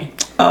adoption.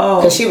 Oh.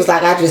 Because she was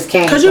like, I just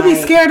can't. Because you be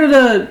scared of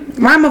the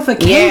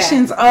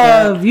ramifications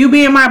of you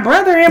being my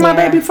brother and my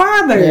baby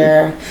father.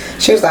 Yeah.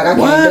 She was like, I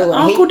can't do it.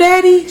 Uncle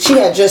Daddy? She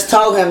had just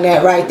told him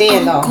that right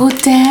then, though. Uncle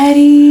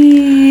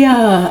Daddy.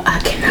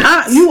 I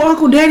cannot. You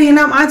Uncle Daddy and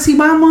I'm Auntie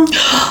Mama?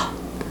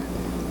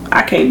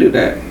 I can't do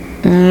that.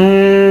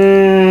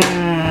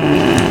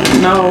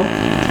 No.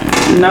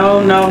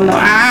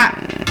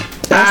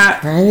 That's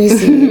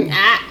crazy.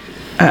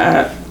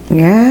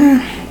 Yeah.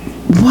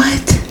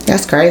 What?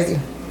 That's crazy.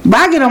 But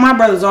I get on my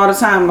brothers all the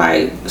time.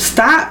 Like,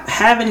 stop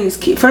having these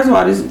kids. First of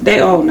all,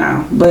 they old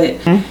now. But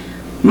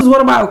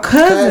what about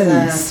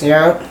cousins?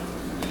 Yeah.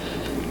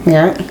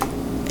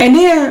 And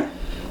then,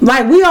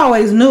 like, we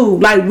always knew.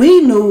 Like,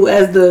 we knew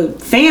as the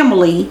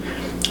family.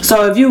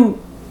 So if you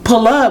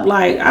pull up,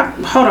 like,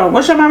 hold on,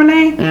 what's your mama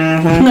name?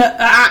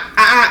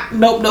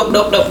 Nope.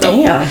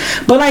 Damn.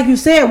 But like you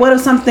said, what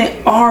if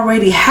something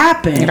already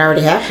happened? It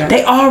already happened.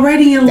 They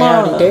already in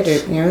love. They already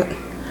did it, yeah.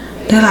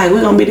 They're like,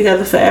 we're gonna be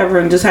together forever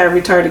and just have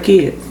retarded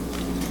kids.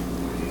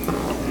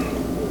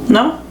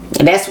 No?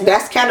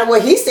 That's kind of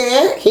what he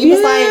said. He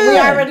was like, we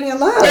already in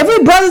love. If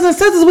we brothers and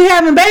sisters, we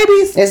having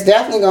babies. It's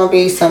definitely gonna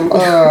be some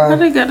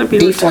they gotta be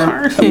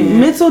retarded.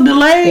 Mental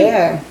delay.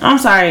 Yeah. I'm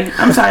sorry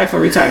for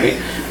retarded.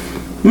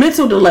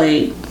 Mental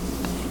delayed.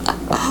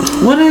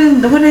 What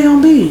are they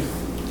gonna be?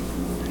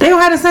 They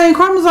gonna have the same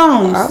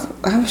chromosomes.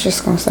 I was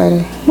just gonna say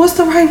that. What's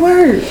the right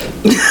word?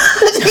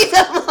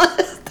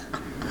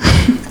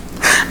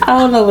 I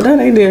don't know, but that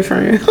ain't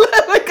different.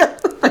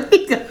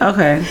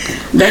 Okay.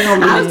 They gonna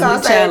be. I was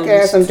gonna say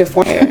there's some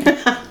different.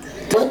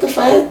 What the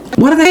fuck?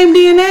 What are they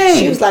DNA?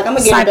 She was like, I'm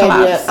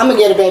gonna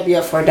get a baby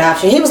up for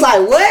adoption. He was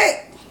like,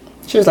 what?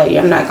 She was like,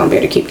 yeah, I'm not gonna be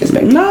able to keep this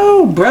baby.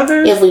 No,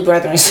 brother. If we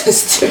brother and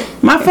sister.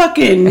 My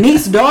fucking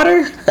niece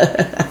daughter.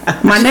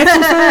 My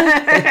nephew son.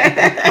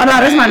 Oh no,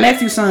 that's my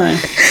nephew's son.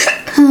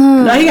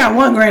 No, he got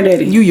one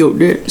granddaddy. You your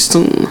daddy's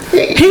son.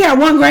 He got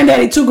one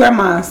granddaddy, 2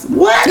 grandmas.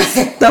 What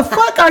the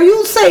fuck are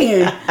you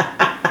saying?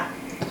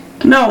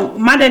 No,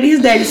 my daddy,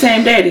 his daddy,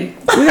 same daddy.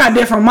 We got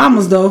different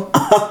mamas though.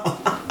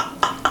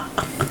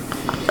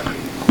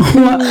 We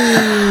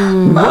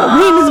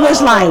this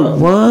bitch like,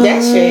 what?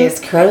 That shit is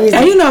crazy.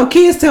 And you know,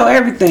 kids tell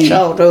everything.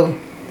 Sure do.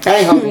 They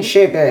ain't gonna be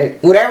shit good.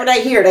 Whatever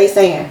they hear, they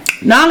saying.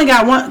 Not only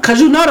got one, cause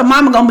you know the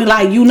mama gonna be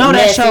like, you know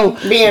messy, that show.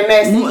 Being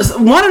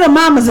messy. One of the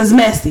mamas is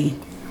messy.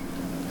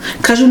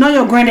 Cause you know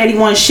your granddaddy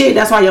wants shit.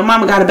 That's why your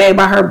mama got a baby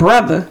by her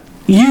brother.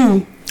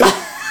 You.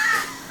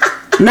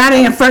 Not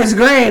in 1st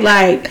grade.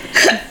 Like,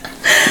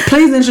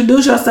 please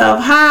introduce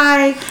yourself.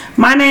 Hi,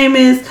 my name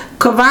is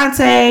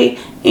Cavante.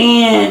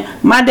 And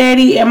my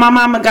daddy and my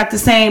mama got the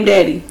same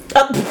daddy.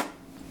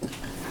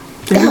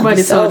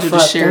 Everybody told you to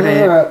share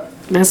that.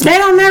 They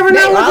don't never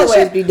know what this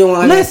shit. Be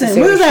doing. Listen,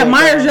 we was at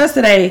Myers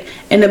yesterday,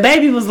 and the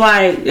baby was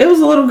like, it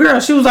was a little girl.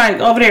 She was like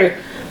over there,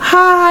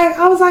 hi.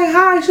 I was like,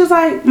 hi. She was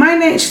like, my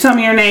name. She told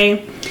me her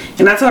name,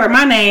 and I told her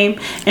my name,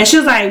 and she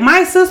was like,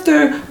 my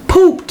sister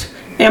pooped,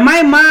 and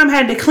my mom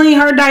had to clean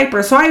her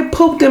diaper, so I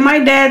pooped in my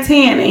dad's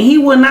hand, and he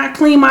would not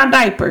clean my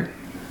diaper.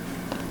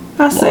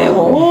 I said,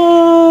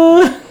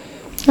 what?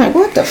 Like,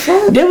 what the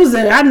fuck? There was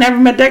I never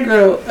met that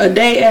girl a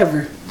day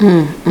ever.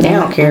 They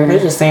don't care. They're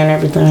just saying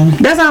everything.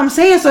 That's what I'm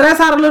saying. So that's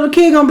how the little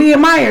kid gonna be in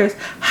Myers.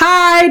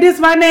 Hi, this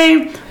is my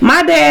name.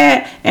 My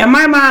dad and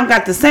my mom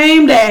got the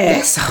same dad.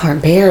 That's so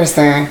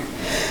embarrassing.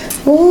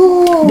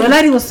 Ooh. The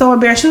lady was so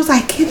embarrassed. She was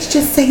like, kids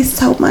just say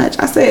so much.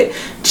 I said,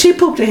 she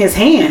pooped in his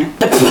hand.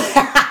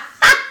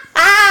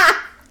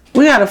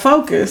 We gotta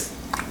focus.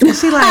 And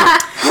she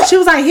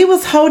was like, he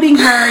was holding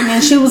her, and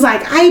then she was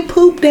like, I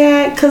pooped,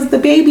 Dad, cause the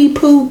baby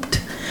pooped.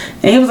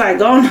 And he was like,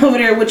 going over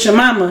there with your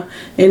mama,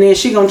 and then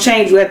she gonna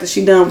change you after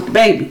she done with the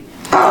baby.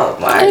 Oh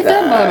my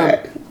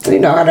God. You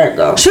know how that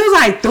goes. She was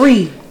like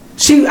 3.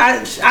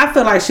 I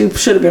feel like she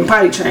should have been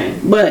potty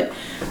trained, but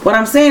what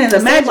I'm saying is,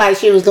 imagine like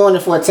she was doing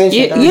it for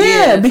attention.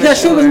 Yeah, because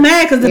she was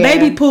mad because the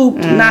baby pooped.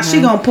 Now she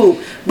gonna poop.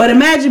 But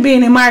imagine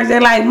being in Myers.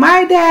 They're like,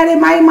 my dad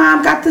and my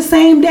mom got the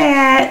same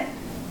dad.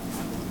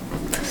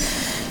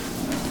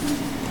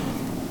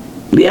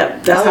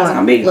 Yep, that's how it's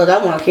gonna be. Look, I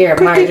won't care.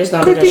 Myers just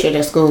don't do that shit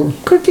at school.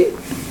 Cricket.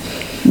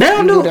 They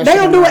don't do it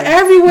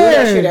everywhere. Do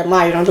that shit at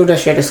Myers. Don't do that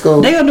shit at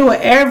school. They gonna do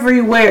it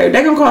everywhere.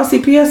 They gonna call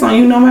CPS on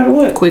you no matter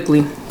what.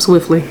 Quickly,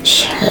 swiftly.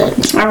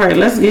 All right,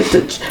 let's get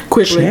to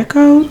quickly. Check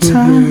out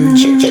time.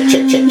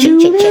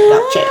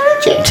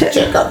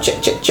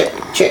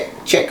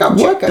 Check out.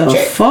 What the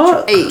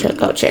fuck?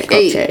 Check out.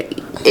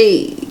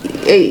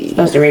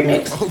 That's the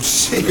remix. Oh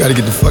shit, gotta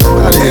get the fuck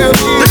out of here.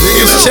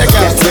 Nigga, it's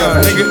checkout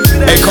time, nigga.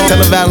 Hey, call tell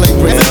the valet,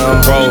 bro.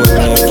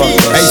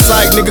 Hey,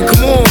 psych, nigga,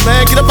 come on,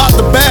 man. Get up out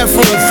the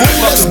bathroom, fool.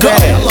 Let's go.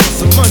 I lost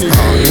some money,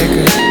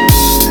 nigga.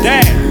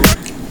 Damn.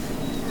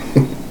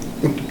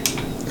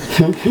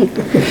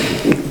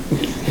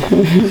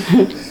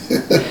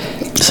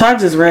 So I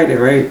just read it,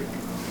 right?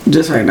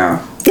 Just right now.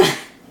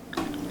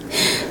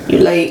 You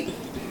late.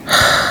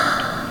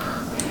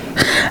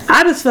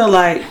 I just feel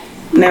like,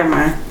 never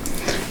mind.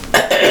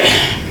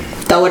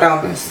 Throw it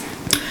on us.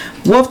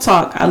 Wolf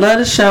Talk. I love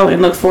the show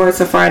and look forward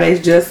to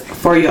Fridays just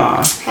for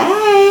y'all.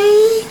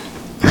 Hey.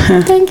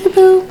 Thank you,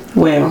 boo.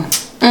 Well,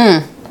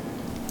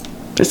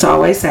 it's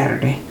always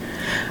Saturday.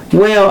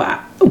 Well,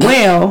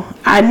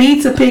 I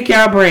need to pick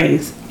y'all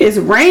brains. It's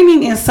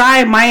raining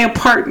inside my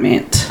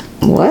apartment.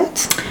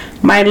 What?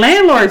 My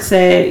landlord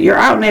said you're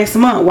out next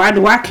month. Why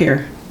do I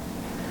care?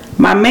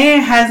 My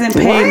man hasn't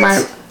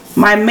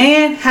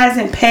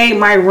paid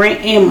my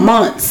rent in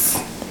months.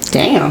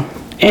 Damn.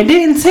 And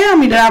didn't tell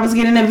me that I was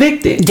getting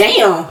evicted.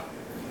 Damn.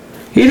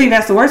 You think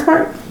that's the worst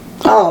part?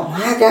 Oh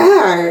my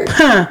God.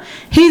 Huh.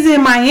 He's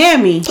in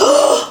Miami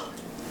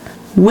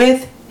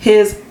with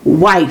his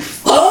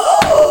wife.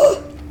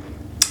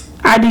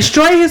 I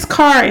destroyed his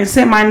car and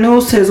sent my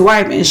news to his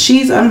wife, and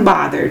she's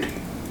unbothered.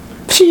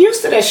 She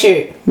used to that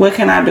shit. What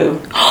can I do?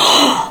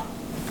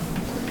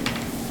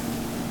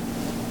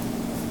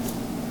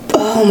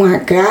 Oh my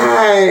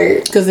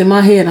God. Because in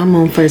my head, I'm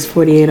on first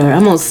 48 hours.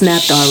 I'm on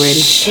Snapped already.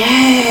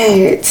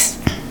 Shit.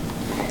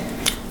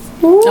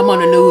 I'm on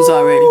the news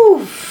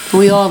already.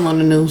 We all on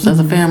the news as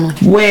a family.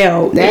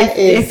 Well,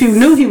 if you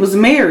knew he was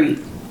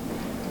married.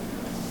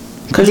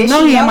 Because you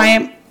know he in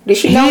Miami. Did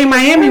she know he in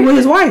Miami with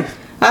his wife.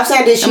 I'm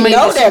saying, did she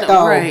know that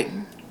though? Right.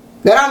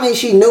 That don't mean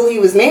she knew he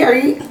was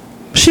married.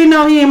 She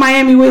know he in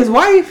Miami with his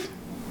wife.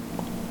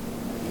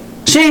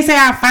 She ain't say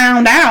I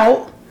found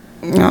out.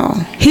 No.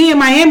 He in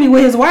Miami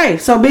with his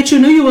wife. So, bitch, you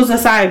knew you was a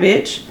side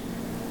bitch.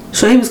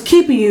 So, he was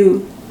keeping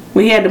you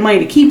when he had the money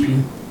to keep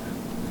you.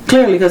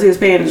 Clearly, because he was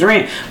paying his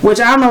rent. Which,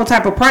 I don't know what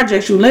type of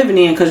projects you living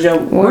in because your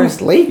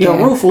roof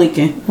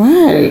leaking.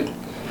 Right.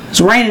 It's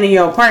raining in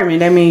your apartment.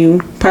 That means you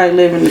probably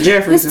live in the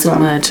Jeffries or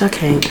something. It's too much. I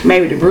can't.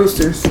 Maybe the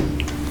Brewsters.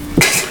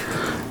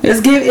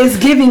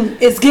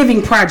 It's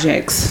giving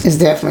projects. It's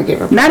definitely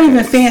giving projects. Not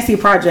even fancy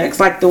projects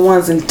like the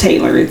ones in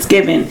Taylor. It's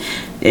giving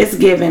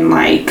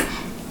like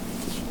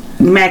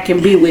Mac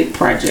and Bewick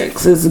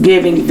projects. It's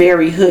giving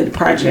very hood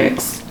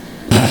projects.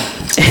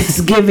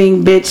 It's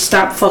giving bitch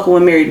stop fucking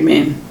with married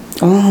men.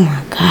 Oh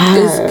my God.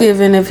 It's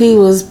giving if he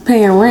was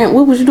paying rent,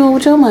 what was you doing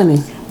with your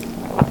money?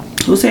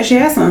 Who said she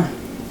had some?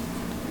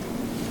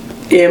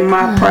 In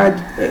my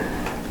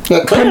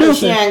producer.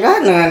 She ain't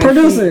got none.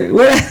 Producer.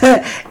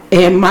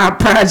 In my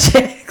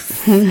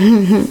projects.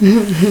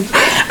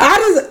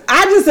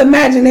 I just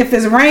imagine if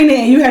it's raining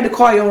and you had to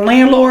call your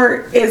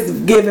landlord, it's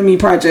giving me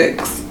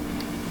projects.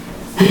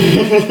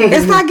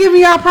 It's not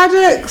giving y'all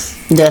projects.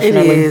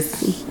 Definitely. It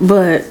is.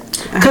 But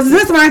because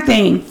this is my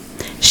thing.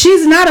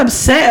 She's not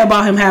upset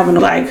about him having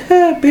like,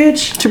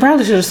 bitch. She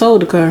probably should have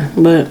sold the car,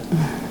 but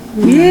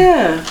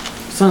yeah,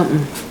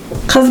 something.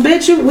 Cause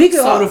bitch, we could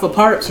sold it for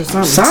parts or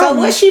something. So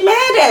what's she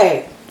mad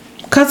at?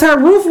 Cause her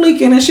roof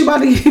leaking and she about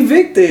to get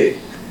evicted.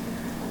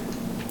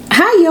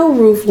 How your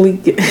roof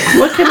leaking?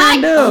 What can I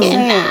do?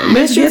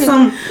 Bitch,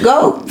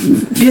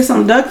 get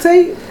some duct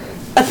tape.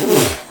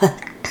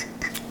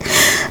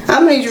 I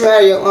made you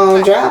have your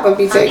own job and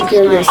be taking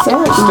care of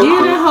yourself.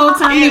 Yeah, that whole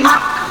time.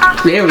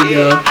 There we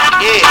go.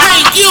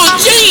 Hey, you a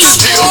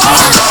genius.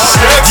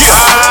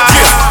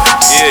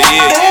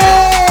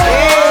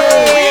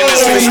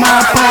 In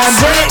my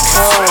projects.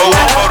 Oh,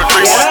 4 to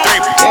 3 1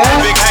 3.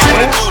 Big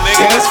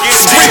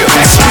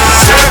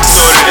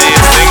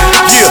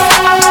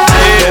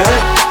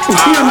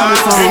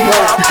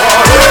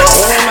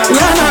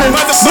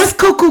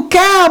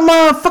out,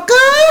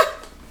 motherfucker.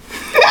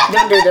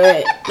 Don't do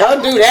that.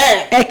 Don't do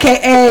that.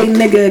 AKA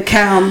nigga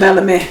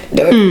accountability.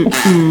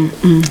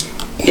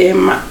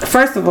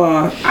 First of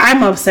all,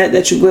 I'm upset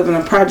that you live in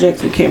a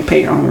project and can't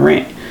pay your own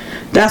rent.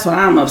 That's what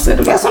I'm upset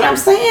about. That's what I'm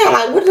saying.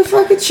 Like, what the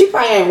fuck? She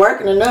probably ain't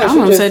working enough.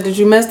 I'm upset that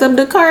you messed up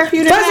the car if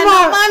you didn't have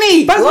no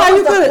money. First of all,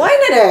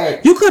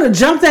 you could have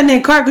jumped that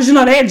nigga car because you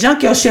know they'd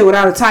junk your shit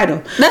without a title.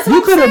 That's what you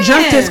I'm could have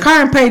saying. jumped his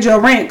car and paid your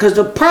rent because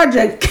the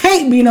project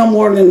can't be no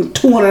more than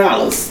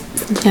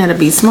 $200. You gotta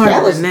be smarter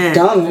That was than that.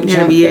 dumb to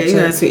jump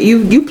into.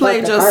 You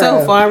played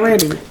yourself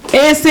already.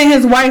 And sent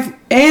his wife,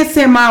 and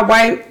sent my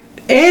wife,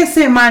 and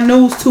sent my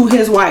news to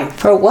his wife.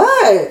 For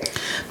what?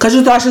 Because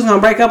you thought she was going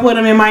to break up with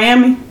him in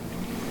Miami?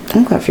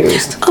 I'm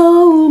confused.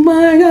 Oh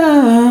my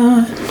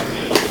God.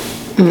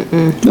 We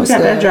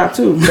got that drop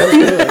too.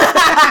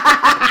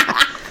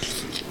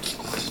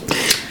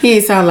 He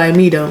ain't sound like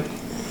me though.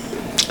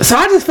 So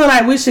I just feel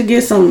like we should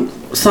get some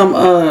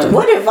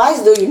What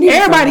advice do you need?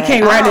 Everybody from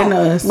can't that? write into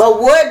us.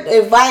 But what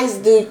advice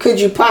could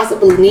you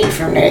possibly need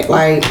from that?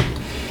 Like,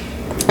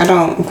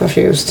 I'm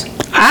confused.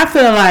 I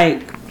feel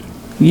like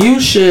you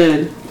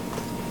should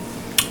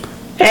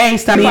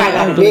stop being Like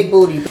a ugly. big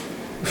booty.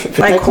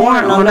 Like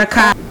corn on a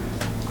cob.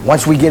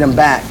 Once we get him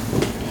back,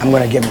 I'm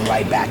gonna give him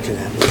right back to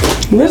them.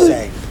 Really?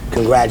 Say,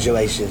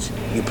 congratulations,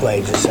 you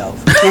played yourself.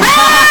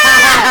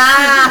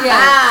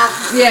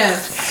 Yeah,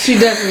 she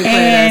definitely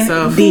played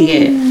herself. And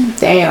did.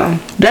 Damn.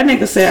 That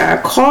nigga said,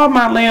 I called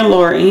my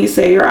landlord and he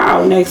said, you're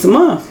out next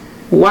month.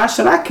 Why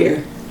should I care?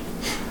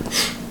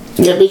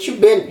 Yeah, bitch, you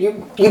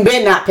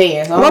been not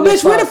paying. Well,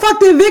 bitch, where the fuck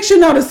the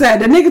eviction notice at?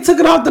 The nigga took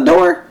it off the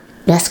door?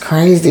 That's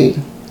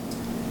crazy.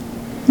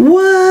 He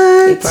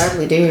What?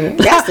 probably did.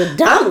 That's the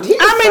dumb. I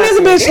mean, this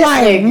bitch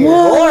like, nigga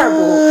what?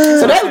 horrible.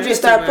 So they would just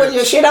start putting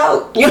your shit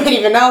out. You don't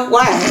even know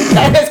why.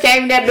 They just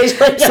came in that bitch.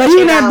 Putting your So shit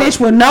you that out. bitch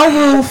with no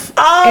roof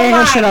Oh and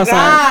her my shit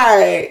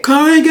outside. God.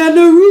 Car ain't got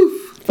no roof.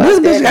 This Fuck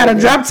bitch that got a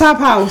nigga. drop top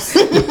house.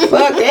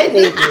 Fuck that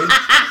nigga.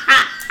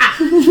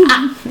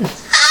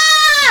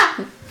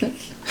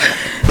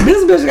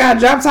 This bitch got a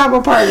drop top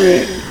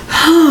apartment.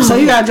 So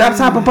you got a drop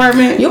top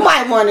apartment? You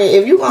might want to,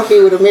 if you want to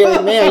be with a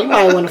married man, you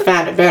might want to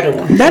find a better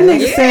one. That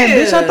nigga said,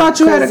 bitch, I thought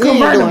you had a He ain't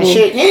doing convertible.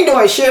 shit. He ain't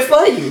doing shit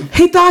for you.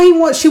 He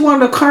thought she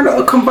wanted a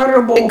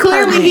convertible Clearly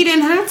apartment. he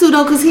didn't have to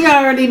though, cause he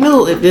already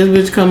knew if this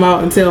bitch come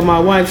out and tell my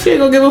wife, she ain't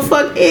gonna give a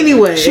fuck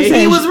anyway. She And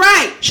said he was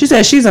right. She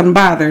said she's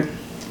unbothered.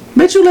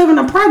 Bitch, you live in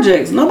the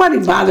projects. Nobody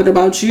bothered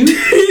about you.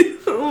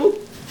 Fuck.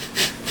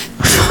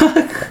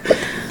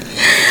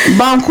 She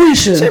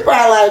Bonquisha.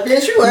 probably like,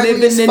 bitch, you ugly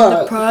Living as in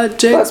fuck. the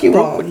projects, Fuck you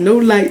broke want. with no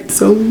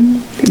lights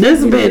on.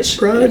 This bitch.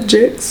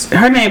 Projects.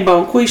 Her name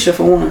Bonquisha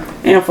for one.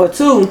 And for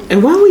two,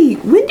 And when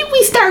did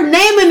we start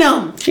naming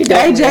them? She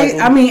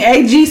definitely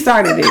AG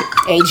started it.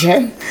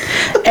 AJ.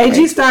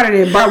 AG started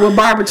it with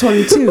Barber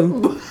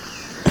 22.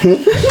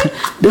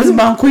 This is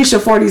Bonquisha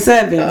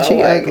 47.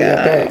 She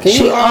ugly. Can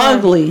She you,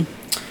 ugly.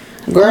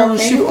 girl,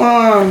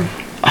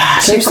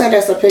 can you send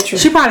us a picture?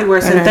 She probably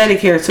wears synthetic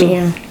hair too.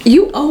 Yeah.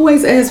 You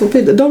always ask for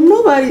pictures.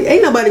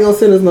 Ain't nobody gonna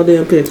send us no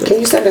damn picture. Can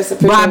you send us a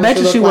picture? But I of bet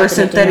what you she look wears like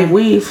in the synthetic damn-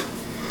 weave.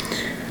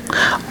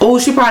 Oh,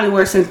 she probably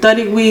wears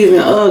synthetic weave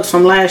and Uggs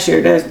from last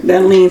year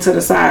that lean to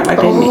the side like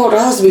they Oh, need,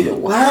 those be the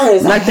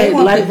worst. like they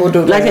people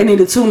do like they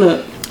need a tune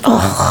up.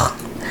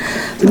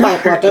 You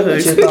might brought them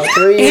bitches about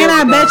 3 years And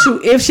I ago. bet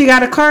you if she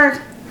got a car,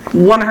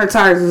 one of her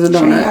tires is a She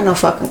ain't got donut. no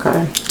fucking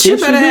car. She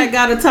better have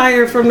got a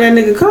tire from that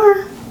nigga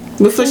car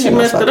before she ain't got no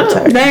messed it fucking up.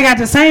 tire. They ain't got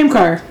the same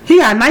car. He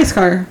got a nice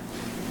car.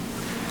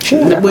 She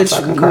ain't got no Which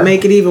fucking car.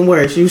 make it even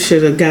worse. You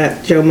should have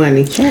got your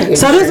money. She ain't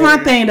So getting this is my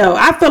shit. thing though.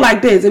 I feel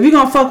like this. If you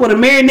gonna fuck with a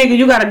married nigga,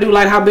 you gotta do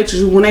like how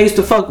bitches when they used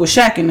to fuck with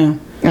Shaq and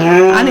them.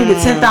 I need a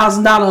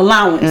 $10,000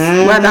 allowance,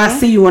 whether I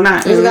see you or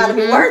not. It's gotta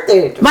be worth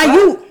it. Like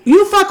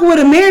you fucking with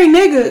a married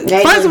nigga.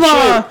 They First of do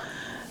all,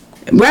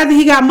 whether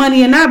he got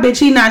money or not, bitch,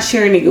 he not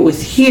sharing nigga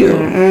with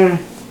you.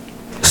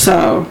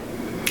 So,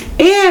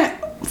 and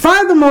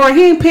furthermore,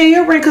 he ain't paying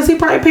your rent because he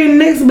probably paying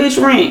the next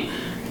bitch rent.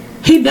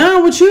 He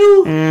done with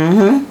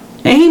you.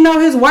 And he know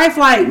his wife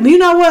like, you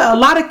know what? A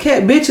lot of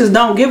kept bitches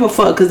don't give a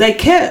fuck because they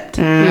kept.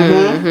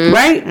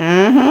 Right?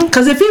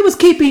 Because if he was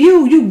keeping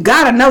you, you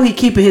gotta know he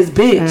keeping his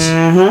bitch.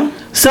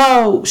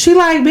 So she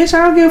like, bitch,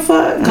 I don't give a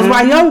fuck. Because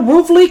while your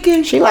roof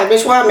leaking, She like,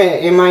 bitch, where I'm at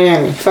in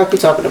Miami. Fuck you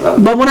talking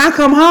about? but when I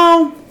come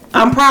home,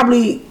 I'm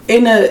probably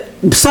in the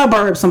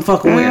suburbs some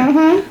fucking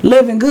where.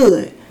 Living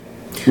good.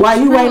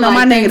 While you waiting on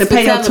my nigga to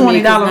pay your $20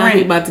 He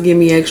rent. about to give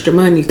me extra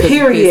money.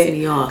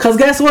 Period. Cause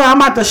guess what? I'm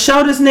about to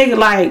show this nigga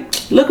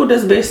like, look what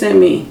this bitch sent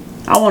me.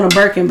 I want a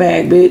Birkin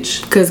bag,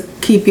 bitch. Cause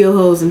keep your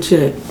hoes in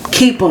check.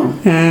 Keep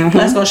them.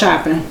 Let's go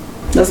shopping.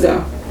 Let's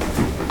go.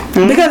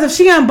 Because if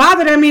she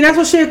unbothered at me, that's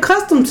what she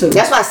accustomed to.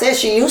 That's why I said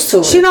she used to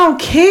it. She don't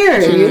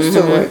care. She used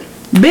to it.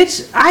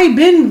 Bitch, I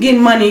been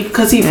getting money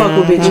because he fuck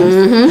with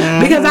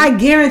bitches. Because I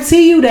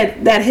guarantee you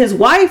that his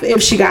wife,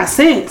 if she got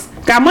sense,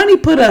 got money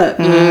put up.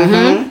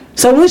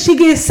 So when she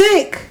gets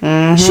sick,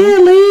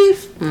 she'll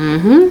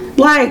leave.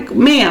 Like,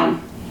 ma'am.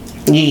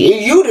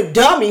 You the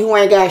dummy who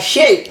ain't got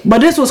shit. But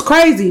this was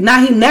crazy.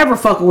 Now he never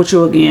fucking with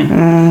you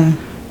again.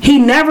 he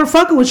never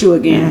fucking with you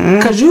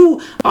again. Cause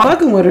you are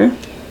fucking with her.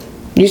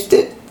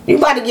 You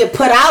about to get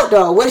put out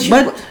though.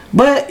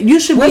 But you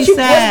should be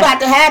sad. What's about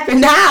to happen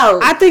now?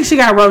 I think she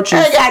got roaches.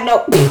 I ain't got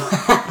no.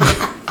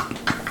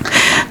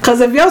 Cause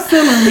if your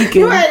ceiling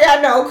leaking, You ain't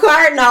got no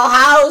car, no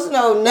house,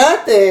 no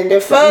nothing. The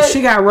fuck.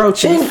 she got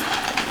roaches.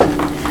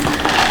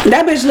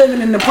 That bitch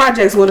living in the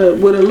projects with a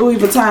Louis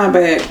Vuitton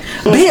bag.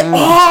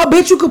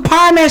 Bitch, you could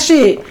pawn that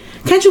shit.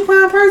 Can't you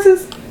pawn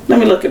purses? Let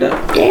me look it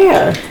up.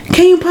 Yeah.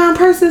 Can you pawn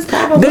purses?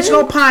 Probably. Bitch,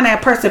 go pawn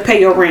that purse and pay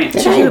your rent.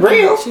 She ain't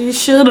real. She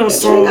should have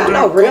She ain't got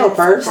no real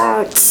purse.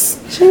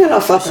 She ain't got no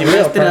fucking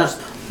real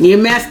purse. You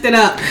messed it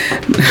up.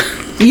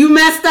 You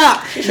messed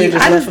up. She just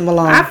left him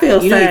alone. I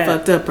feel You know you sad.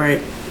 fucked up,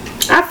 right?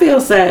 I feel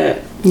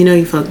sad. You know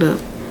you fucked up.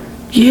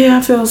 Yeah,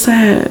 I feel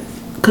sad.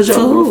 Cause your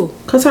For who?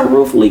 roof, cause her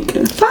roof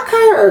leaking. Fuck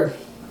her.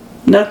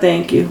 No,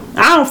 thank you.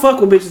 I don't fuck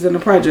with bitches in the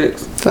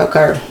projects. Fuck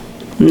her.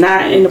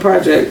 Not in the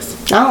projects.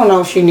 I don't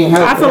know if she need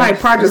help. I feel like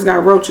projects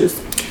got roaches.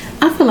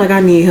 I feel like I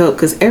need help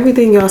because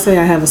everything y'all say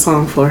I have a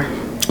song for.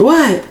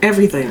 What?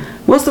 Everything.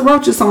 What's the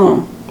roaches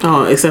song?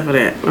 Oh, except for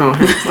that. Oh.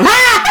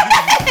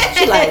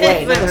 she like,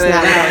 wait, that's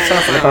not what I'm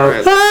talking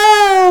about.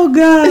 Oh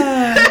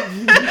God.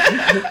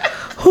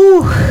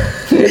 Whew.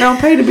 It don't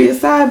pay to be a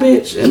side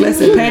bitch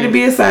unless it pay to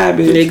be a side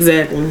bitch.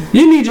 Exactly.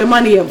 You need your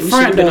money up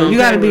front been though. on You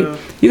gotta camera.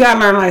 you gotta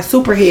learn like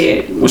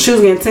Superhead when she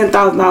was getting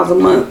 $10,000 a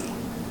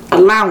month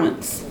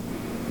allowance.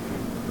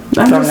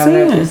 I'm From just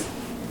them saying. niggas.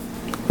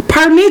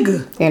 Per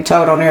nigga. And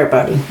told on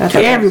everybody. That's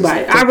what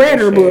Everybody. I read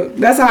her book.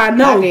 That's how I I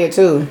know. did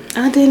too.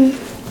 I didn't.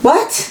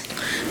 What?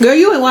 Girl,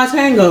 you ain't watch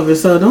Hangover,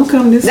 so don't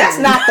come this That's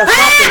way. not the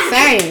fucking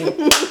same.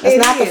 That's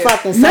not the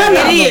fucking same. None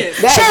of them.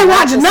 is. That She is ain't not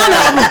watching the none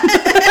same. of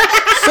them.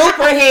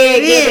 Superhead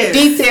giving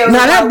details. No,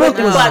 that about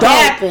book was what dope.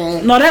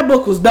 happened. No, that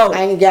book was dope.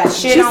 I ain't got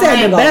shit She on said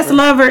Hangover. the best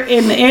lover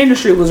in the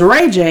industry was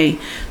Ray J.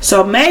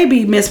 So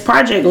maybe Miss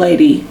Project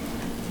Lady,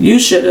 you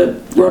should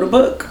have wrote a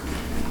book.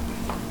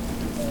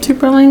 She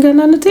probably ain't got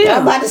nothing to I'm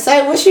tell. about to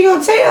say, what she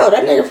gonna tell?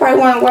 That nigga probably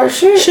wasn't worth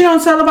shit. She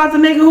don't tell about the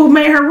nigga who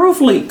made her roof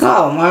leak.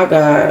 Oh my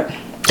god.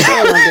 She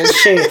ain't gonna get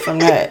shit from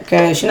that,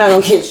 okay? She not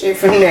gonna get shit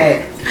from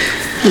that.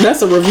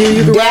 That's a review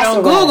you can write That's on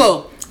a wrap.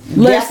 Google. That's a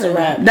Listen,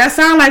 wrap. that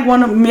sound like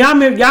one of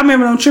y'all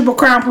remember them Triple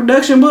Crown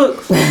production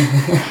books?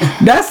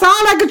 That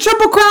sound like a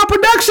Triple Crown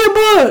production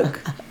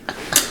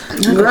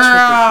book.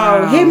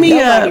 Girl, hit me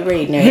Nobody up.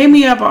 reading that. Hit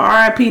me up on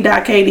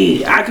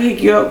RIP.KD. I can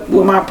hook you up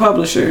with my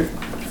publisher.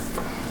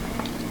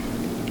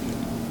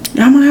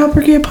 I'm gonna help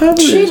her get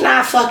published. She's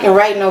not fucking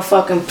right, no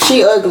fucking.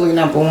 She ugly,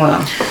 number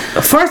one.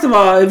 First of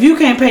all, if you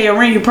can't pay your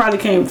rent, you probably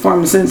can't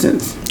form a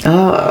sentence.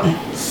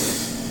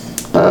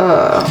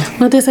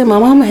 What they say? My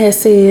mama has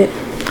said.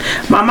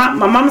 My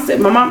mama said.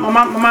 My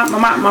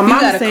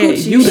mama said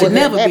you should would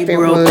never be Epic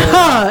broke. word.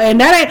 And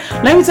that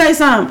ain't. Let me tell you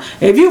something.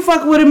 If you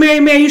fuck with a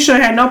married man, you should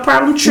have no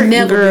problem tricking,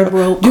 Never girl. be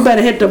broke. You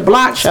better hit the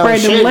block, spread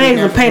them shouldn't legs,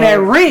 and never pay that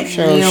broke. rent.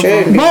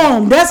 Shouldn't.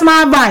 Boom. That's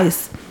my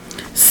advice.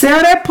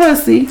 Sell that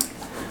pussy,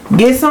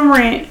 get some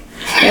rent,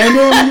 and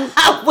then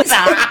what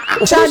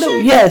y'all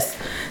do? Yes.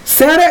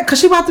 Sell that, cause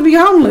she about to be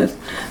homeless.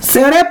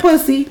 Sell that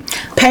pussy,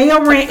 pay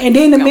your rent, and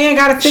then the man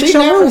gotta fix She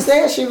your never roof.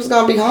 said she was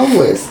gonna be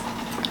homeless.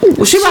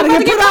 Well, she about to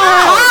get put out of her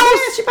house.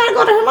 Yeah, she better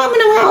go to her mom in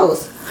the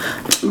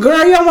house.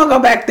 Girl, you don't want to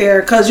go back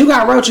there because you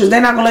got roaches. They're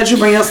not going to let you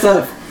bring your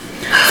stuff.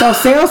 So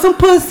sell some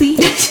pussy.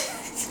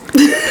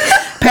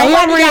 Pay your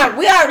Nobody rent. got,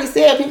 we already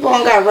said people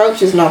don't got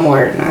roaches no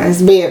more. Nah,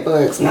 it's bed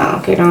bugs now.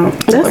 Okay, don't.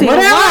 That's But even they don't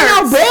worse.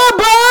 have no bed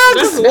bugs.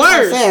 That's That's what I'm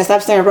worse. saying.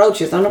 Stop saying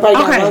roaches. Don't nobody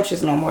got Okay.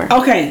 roaches no more.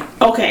 Okay.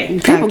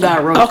 People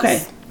got roaches.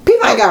 Okay.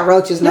 People ain't got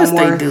roaches no Yes,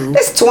 they more. do.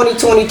 It's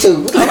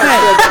 2022.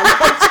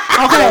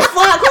 Okay.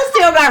 Fuck, who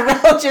still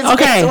got roaches?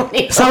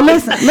 Okay. So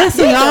listen, Get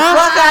the y'all.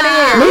 fuck out of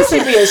here. You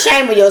should be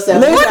ashamed of yourself.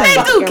 Listen. You What got they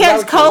fucking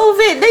roaches.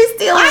 COVID? They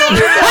still I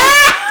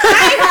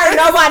ain't heard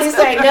nobody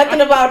say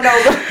nothing about no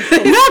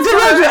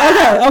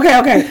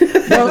Okay.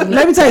 Well,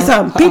 let me tell you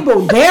something.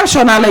 People damn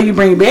sure not let you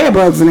bring bed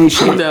bugs in their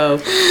shit. No.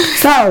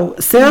 So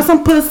sell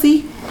some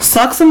pussy,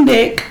 suck some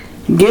dick,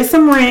 get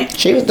some rent,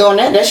 She was doing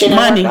that. That shit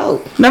money. didn't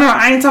work out. No,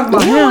 I ain't talking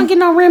about You don't him. get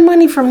no rent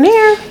money from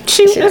there. It's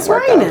didn't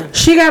work out. raining.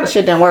 She got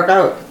Shit didn't work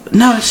out.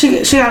 no.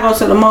 She gotta go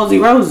to the Mosey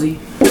Rosie.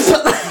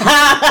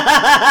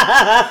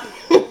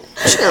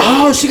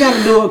 Oh, she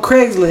gotta do a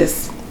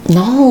Craigslist.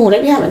 No,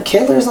 they be having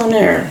killers on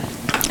there.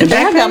 And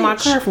I back got my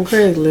page. car from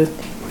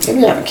Craigslist. They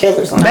be having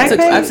killers on Back there.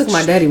 page. I took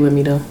my daddy with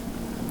me though.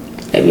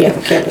 They be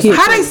having killers.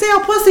 How they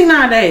sell pussy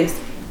nowadays?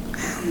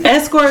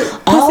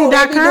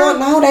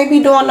 Escortpussy.com. They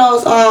be doing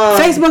those.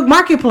 Facebook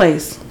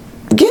Marketplace.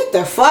 Get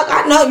the fuck.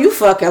 I know you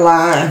fucking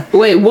lying.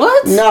 Wait,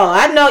 what? No,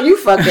 I know you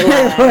fucking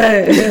lying.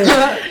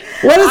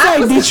 What is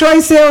that?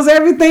 Detroit sells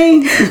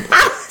everything.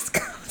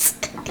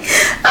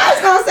 I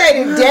was gonna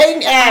say the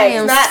dating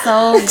apps. Not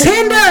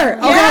Tinder.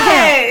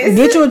 Okay. Yes.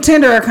 Get you a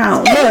Tinder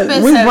account.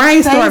 Look, we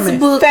brainstorming.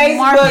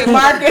 Facebook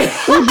Market.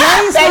 We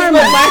brainstorming.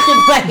 Facebook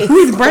Marketplace.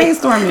 We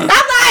brainstorming.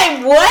 I'm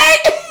like, what?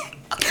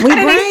 We I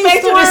didn't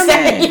expect you to say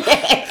brainstorming.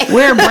 that.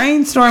 We're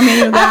brainstorming,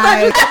 you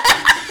guys.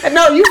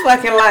 No, you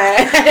fucking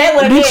lying. That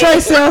what it is.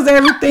 Detroit sells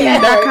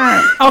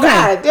everything.com. Okay.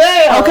 God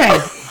damn. Okay.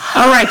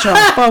 All right, y'all.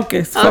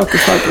 Focus. So,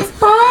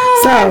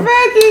 can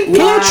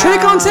you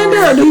trick on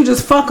Tinder or do you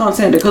just fuck on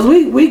Tinder? Because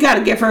we got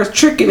to get first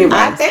tricking it.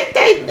 I think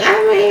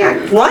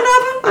one of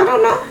them. I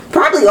don't know.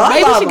 Probably all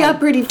Maybe of she them. got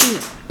pretty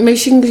feet. Maybe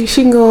she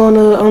can go on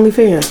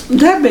OnlyFans.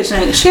 That bitch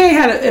ain't. She ain't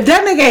had a. If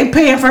that nigga ain't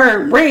paying for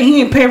her rent,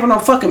 he ain't paying for no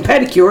fucking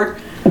pedicure.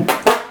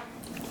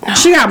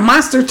 She got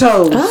monster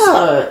toes.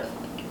 God.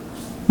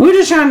 We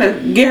just trying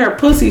to get her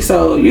pussy,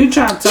 so you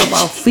trying to talk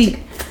about feet.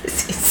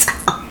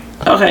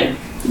 Okay.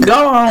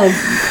 Go on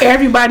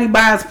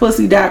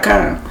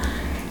everybodybuyspussy.com.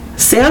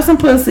 Sell some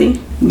pussy.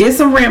 Get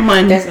some rent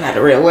money. That's not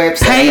a real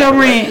website. Pay your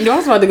rent. I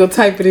was about to go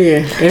type it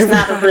in. It's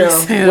not a real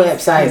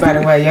website, by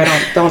the way. Y'all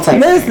don't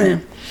type it in.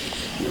 Listen.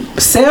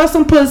 Sell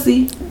some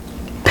pussy.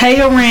 Pay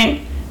your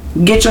rent.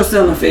 Get your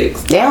ceiling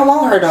fixed. They don't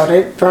want her though.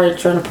 They probably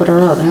trying to put her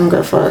out. They don't give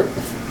a fuck.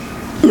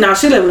 No,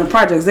 she live in the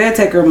projects. They'll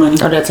take her money.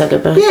 Oh, they'll take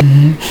it back. Yeah.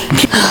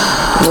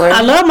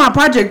 I love my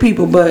project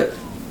people, but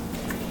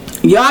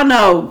y'all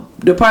know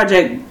the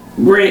project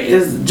rent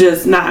is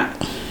just not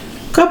a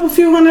couple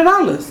few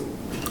 $100.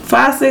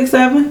 5, 6,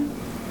 7,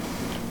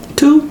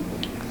 2.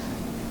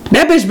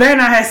 That bitch better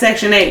not have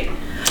Section 8.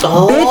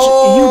 Oh. Bitch,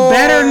 you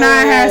better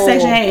not have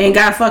Section 8 and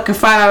got fucking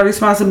 $5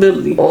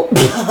 responsibility. Oh.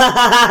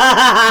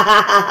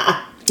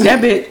 That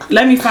bitch,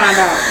 let me find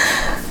out.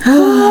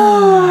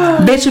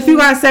 Bitch, if you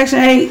got Section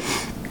 8,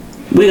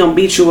 we gonna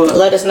beat you up.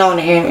 Let us know in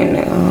the DM.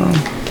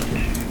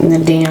 In the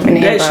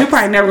inbox. She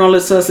probably never gonna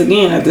listen to us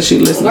again after she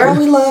listens. Girl,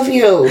 we love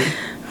you.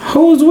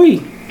 Who's we?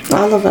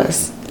 All of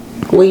us.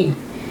 We.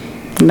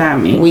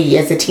 Not me. We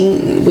as a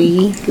team.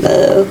 We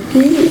love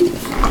you.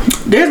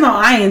 There's no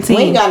I in team.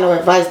 We ain't got no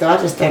advice though. I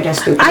just think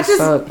that's stupid. What?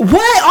 All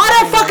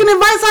that fucking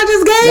advice I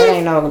just That gave?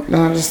 ain't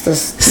no just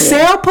this.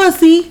 Sell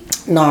pussy.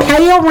 No.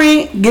 Pay your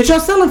rent. Get your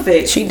ceiling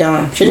fixed. She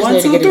done. She just 1,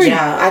 need to 2, get 3. a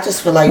job. I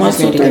just feel like you 1, just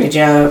need 2, to get 3. a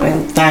job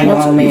and find your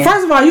own man.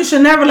 First of all, you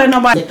should never let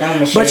nobody. Get down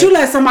with But shit. you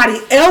let somebody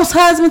else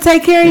husband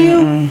take care of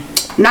you.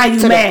 Now you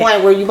To mad. the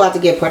point where you about to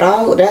get put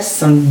out. That's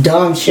some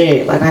dumb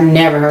shit. Like I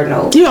never heard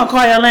no. You gonna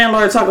call your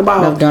landlord and talk No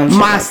about dumb shit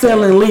my like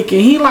ceiling leaking?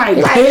 He like,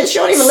 Like, bitch,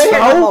 you don't even live here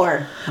no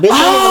more. Bitch, you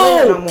don't even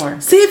live here no more.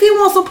 See if he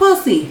wants some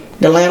pussy.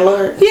 The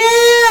landlord,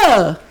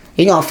 Yeah.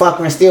 he gonna fuck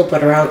her and still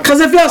put her out. Cause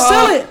if your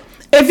ceiling,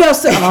 He gonna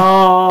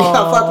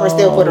fuck her and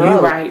still put her you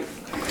out. right.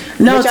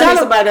 No, Bitch, I tell need him.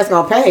 somebody that's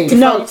gonna pay.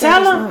 No,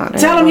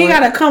 tell him he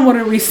gotta come with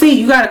a receipt.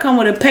 You gotta come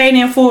with a paid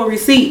in full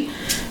receipt.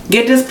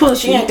 Get this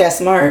pussy. She ain't that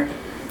smart.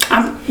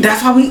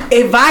 That's why we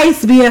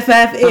advice,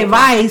 BFF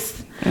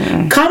advice.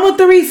 Come with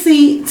the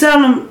receipt.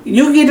 Tell him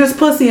you can get this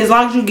pussy as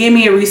long as you give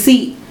me a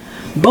receipt.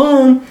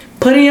 Boom.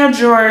 Put it in your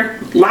drawer.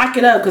 Lock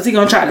it up because he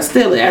gonna try to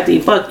steal it after he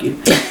fuck you.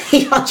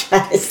 He gonna try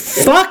to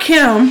steal. Fuck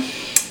him,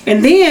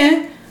 and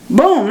then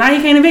boom. Now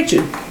he can't evict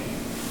you.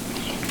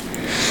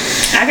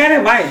 I got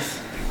advice.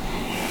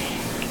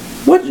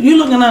 What you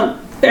looking up?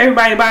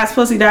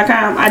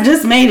 Everybodybuyspussy.com. I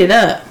just made it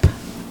up.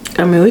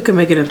 I mean, we could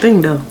make it a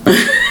thing though.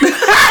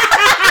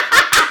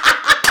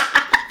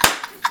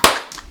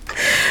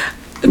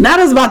 Not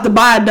us about to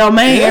buy a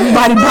domain.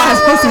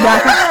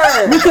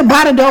 Everybodybuyspussy.com. We could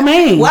buy the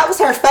domain. Why was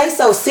her face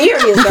so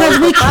serious? Because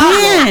we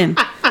can.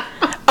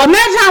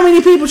 Imagine how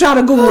many people try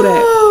to Google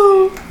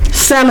that.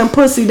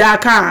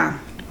 Sellingpussy.com.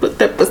 Put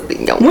that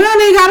pussy on. We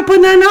don't even gotta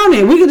put nothing on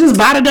it. We could just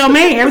buy the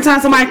domain. Every time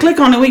somebody click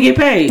on it, we get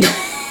paid.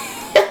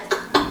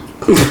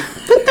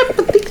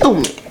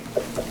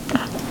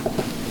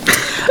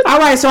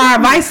 Alright, so our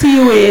advice to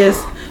you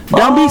is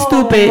don't be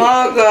stupid.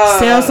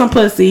 Sell some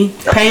pussy.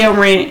 Pay your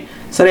rent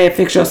so they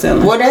fix your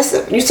selling. Well,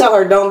 you tell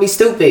her don't be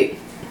stupid,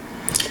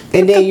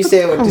 and then you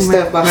said with the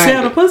stuff behind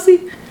Sell the it.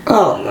 pussy?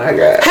 Oh my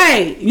god.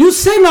 Hey, you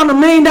sitting on $1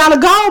 million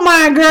gold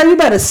mine, girl. You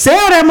better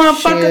sell that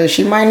motherfucker.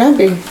 She might not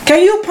be.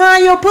 Can you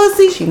pawn your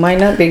pussy? She might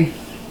not be.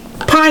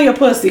 Pawn your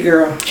pussy,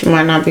 girl. She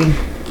might not be.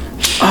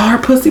 Oh, her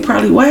pussy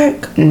probably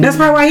whack. That's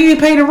probably why he didn't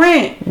pay the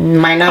rent.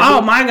 Might not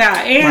Oh be. my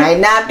god. And, Might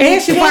not be.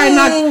 and she probably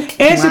not. pink.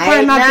 And she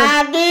probably Might not.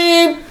 not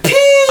be pink.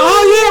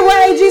 Oh yeah,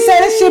 what AG said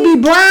that should be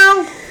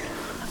brown.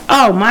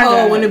 Oh my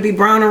god. Oh, when it be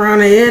brown around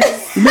the edge.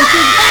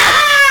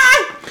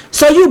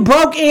 So you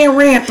broke and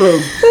ran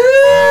through.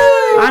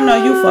 I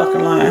know you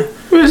fucking lying.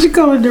 What she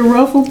call it? The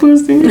ruffle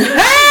pussy.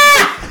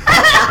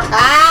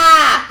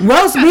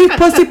 Roast beef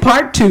pussy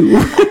part 2.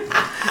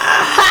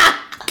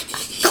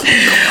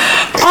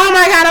 Oh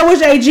my god, I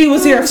wish AG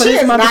was here for She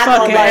this is not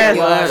motherfucking gonna ass.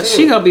 like you.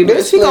 She gonna be.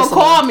 She gonna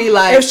call me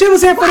like. If she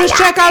was here for this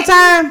checkout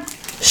time,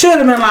 should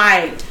have been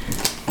like,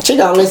 She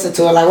gonna listen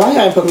to it like, why you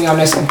ain't put me on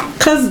this one?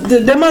 cause the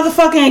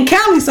motherfucking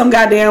Cali some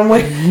goddamn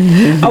way.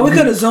 Oh, we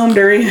could have zoomed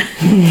her in.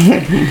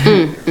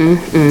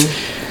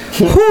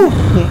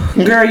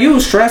 Whew. Girl, you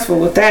was stressful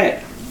with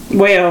that.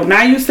 Well,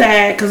 now you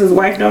sad cause his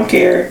wife don't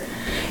care,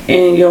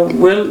 and your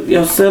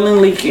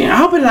ceiling leaking. I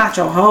hope it's not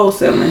your whole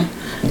ceiling.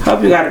 I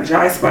hope you got a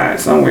dry spot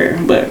somewhere,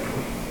 but.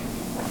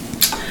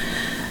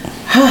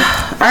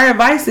 Our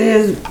advice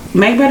is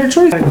make better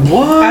choices.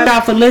 What? Thank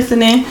y'all for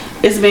listening.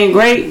 It's been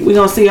great. We're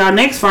gonna see y'all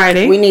next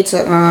Friday. We need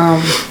to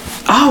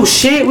Oh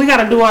shit, we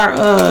gotta do our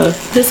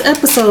this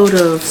episode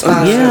of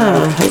sponsor.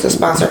 Yeah. Who's a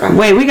sponsor?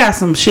 wait, we got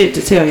some shit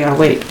to tell y'all.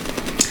 Wait.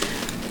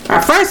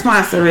 Our first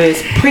sponsor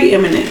is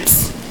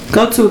Preeminence.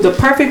 Go to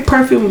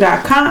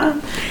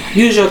theperfectperfume.com.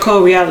 Use your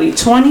code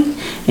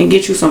reality20 and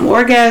get you some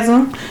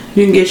orgasm.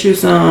 You can get you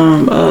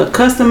some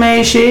custom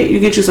made shit. You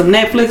get you some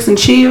Netflix and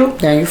chill.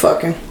 Yeah, you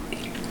fucking.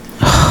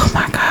 Oh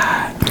my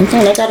God.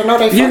 Okay, they gotta know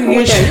they fucking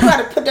with that. You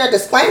gotta put that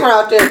disclaimer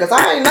out there because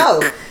I ain't know.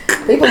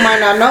 People might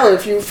not know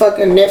if you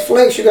fucking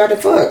Netflix, you gotta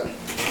fuck.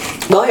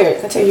 Go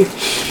ahead, continue.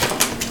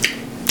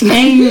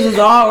 And uses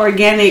all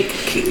organic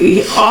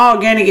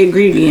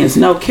ingredients.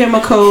 No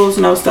chemicals,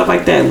 no stuff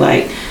like that.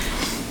 Like,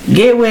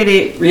 get with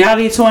it.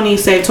 Reality20,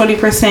 save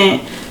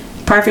 20%.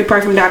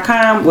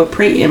 Perfectperfume.com with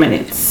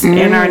Preeminence.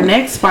 And our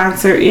next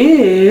sponsor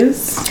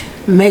is...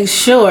 Make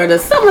sure the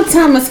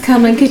summertime is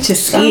coming. Get your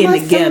skin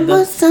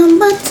together.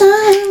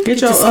 Summertime. Get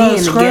your skin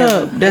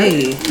scrub.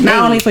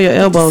 Not only for your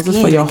elbows,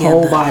 it's for your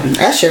whole body.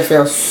 That shit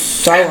feels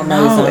so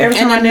amazing. Every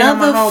time I do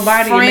my whole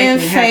body, friend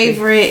it makes me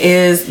favorite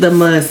is the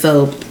mud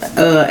soap.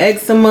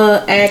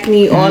 Eczema,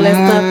 acne, all that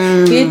stuff.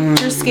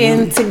 Get your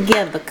skin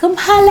together. Come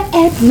holla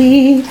at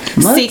me.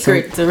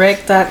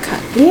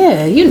 SecretDirect.com.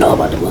 Yeah, you know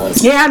about the mud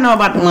soap. Yeah, I know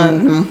about the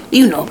mud.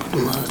 You know about the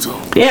mud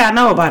soap. Yeah, I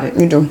know about it.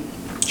 You do.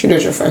 She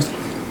did your face.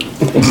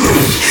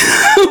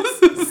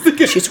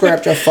 She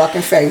scrubbed your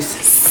fucking face.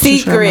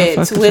 Secret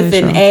with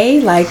an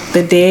A, like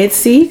the Dead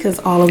Sea, because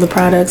all of the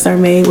products are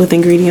made with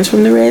ingredients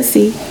from the Red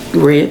Sea.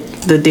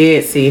 The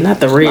Dead Sea,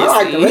 not the Red Sea. I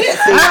like the Red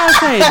Sea. I don't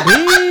say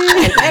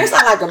big. That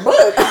sound like a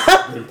book.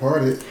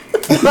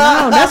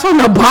 No, that's from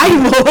the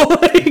Bible.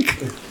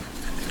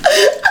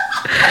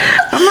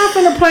 I'm not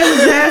gonna play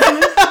with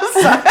Jasmine.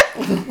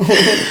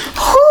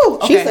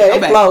 She said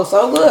it flows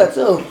so good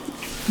too.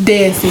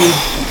 Dead Sea.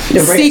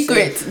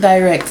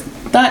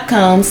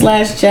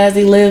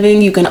 SecretDirect.com/Jazzy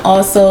Living. You can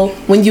also,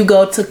 when you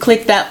go to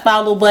click that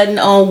follow button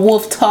on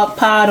Wolf Talk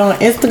Pod on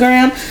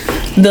Instagram,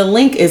 the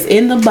link is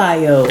in the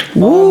bio.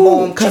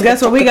 Because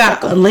guess what? We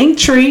got a link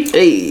tree.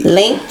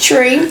 Link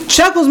tree.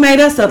 Chuckles made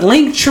us a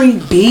link tree,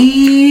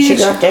 bitch. She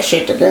got that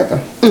shit together.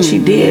 She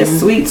did.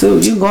 Sweet too.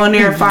 You go in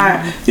there and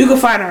find. You can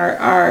find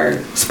our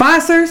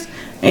sponsors,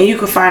 and you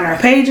can find our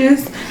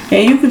pages,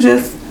 and you can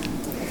just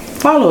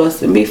follow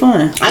us and be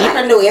fun. I got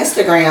a new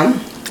Instagram.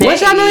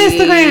 What's your new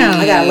Instagram?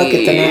 I gotta look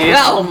at the name.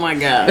 Oh my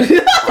God.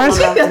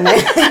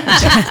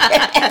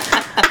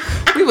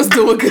 We was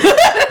doing good.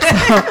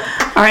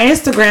 Our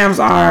Instagrams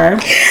are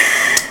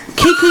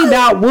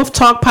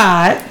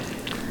Kiki.WolfTalkPod.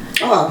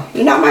 Oh,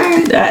 you know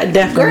mine?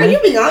 Definitely. Girl, you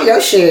be on your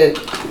shit.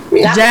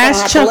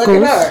 Jazz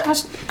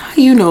Chuckles. How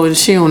you know it?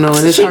 She don't know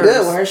it. It's She hers.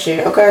 good with her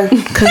shit, okay?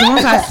 Because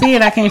once I see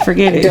it, I can't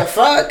forget it. The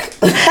fuck?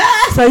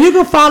 So you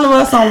can follow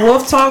us on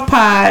Wolf Talk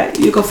Pod.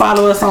 You can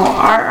follow us on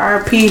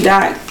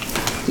RRP.KD.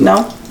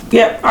 Nope.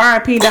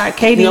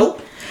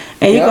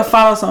 And you can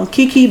follow us on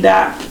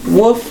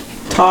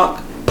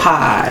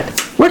Kiki.WolfTalkPod.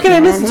 Where can they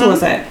listen to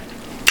us at?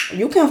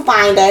 You can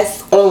find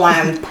us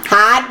on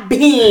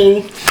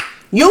Podbean,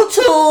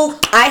 YouTube,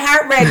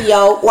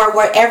 iHeartRadio, or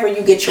wherever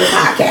you get your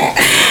podcast.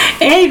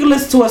 And you can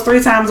listen to us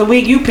 3 times a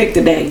week. You pick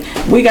the day.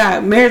 We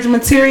got marriage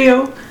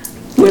material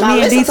with Now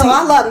me and listen DT. to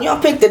all of them. You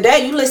don't pick the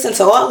day. You listen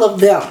to all of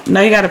them. No,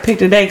 you got to pick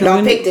the day.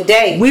 Don't pick the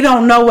day. We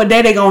don't know what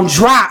day they going to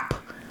drop.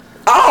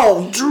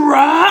 Oh,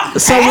 drop.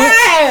 So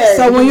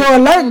when your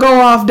alert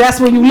go off, that's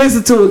when you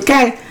listen to it,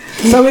 okay?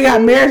 So we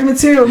got marriage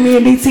material with me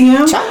and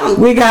DTM.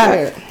 We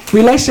got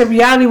relationship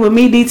reality with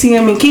me,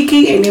 DTM, and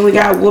Kiki. And then we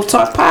got Wolf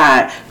Talk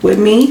Pod with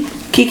me,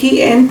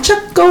 Kiki, and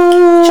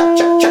Chuckles.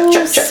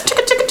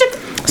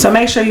 So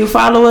make sure you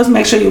follow us.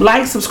 Make sure you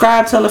like,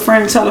 subscribe, tell a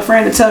friend, and tell a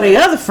friend, and tell their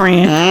other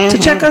friend to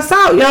check us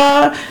out,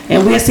 y'all.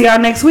 And we'll see y'all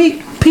next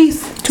week.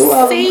 Peace.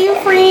 See you,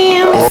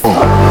 friends.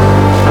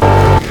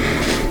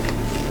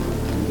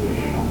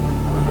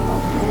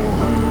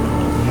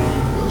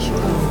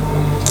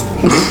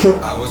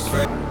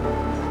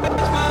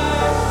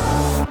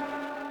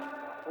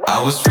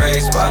 I was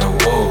raised by the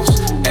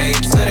wolves,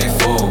 ate till they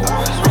full.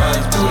 Run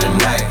through the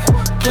night,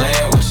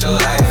 playing with your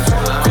life.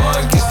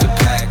 Going against the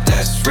pack,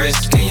 that's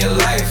risking your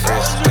life.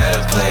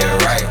 Better play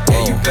it right,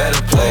 yeah, you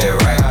better play it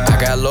right. I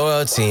got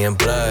loyalty and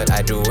blood,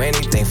 I do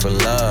anything for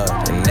love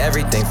and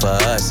everything for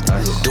us.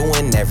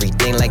 Doing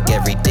everything like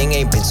everything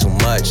ain't been too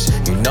much.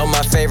 You know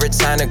my favorite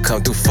time to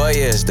come through for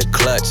you is the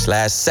clutch.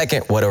 Last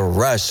second, what a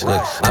rush.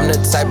 Look, I'm the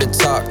type to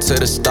talk to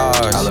the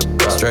stars.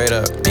 Straight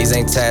up, these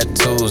ain't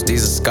tattoos,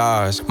 these are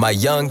scars. My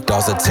young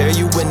dogs will tear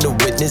you when the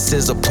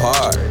witnesses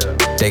apart.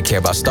 They care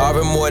about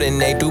starving more than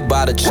they do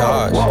by the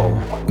charge.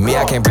 Me,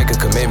 I can't break a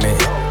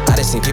commitment. I done seen people